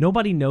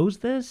 Nobody knows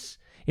this.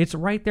 It's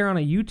right there on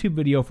a YouTube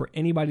video for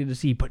anybody to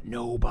see, but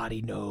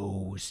nobody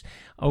knows.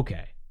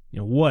 Okay.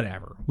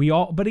 Whatever.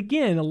 But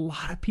again, a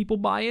lot of people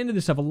buy into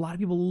this stuff. A lot of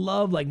people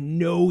love like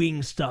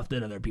knowing stuff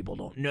that other people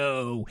don't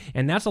know.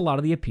 And that's a lot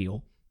of the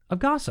appeal of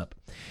gossip.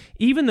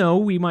 Even though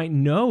we might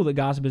know that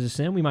gossip is a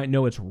sin, we might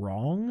know it's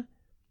wrong.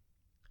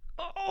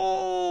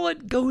 Oh,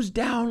 it goes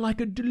down like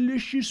a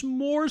delicious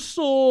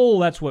morsel.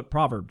 That's what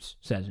Proverbs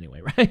says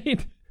anyway,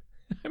 right?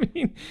 I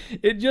mean,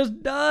 it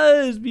just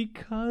does,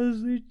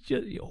 because it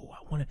just,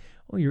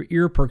 your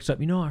ear perks up.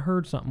 I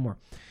heard something more.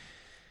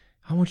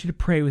 I want you to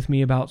pray with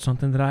me about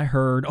something that I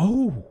heard.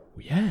 Oh,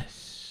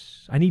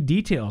 yes. I need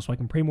details so I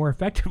can pray more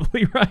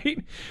effectively,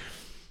 right?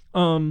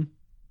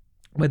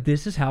 But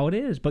this is how it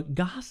is. But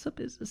gossip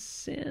is a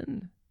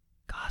sin.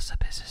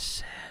 Gossip is a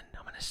sin.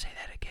 I'm going to to say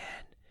that again.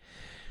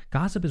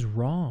 Gossip is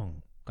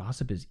wrong.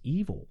 Gossip is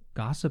evil.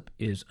 Gossip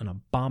is an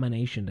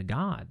abomination to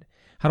God.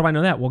 How do I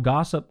know that? Well,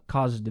 gossip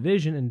causes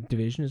division, and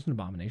division is an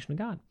abomination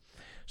to God.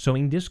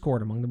 Sowing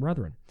discord among the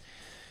brethren.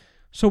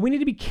 So we need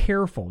to be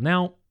careful.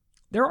 Now,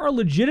 there are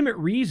legitimate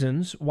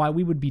reasons why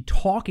we would be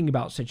talking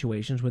about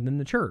situations within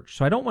the church.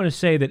 So I don't want to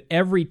say that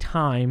every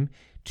time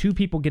two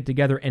people get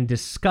together and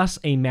discuss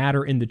a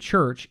matter in the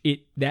church,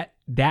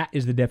 that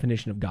is the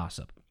definition of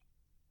gossip.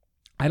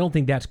 I don't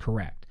think that's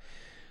correct.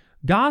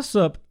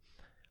 Gossip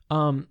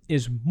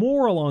is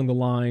more along the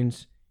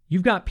lines,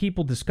 you've got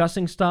people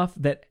discussing stuff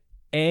that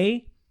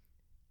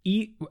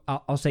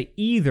I'll say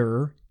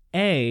either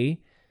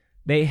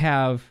they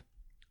have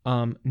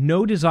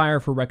no desire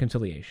for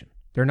reconciliation.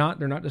 They're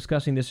not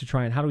discussing this to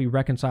try and how do we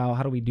reconcile,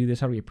 how do we do this,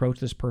 how do we approach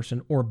this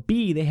person, or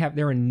B,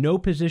 they're in no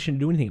position to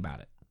do anything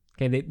about it.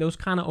 Okay, those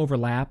kind of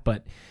overlap,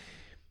 but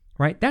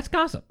right, that's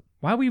gossip.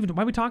 Why are we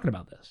talking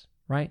about this?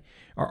 Right?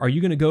 Are you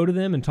going to go to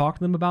them and talk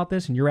to them about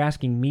this, and you're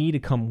asking me to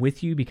come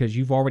with you because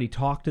you've already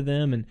talked to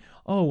them? And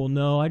oh well,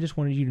 no, I just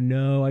wanted you to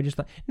know. I just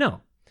thought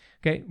no.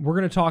 Okay, we're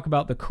going to talk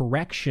about the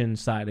correction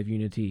side of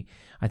unity.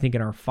 I think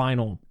in our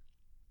final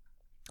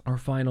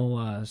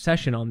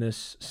session on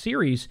this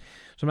series.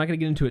 So I'm not going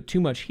to get into it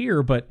too much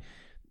here, but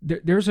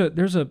there's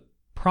a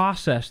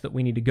process that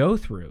we need to go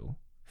through,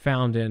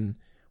 found in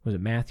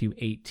Matthew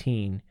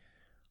 18,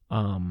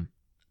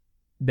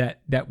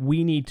 that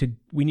we need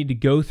to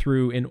go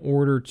through in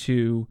order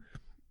to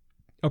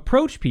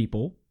approach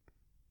people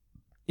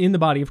in the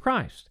body of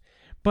Christ.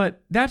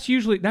 But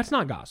that's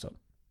not gossip.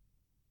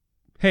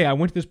 Hey, I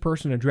went to this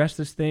person to address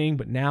this thing,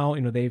 but now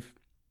they've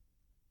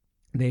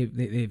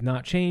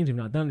not changed, they've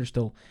not done, they're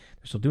still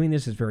doing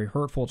this. It's very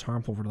hurtful, it's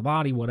harmful for the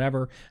body,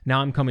 whatever.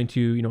 Now I'm coming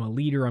to, a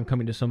leader, I'm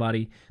coming to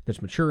somebody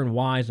that's mature and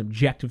wise,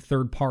 objective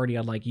third party.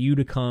 I'd like you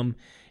to come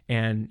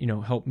and,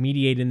 help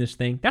mediate in this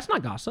thing. That's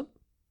not gossip.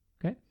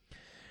 Okay?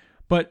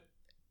 But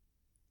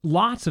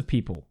lots of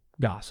people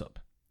gossip.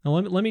 Now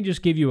let me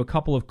just give you a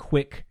couple of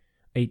quick,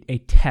 a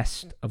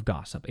test of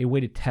gossip, a way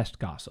to test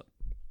gossip.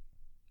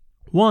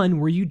 One,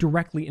 were you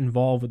directly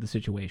involved with the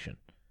situation?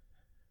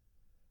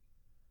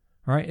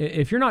 All right,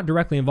 if you're not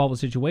directly involved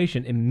with the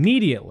situation,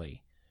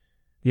 immediately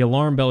the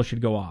alarm bell should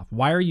go off.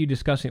 Why are you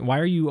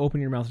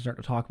opening your mouth and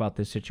starting to talk about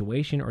this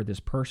situation or this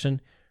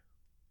person?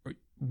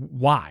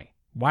 Why?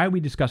 Why are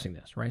we discussing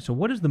this, right? So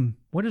what is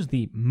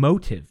the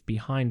motive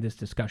behind this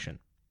discussion?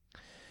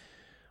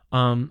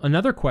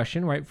 Another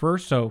question, right?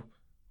 First, so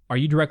are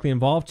you directly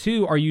involved?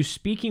 Two, are you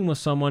speaking with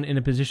someone in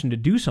a position to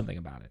do something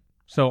about it?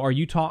 So are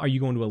you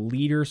going to a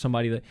leader,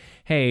 somebody that,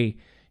 hey,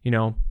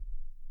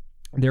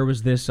 there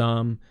was this,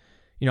 I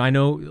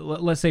know,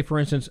 let's say, for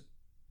instance,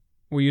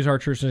 we'll use our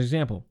church as an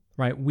example,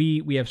 right?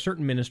 We have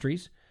certain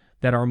ministries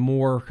that are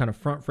more kind of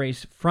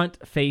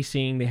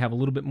front-facing. They have a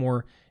little bit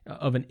more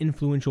of an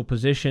influential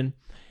position.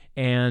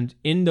 And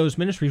in those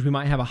ministries, we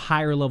might have a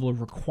higher level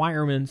of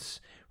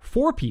requirements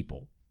for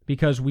people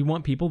because we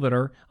want people that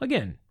are,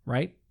 again,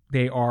 right?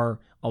 They are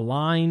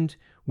aligned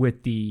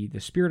with the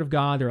Spirit of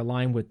God. They're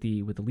aligned with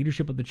the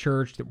leadership of the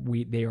church.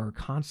 They are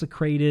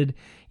consecrated,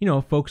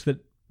 folks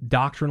that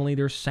doctrinally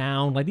they're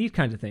sound, like these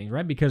kinds of things,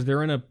 right? Because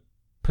they're in a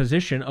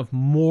position of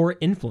more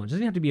influence. It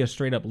doesn't have to be a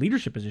straight up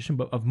leadership position,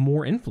 but of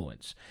more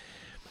influence.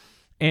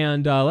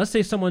 And let's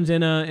say someone's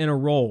in a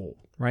role,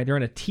 right? They're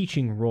in a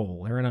teaching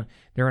role. They're in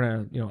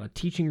a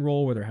teaching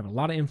role where they're having a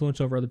lot of influence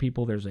over other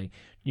people. There's a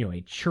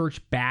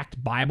church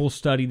backed Bible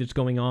study that's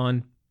going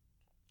on,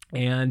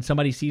 and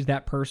somebody sees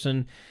that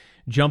person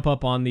jump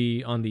up on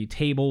the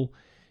table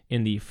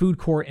in the food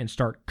court and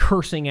start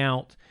cursing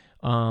out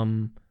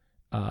the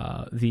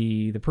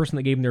person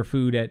that gave them their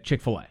food at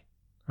Chick-fil-A,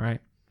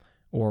 right?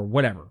 Or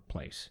whatever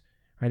place,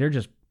 right? They're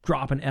just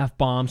dropping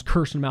F-bombs,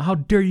 cursing them out. How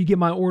dare you get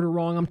my order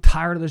wrong? I'm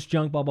tired of this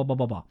junk, blah, blah, blah,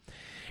 blah, blah.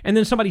 And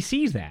then somebody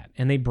sees that,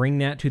 and they bring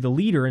that to the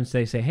leader, and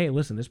they say, hey,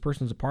 listen, this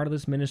person's a part of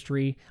this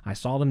ministry. I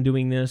saw them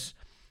doing this,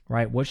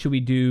 right? What should we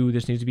do?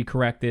 This needs to be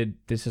corrected.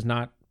 This is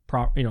not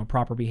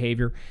proper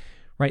behavior,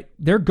 right?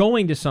 They're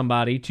going to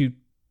somebody to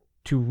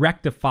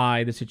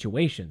rectify the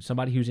situation,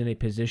 somebody who's in a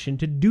position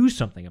to do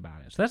something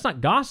about it. So that's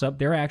not gossip.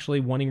 They're actually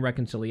wanting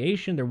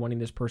reconciliation. They're wanting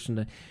this person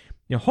to,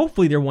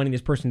 hopefully they're wanting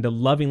this person to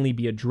lovingly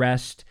be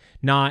addressed,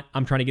 not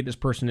I'm trying to get this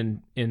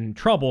person in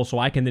trouble so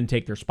I can then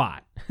take their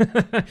spot.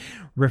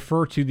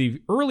 Refer to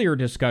the earlier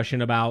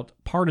discussion about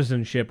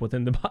partisanship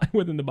within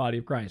the body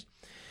of Christ.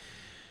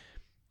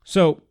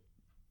 So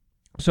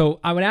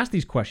I would ask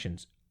these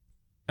questions.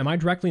 Am I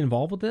directly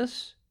involved with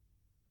this?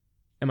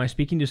 Am I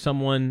speaking to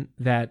someone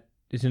that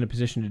is in a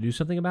position to do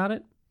something about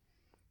it?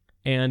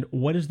 And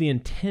what is the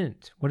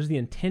intent? What is the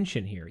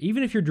intention here?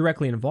 Even if you're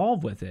directly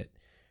involved with it,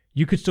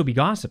 you could still be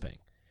gossiping.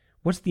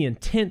 What's the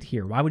intent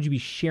here? Why would you be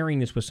sharing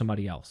this with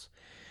somebody else?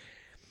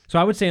 So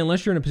I would say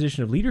unless you're in a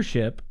position of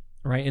leadership,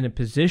 right, in a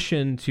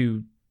position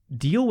to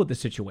deal with the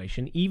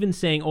situation, even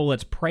saying, oh,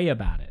 let's pray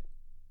about it.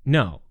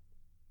 No.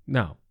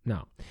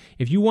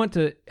 If you want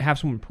to have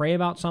someone pray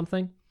about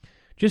something,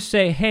 just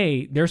say,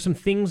 hey, there's some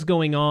things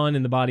going on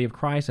in the body of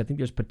Christ. I think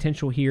there's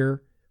potential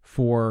here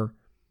for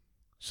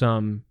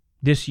some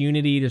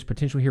disunity, there's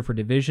potential here for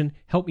division,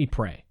 help me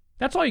pray.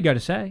 That's all you got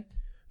to say.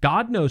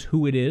 God knows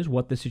who it is,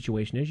 what the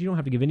situation is. You don't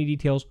have to give any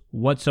details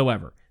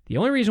whatsoever. The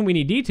only reason we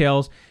need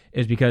details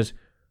is because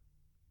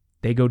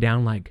they go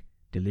down like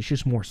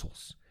delicious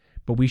morsels.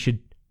 But we should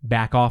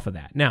back off of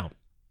that. Now,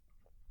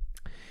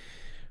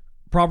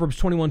 Proverbs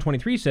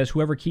 21:23 says,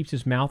 whoever keeps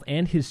his mouth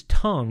and his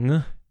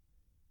tongue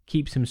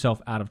keeps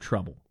himself out of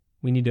trouble.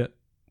 We need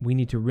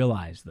to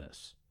realize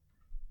this.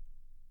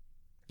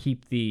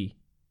 Keep the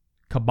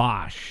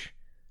kibosh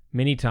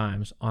many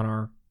times on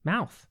our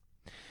mouth.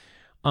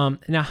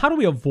 Now, how do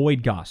we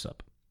avoid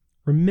gossip?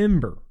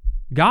 Remember,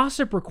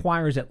 gossip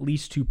requires at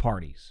least two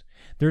parties.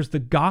 There's the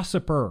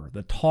gossiper,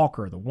 the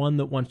talker, the one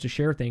that wants to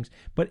share things,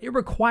 but it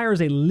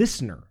requires a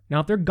listener. Now,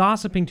 if they're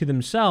gossiping to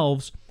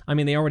themselves, I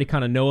mean, they already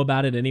kind of know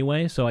about it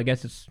anyway, so I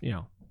guess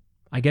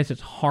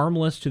it's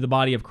harmless to the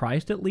body of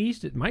Christ at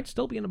least. It might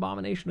still be an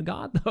abomination to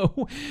God,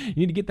 though. You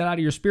need to get that out of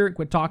your spirit,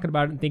 quit talking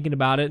about it and thinking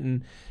about it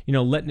and,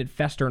 letting it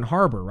fester and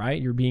harbor, right?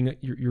 You're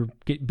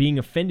being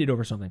offended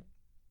over something.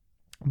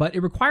 But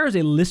it requires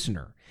a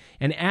listener.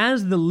 And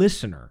as the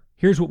listener,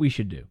 here's what we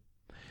should do.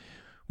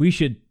 We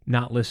should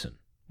not listen.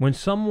 When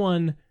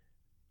someone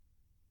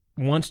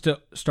wants to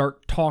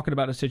start talking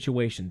about a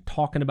situation,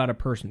 talking about a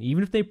person,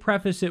 even if they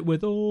preface it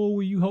with, oh,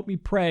 will you help me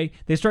pray?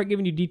 They start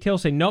giving you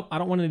details, say, nope, I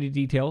don't want any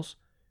details.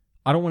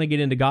 I don't want to get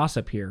into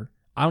gossip here.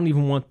 I don't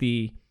even want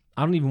the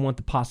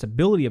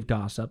possibility of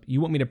gossip. You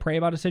want me to pray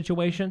about a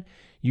situation?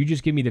 You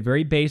just give me the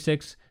very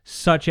basics,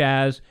 such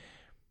as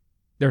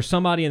there's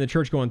somebody in the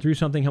church going through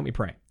something, help me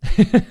pray.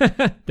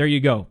 There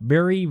you go.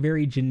 Very,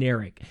 very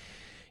generic.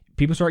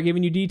 People start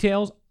giving you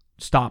details,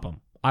 stop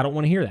them. I don't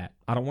want to hear that.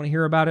 I don't want to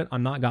hear about it.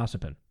 I'm not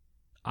gossiping,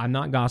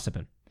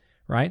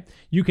 right?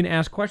 You can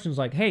ask questions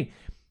like, hey,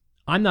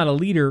 I'm not a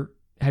leader.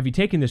 Have you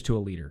taken this to a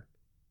leader?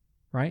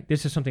 Right?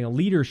 This is something a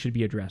leader should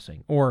be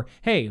addressing. Or,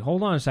 hey,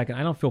 hold on a second.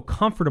 I don't feel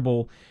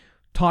comfortable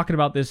talking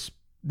about this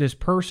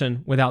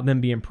person without them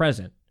being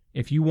present.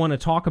 If you want to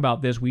talk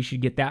about this, we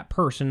should get that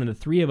person and the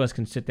three of us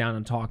can sit down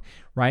and talk,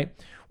 right?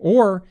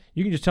 Or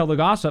you can just tell the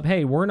gossip,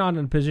 hey, we're not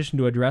in a position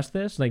to address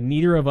this. Like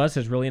neither of us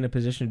is really in a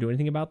position to do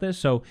anything about this,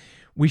 so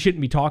we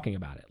shouldn't be talking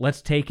about it.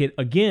 Let's take it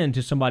again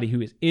to somebody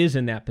who is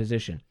in that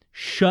position.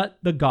 Shut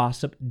the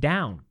gossip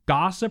down.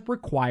 Gossip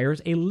requires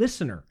a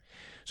listener.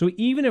 So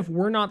even if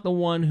we're not the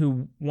one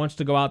who wants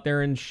to go out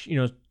there and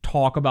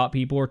talk about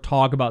people or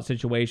talk about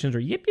situations or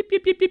yip,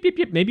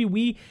 maybe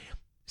we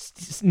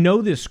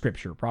know this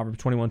scripture, Proverbs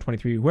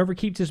 21:23. Whoever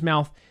keeps his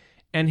mouth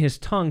and his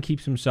tongue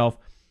keeps himself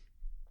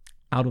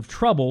out of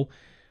trouble.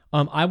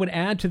 I would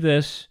add to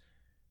this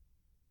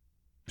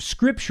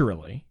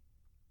scripturally,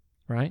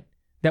 right,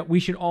 that we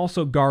should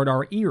also guard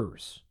our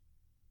ears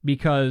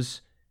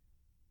because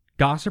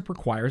gossip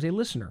requires a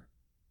listener.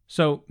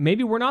 So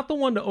maybe we're not the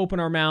one to open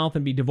our mouth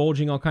and be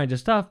divulging all kinds of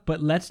stuff,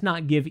 but let's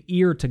not give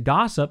ear to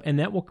gossip, and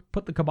that will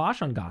put the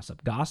kibosh on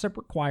gossip. Gossip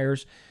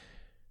requires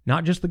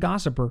not just the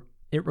gossiper,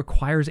 it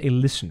requires a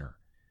listener.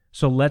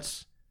 So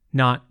let's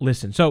not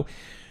listen. So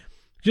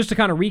just to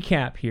kind of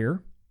recap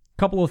here, a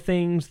couple of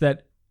things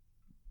that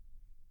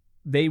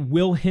they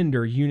will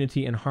hinder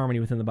unity and harmony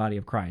within the body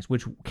of Christ,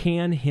 which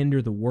can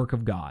hinder the work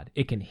of God.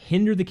 It can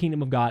hinder the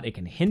kingdom of God. It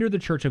can hinder the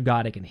church of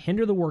God. It can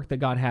hinder the work that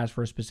God has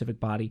for a specific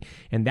body.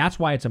 And that's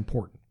why it's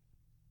important.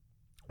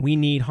 We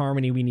need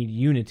harmony. We need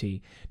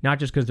unity, not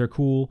just because they're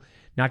cool,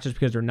 not just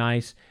because they're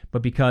nice,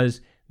 but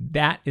because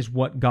that is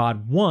what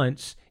God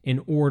wants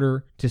in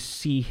order to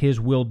see his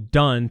will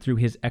done through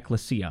his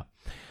ecclesia.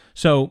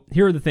 So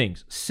here are the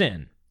things.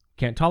 Sin.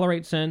 Can't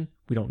tolerate sin.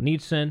 We don't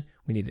need sin.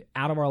 We need it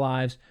out of our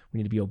lives. We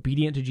need to be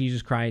obedient to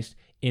Jesus Christ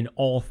in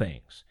all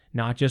things.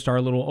 Not just our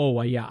little,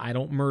 I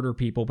don't murder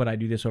people, but I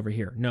do this over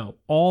here. No,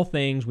 all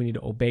things we need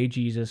to obey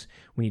Jesus.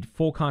 We need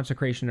full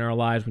consecration in our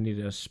lives. We need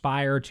to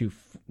aspire to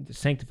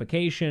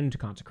sanctification, to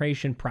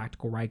consecration,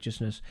 practical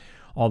righteousness,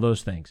 all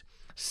those things.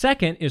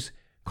 Second is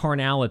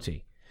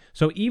carnality.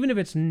 So even if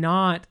it's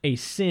not a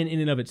sin in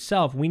and of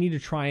itself, we need to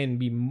try and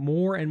be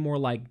more and more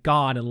like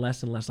God and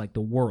less like the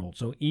world.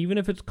 So even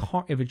if it's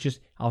just,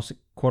 I'll say,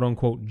 quote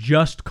unquote,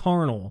 just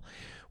carnal,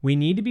 we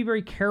need to be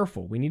very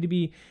careful. We need to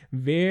be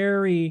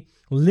very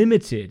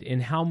limited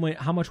in how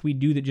much we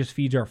do that just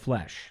feeds our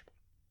flesh.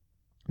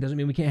 Doesn't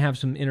mean we can't have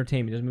some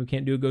entertainment. Doesn't mean we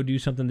can't go do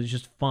something that's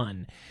just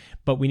fun.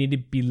 But we need to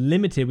be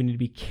limited. We need to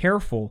be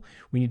careful.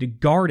 We need to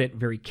guard it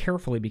very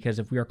carefully because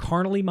if we are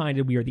carnally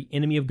minded, we are the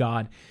enemy of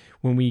God.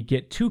 When we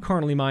get too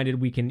carnally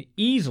minded, we can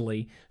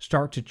easily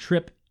start to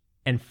trip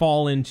and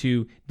fall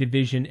into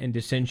division and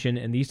dissension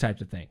and these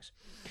types of things.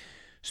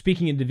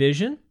 Speaking of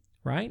division,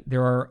 right,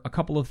 there are a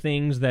couple of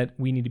things that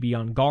we need to be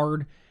on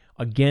guard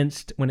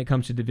against when it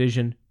comes to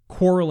division.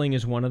 Quarreling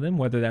is one of them,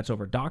 whether that's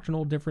over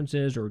doctrinal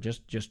differences or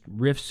just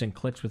rifts and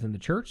cliques within the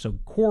church. So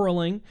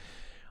quarreling,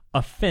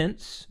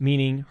 offense,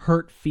 meaning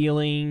hurt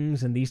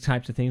feelings and these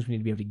types of things. We need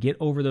to be able to get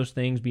over those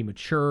things, be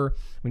mature.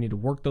 We need to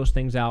work those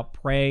things out,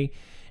 pray.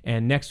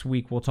 And next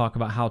week, we'll talk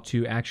about how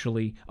to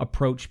actually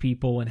approach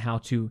people and how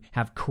to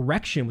have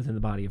correction within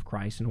the body of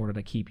Christ in order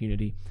to keep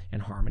unity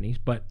and harmony.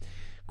 But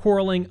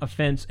quarreling,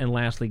 offense, and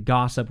lastly,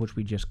 gossip, which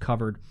we just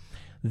covered.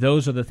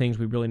 Those are the things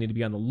we really need to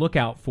be on the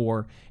lookout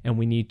for, and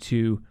we need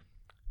to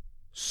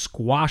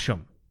squash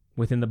them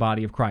within the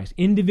body of Christ.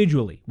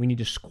 Individually, we need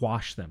to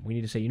squash them. We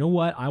need to say, you know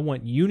what? I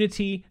want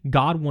unity.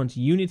 God wants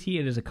unity.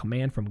 It is a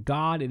command from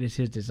God. It is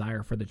his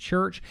desire for the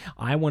church.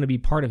 I want to be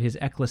part of his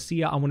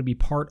ecclesia. I want to be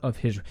part of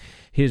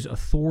his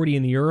authority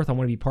in the earth. I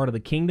want to be part of the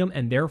kingdom,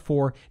 and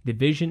therefore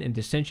division and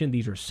dissension,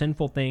 these are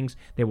sinful things.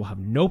 They will have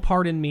no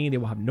part in me. They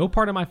will have no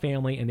part in my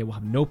family, and they will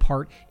have no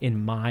part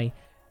in my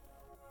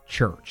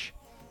church.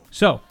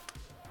 So,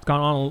 it's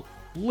gone on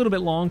a little bit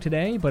long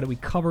today, but we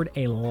covered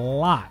a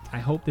lot. I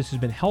hope this has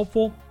been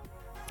helpful.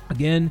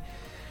 Again,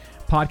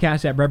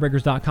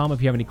 podcast@breadbreakers.com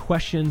if you have any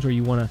questions or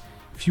you want to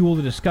fuel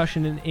the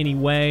discussion in any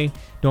way.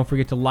 Don't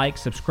forget to like,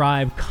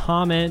 subscribe,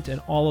 comment,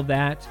 and all of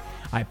that.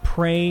 I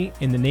pray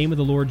in the name of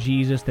the Lord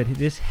Jesus that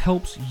this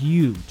helps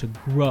you to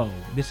grow.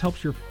 This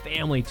helps your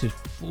family to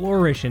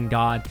flourish in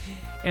God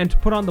and to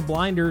put on the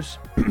blinders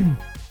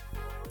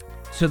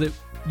so that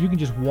you can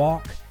just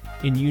walk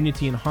in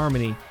unity and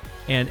harmony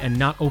and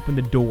not open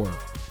the door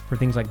for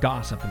things like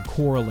gossip and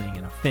quarreling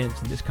and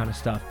offense and this kind of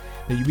stuff,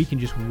 that we can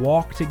just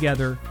walk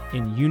together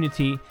in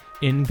unity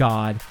in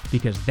God,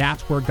 because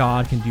that's where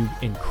God can do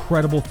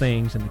incredible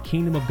things and the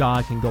kingdom of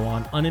God can go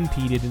on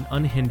unimpeded and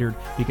unhindered,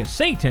 because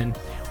Satan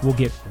will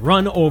get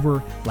run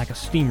over like a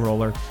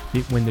steamroller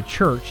when the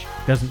church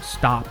doesn't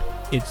stop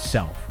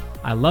itself.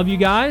 I love you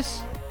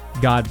guys.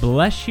 God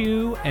bless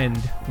you, and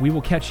we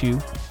will catch you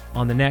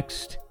on the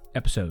next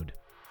episode.